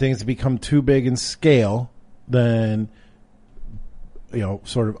 When things become too big in scale, then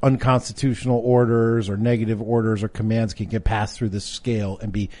sort of unconstitutional orders or negative orders or commands can get passed through this scale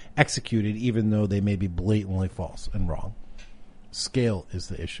and be executed even though they may be blatantly false and wrong. Scale is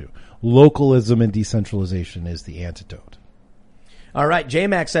the issue. Localism and decentralization is the antidote. All right.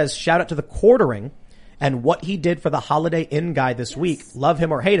 J-Mac says, shout out to the quartering and what he did for the Holiday Inn guy this week. Love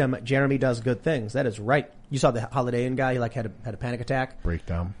him or hate him, Jeremy does good things. That is right. You saw the Holiday Inn guy. He had a panic attack.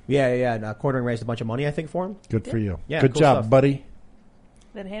 Breakdown. Yeah. And quartering raised a bunch of money, I think, for him. Good for you. Yeah, good cool job, stuff. buddy.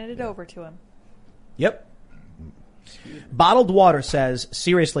 Then handed it over to him. Yep. Bottled Water says,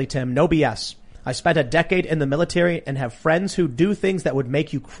 seriously, Tim, no BS. I spent a decade in the military and have friends who do things that would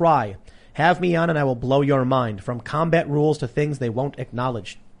make you cry. Have me on and I will blow your mind, from combat rules to things they won't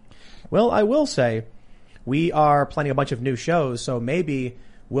acknowledge. Well, I will say we are planning a bunch of new shows, so maybe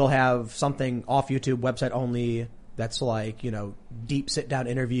we'll have something off YouTube, website only, that's like, deep sit-down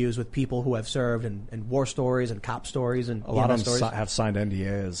interviews with people who have served and war stories and cop stories and a lot of them stories. have signed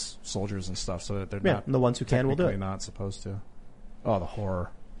NDAs, soldiers and stuff, so that they're not. And the ones who can will do it. Not supposed to. Oh, the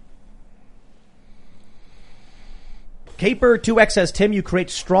horror. Caper2X says, Tim, you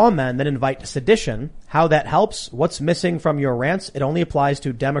create straw men that invite sedition. How that helps? What's missing from your rants? It only applies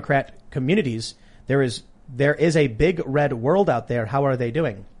to Democrat communities. There is a big red world out there. How are they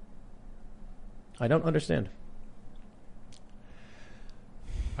doing? I don't understand.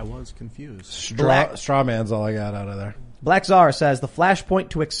 I was confused. Straw man's all I got out of there. Black Czar says the flashpoint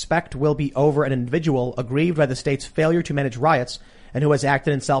to expect will be over an individual aggrieved by the state's failure to manage riots and who has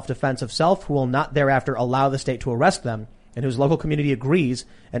acted in self-defense of self, who will not thereafter allow the state to arrest them, and whose local community agrees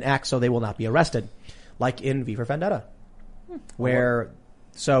and acts so they will not be arrested. Like in V for Vendetta.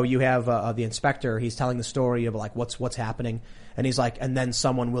 So you have the inspector, he's telling the story of like what's happening, and he's like, and then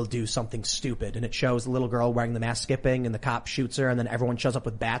someone will do something stupid, and it shows the little girl wearing the mask skipping, and the cop shoots her, and then everyone shows up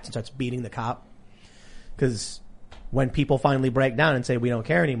with bats and starts beating the cop. Because when people finally break down and say we don't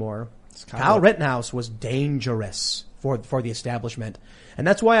care anymore, Kyle Rittenhouse was dangerous for the establishment. And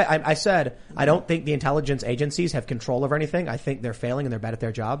that's why I said I don't think the intelligence agencies have control over anything. I think they're failing and they're bad at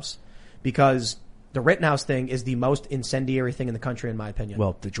their jobs, because the Rittenhouse thing is the most incendiary thing in the country, in my opinion.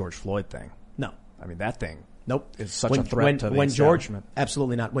 Well, the George Floyd thing. No. I mean, that thing. Nope. Is such a threat to the establishment.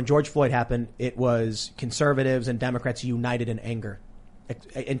 Absolutely not. When George Floyd happened, it was conservatives and Democrats united in anger.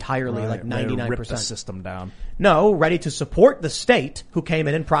 Entirely, like 99%. Rip the system down. No, ready to support the state who came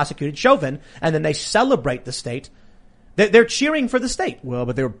in and prosecuted Chauvin, and then they celebrate the state. They're cheering for the state. Well,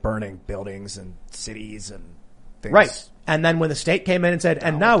 but they were burning buildings and cities and things. Right. And then when the state came in and said,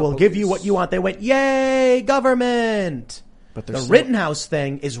 and now we'll give you what you want, they went, yay, government. But the Rittenhouse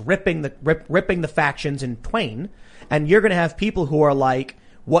thing is ripping the factions in twain. And you're going to have people who are like,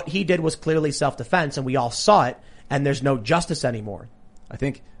 what he did was clearly self-defense and we all saw it, and there's no justice anymore. I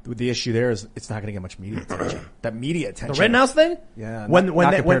think the issue there is it's not going to get much media attention. That media attention. The Rittenhouse thing? Yeah.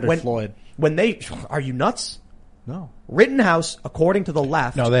 When Floyd. Are you nuts? No. Rittenhouse, according to the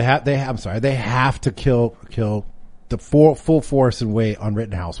left. No, they have to kill the full force and weight on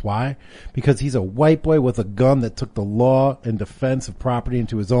Rittenhouse. Why? Because he's a white boy with a gun that took the law and defense of property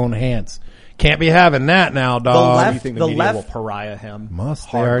into his own hands. Can't be having that now, dog. Do you think the media will pariah him?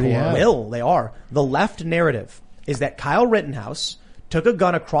 They already have. They are. The left narrative is that Kyle Rittenhouse took a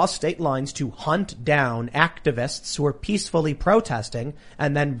gun across state lines to hunt down activists who were peacefully protesting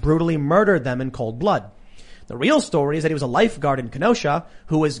and then brutally murdered them in cold blood. The real story is that he was a lifeguard in Kenosha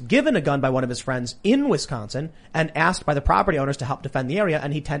who was given a gun by one of his friends in Wisconsin and asked by the property owners to help defend the area,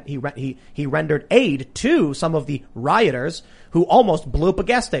 and he rendered aid to some of the rioters who almost blew up a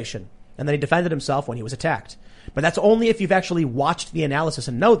gas station, and then he defended himself when he was attacked. But that's only if you've actually watched the analysis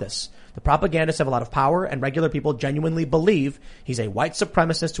and know this. The propagandists have a lot of power, and regular people genuinely believe he's a white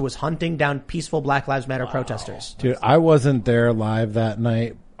supremacist who was hunting down peaceful Black Lives Matter protesters. Dude, I wasn't there live that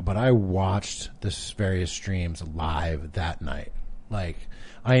night, but I watched the various streams live that night. Like,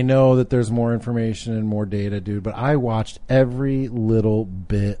 I know that there's more information and more data, dude, but I watched every little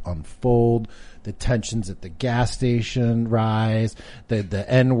bit unfold. The tensions at the gas station rise, the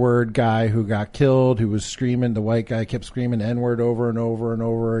N-word guy who got killed, who was screaming, the white guy kept screaming N-word over and over and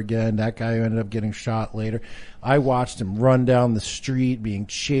over again. That guy who ended up getting shot later. I watched him run down the street, being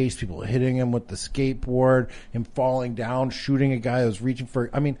chased, people hitting him with the skateboard, him falling down, shooting a guy who was reaching for,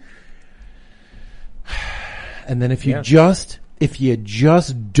 and then if you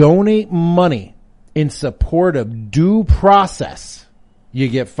just donate money in support of due process, you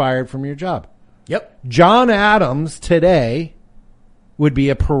get fired from your job. Yep. John Adams today would be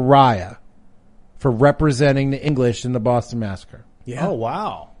a pariah for representing the English in the Boston Massacre. Yeah. Oh,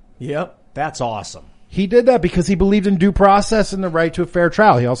 wow. Yep. That's awesome. He did that because he believed in due process and the right to a fair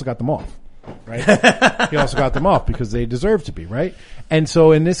trial. He also got them off, right? He also got them off because they deserve to be, right? And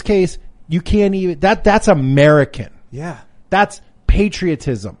so in this case, you can't even, that's American. Yeah. That's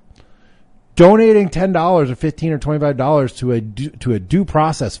patriotism. Donating $10 or $15 or $25 to a due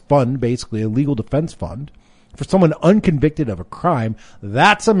process fund, basically a legal defense fund, for someone unconvicted of a crime,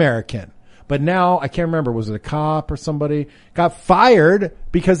 that's American. But now, I can't remember, was it a cop or somebody got fired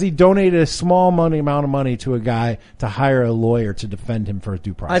because he donated a small amount of money to a guy to hire a lawyer to defend him for a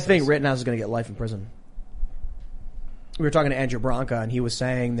due process. I think Rittenhouse is going to get life in prison. We were talking to Andrew Branca, and he was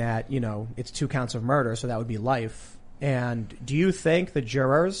saying that, it's 2 counts of murder, so that would be life. And do you think the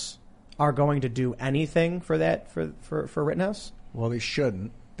jurors are going to do anything for that, for Rittenhouse? Well, they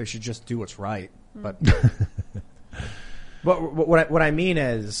shouldn't. They should just do what's right. But what I mean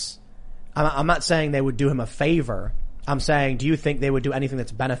is, I'm not saying they would do him a favor. I'm saying, do you think they would do anything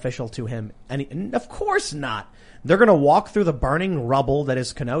that's beneficial to him? And of course not. They're going to walk through the burning rubble that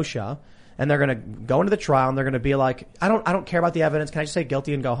is Kenosha, and they're going to go into the trial, and they're going to be like, I don't care about the evidence. Can I just say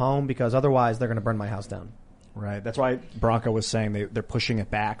guilty and go home? Because otherwise they're going to burn my house down. Right. That's why Bronco was saying they're pushing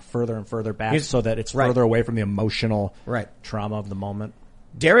it back further and further back so that it's further away from the emotional trauma of the moment.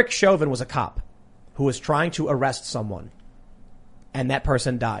 Derek Chauvin was a cop who was trying to arrest someone, and that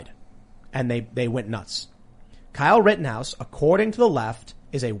person died, and they went nuts. Kyle Rittenhouse, according to the left,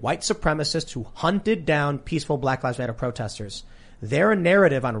 is a white supremacist who hunted down peaceful Black Lives Matter protesters. Their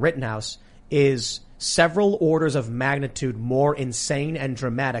narrative on Rittenhouse is several orders of magnitude more insane and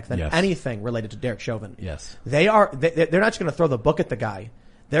dramatic than anything related to Derek Chauvin. Yes. They're not just going to throw the book at the guy.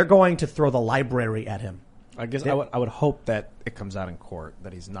 They're going to throw the library at him. I guess I would hope that it comes out in court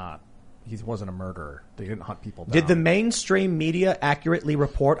that he wasn't a murderer. They didn't hunt people down. Did the mainstream media accurately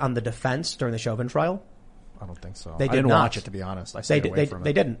report on the defense during the Chauvin trial? I don't think so. They I didn't watch it, to be honest. I stayed away from it.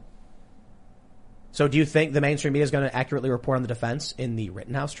 They didn't. So do you think the mainstream media is going to accurately report on the defense in the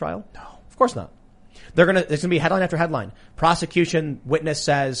Rittenhouse trial? No. Of course not. There's going to be headline after headline. Prosecution witness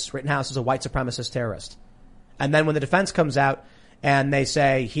says Rittenhouse is a white supremacist terrorist. And then when the defense comes out and they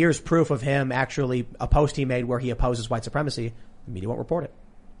say, here's proof of him actually, a post he made where he opposes white supremacy, the media won't report it.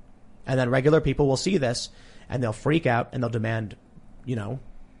 And then regular people will see this and they'll freak out and they'll demand,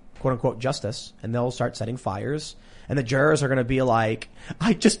 quote unquote justice, and they'll start setting fires. And the jurors are going to be like,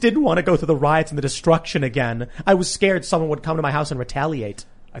 I just didn't want to go through the riots and the destruction again. I was scared someone would come to my house and retaliate.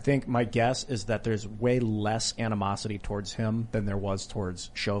 I think my guess is that there's way less animosity towards him than there was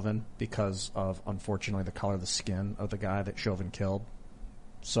towards Chauvin because of, unfortunately, the color of the skin of the guy that Chauvin killed.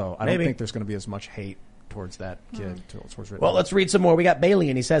 So I don't think there's going to be as much hate towards that kid. Towards Rittenhouse. Well, let's read some more. We got Bailey,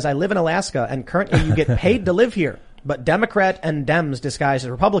 and he says, I live in Alaska, and currently you get paid to live here. But Democrat and Dems disguised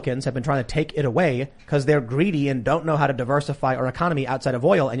as Republicans have been trying to take it away because they're greedy and don't know how to diversify our economy outside of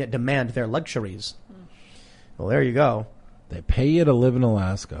oil and yet demand their luxuries. Well, there you go. They pay you to live in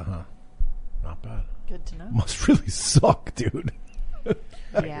Alaska, huh? Not bad. Good to know. Must really suck, dude.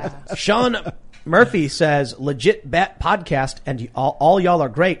 Yeah. Sean Murphy says, legit bat podcast, and all y'all are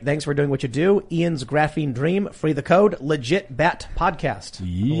great. Thanks for doing what you do. Ian's Graphene Dream, free the code, legit bat podcast.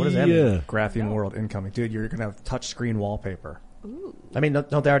 Yeah. What does that mean? Graphene World incoming. Dude, you're going to have touchscreen wallpaper. Ooh. I mean,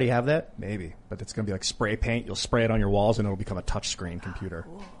 don't they already have that? Maybe, but it's going to be like spray paint. You'll spray it on your walls and it'll become a touchscreen computer.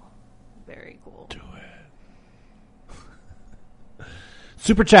 Cool. Very cool. Do it.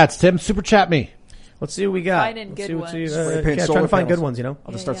 Super chats, Tim. Super chat me. Let's see what we got. Finding good ones. Spray paint trying to find good ones, I'll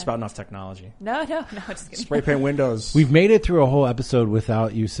just start spouting off technology. No, just kidding. Spray paint windows. We've made it through a whole episode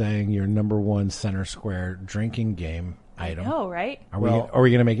without you saying your number one center square drinking game item. No, right? Are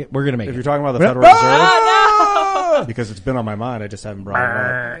we going to make it? We're going to make it. If you're talking about the Federal Reserve. Oh, no! Because it's been on my mind. I just haven't brought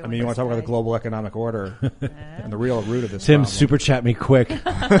it up. I mean, you want to talk about the global economic order and the real root of this Tim, problem. super chat me quick.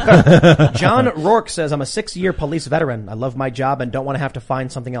 John Rourke says, I'm a 6-year police veteran. I love my job and don't want to have to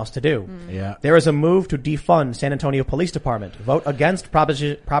find something else to do. Yeah. There is a move to defund San Antonio Police Department. Vote against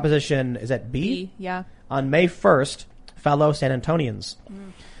proposition, is that B? Yeah. On May 1st, fellow San Antonians. I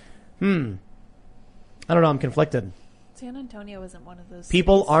don't know. I'm conflicted. San Antonio isn't one of those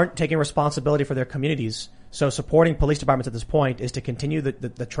People cities. aren't taking responsibility for their communities. So supporting police departments at this point is to continue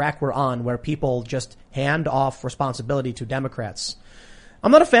the track we're on where people just hand off responsibility to Democrats.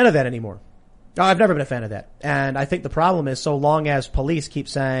 I'm not a fan of that anymore. I've never been a fan of that. And I think the problem is so long as police keep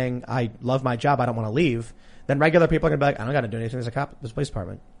saying, I love my job, I don't want to leave, then regular people are going to be like, I don't got to do anything as a cop at this police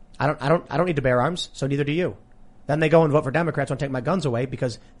department. I don't need to bear arms, so neither do you. Then they go and vote for Democrats, want to take my guns away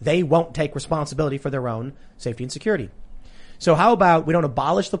because they won't take responsibility for their own safety and security. So how about we don't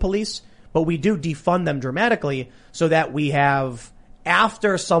abolish the police, but we do defund them dramatically so that we have,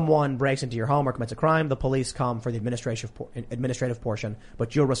 after someone breaks into your home or commits a crime, the police come for the administrative portion,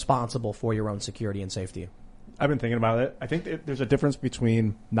 but you're responsible for your own security and safety. I've been thinking about it. I think there's a difference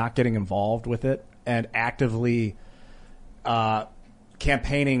between not getting involved with it and actively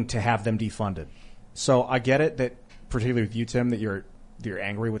campaigning to have them defunded. So I get it that, particularly with you, Tim, that you're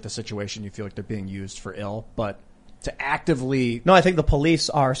angry with the situation. You feel like they're being used for ill, but to actively... No, I think the police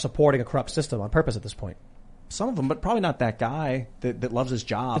are supporting a corrupt system on purpose at this point. Some of them, but probably not that guy that loves his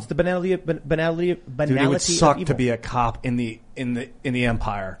job. It's the banality Dude, it would suck to be a cop in the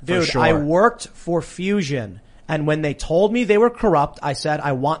empire. Dude, for sure. I worked for Fusion, and when they told me they were corrupt, I said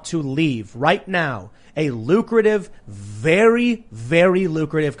I want to leave right now. A lucrative, very, very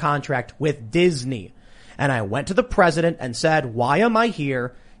lucrative contract with Disney. And I went to the president and said, why am I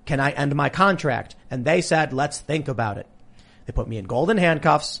here? Can I end my contract? And they said, let's think about it. They put me in golden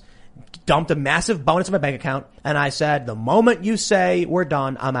handcuffs, dumped a massive bonus in my bank account, and I said, the moment you say we're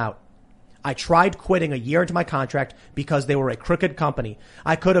done, I'm out. I tried quitting a year into my contract because they were a crooked company.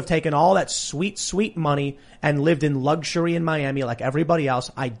 I could have taken all that sweet, sweet money and lived in luxury in Miami like everybody else.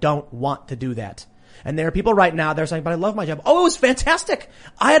 I don't want to do that. And there are people right now, they're saying, but I love my job. Oh, it was fantastic.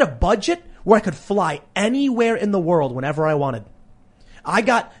 I had a budget where I could fly anywhere in the world whenever I wanted.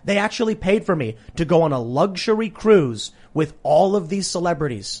 They actually paid for me to go on a luxury cruise with all of these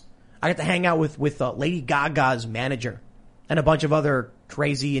celebrities. I got to hang out with Lady Gaga's manager and a bunch of other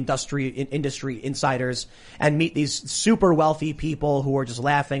crazy industry insiders and meet these super wealthy people who are just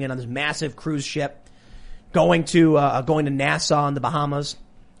laughing and on this massive cruise ship going to Nassau in the Bahamas.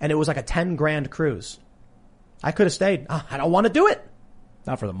 And it was like a $10,000 cruise. I could have stayed. I don't want to do it.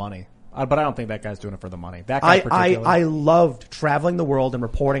 Not for the money. But I don't think that guy's doing it for the money. That guy particularly. I loved traveling the world and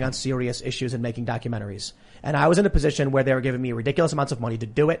reporting on serious issues and making documentaries. And I was in a position where they were giving me ridiculous amounts of money to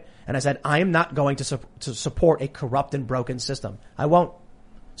do it. And I said, I am not going to support a corrupt and broken system. I won't.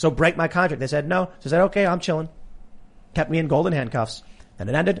 So break my contract. They said no. So I said, okay, I'm chilling. Kept me in golden handcuffs. Then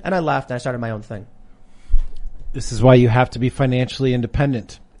it ended and I left and I started my own thing. This is why you have to be financially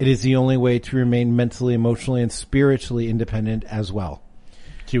independent. It is the only way to remain mentally, emotionally, and spiritually independent as well.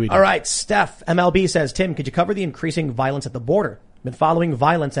 QED. All right, Steph, MLB says, Tim, could you cover the increasing violence at the border? Been following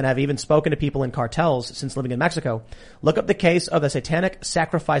violence and have even spoken to people in cartels since living in Mexico. Look up the case of the satanic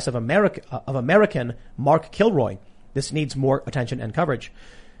sacrifice of American Mark Kilroy. This needs more attention and coverage.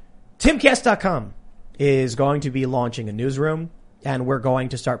 Timcast.com is going to be launching a newsroom, and we're going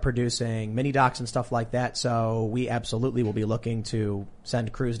to start producing mini docs and stuff like that. So we absolutely will be looking to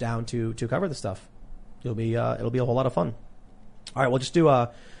send crews down to cover the stuff. It'll be a whole lot of fun. All right, we'll just do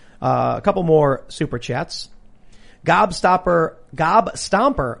a couple more super chats. Gob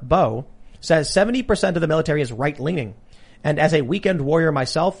Stomper Bo says 70% of the military is right-leaning. And as a weekend warrior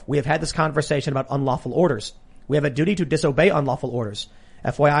myself, we have had this conversation about unlawful orders. We have a duty to disobey unlawful orders.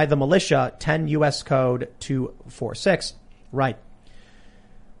 FYI, the militia, 10 U.S. Code 246. Right.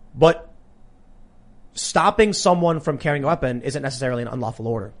 But stopping someone from carrying a weapon isn't necessarily an unlawful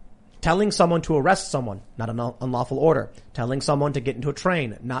order. Telling someone to arrest someone, not an unlawful order. Telling someone to get into a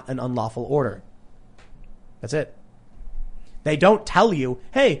train, not an unlawful order. That's it. They don't tell you,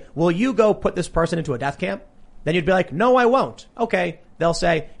 hey, will you go put this person into a death camp? Then you'd be like, no, I won't. Okay. They'll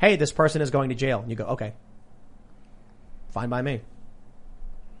say, hey, this person is going to jail. And you go, okay. Fine by me.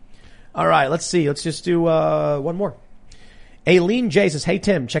 All right, let's see. Let's just do one more. Aileen J says, hey,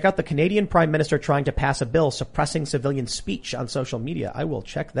 Tim, check out the Canadian Prime Minister trying to pass a bill suppressing civilian speech on social media. I will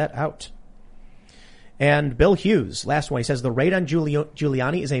check that out. And Bill Hughes, last one, he says, the raid on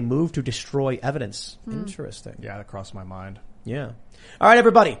Giuliani is a move to destroy evidence. Interesting. Yeah, that crossed my mind. Yeah. All right,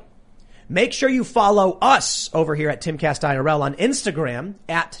 everybody. Make sure you follow us over here at Timcast IRL on Instagram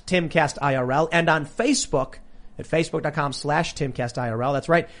at Timcast IRL and on Facebook at facebook.com/Timcast IRL. That's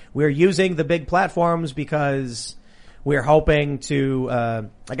right. We're using the big platforms because we're hoping to,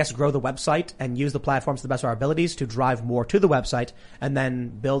 grow the website and use the platforms to the best of our abilities to drive more to the website and then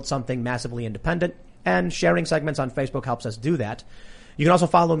build something massively independent. And sharing segments on Facebook helps us do that. You can also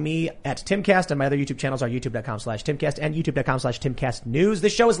follow me at Timcast, and my other YouTube channels are youtube.com/Timcast and youtube.com/Timcast News.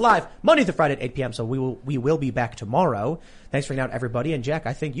 This show is live Monday through Friday at 8 p.m., so we will be back tomorrow. Thanks for hanging out, everybody. And Jack,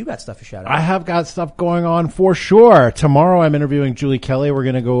 I think you got stuff to shout out. I have got stuff going on for sure. Tomorrow I'm interviewing Julie Kelly. We're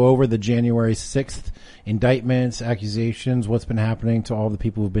going to go over the January 6th indictments, accusations, what's been happening to all the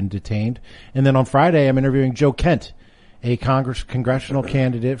people who've been detained. And then on Friday I'm interviewing Joe Kent, a congressional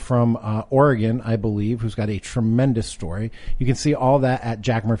candidate from Oregon, I believe, who's got a tremendous story. You can see all that at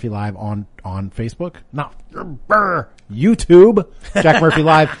Jack Murphy Live on Facebook. Not YouTube. Jack Murphy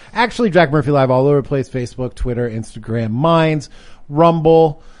Live. Actually, Jack Murphy Live all over the place. Facebook, Twitter, Instagram, Minds,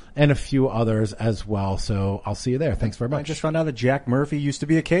 Rumble, and a few others as well. So I'll see you there. Thanks very much. I just found out that Jack Murphy used to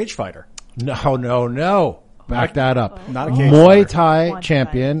be a cage fighter. No. Back that up. Not a cage Muay Thai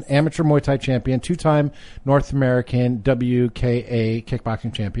champion, amateur Muay Thai champion, 2-time North American WKA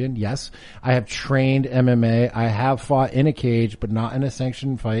kickboxing champion. Yes. I have trained MMA. I have fought in a cage, but not in a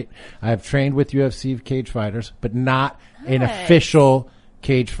sanctioned fight. I have trained with UFC cage fighters, but not an official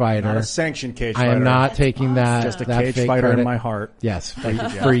cage fighter. Not a sanctioned cage fighter. I am not taking that. Just a that cage fake fighter credit. in my heart. Yes.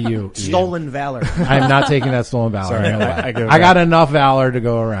 For you. Stolen valor. I am not taking that stolen valor. Sorry, no way. I got enough valor to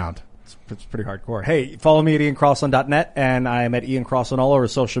go around. It's pretty hardcore. Hey, follow me at IanCrossland.net, and I'm at Ian Crossland all over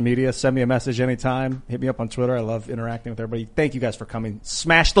social media. Send me a message anytime. Hit me up on Twitter. I love interacting with everybody. Thank you guys for coming.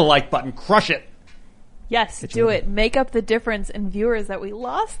 Smash the like button. Crush it. Yes, do it. Make up the difference in viewers that we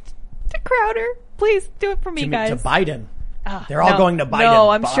lost to Crowder. Please do it for me, guys. To Biden. They're all going to Biden.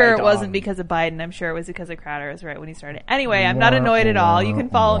 No, I'm sure it wasn't because of Biden. I'm sure it was because of Crowder. Is right when he started. Anyway, I'm not annoyed at all. You can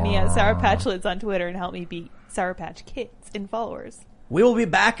follow me at Sour Patch Lids on Twitter and help me beat Sour Patch Kids in followers. We will be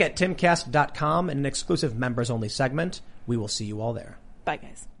back at timcast.com in an exclusive members-only segment. We will see you all there. Bye,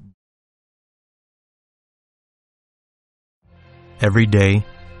 guys. Every day,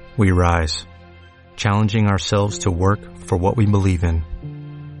 we rise, challenging ourselves to work for what we believe in.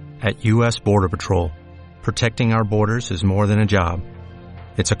 At U.S. Border Patrol, protecting our borders is more than a job.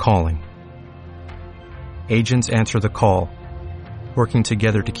 It's a calling. Agents answer the call, working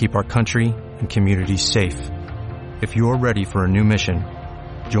together to keep our country and communities safe. If you're ready for a new mission,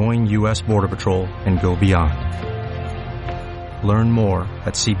 join U.S. Border Patrol and go beyond. Learn more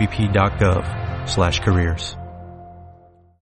at cbp.gov/careers.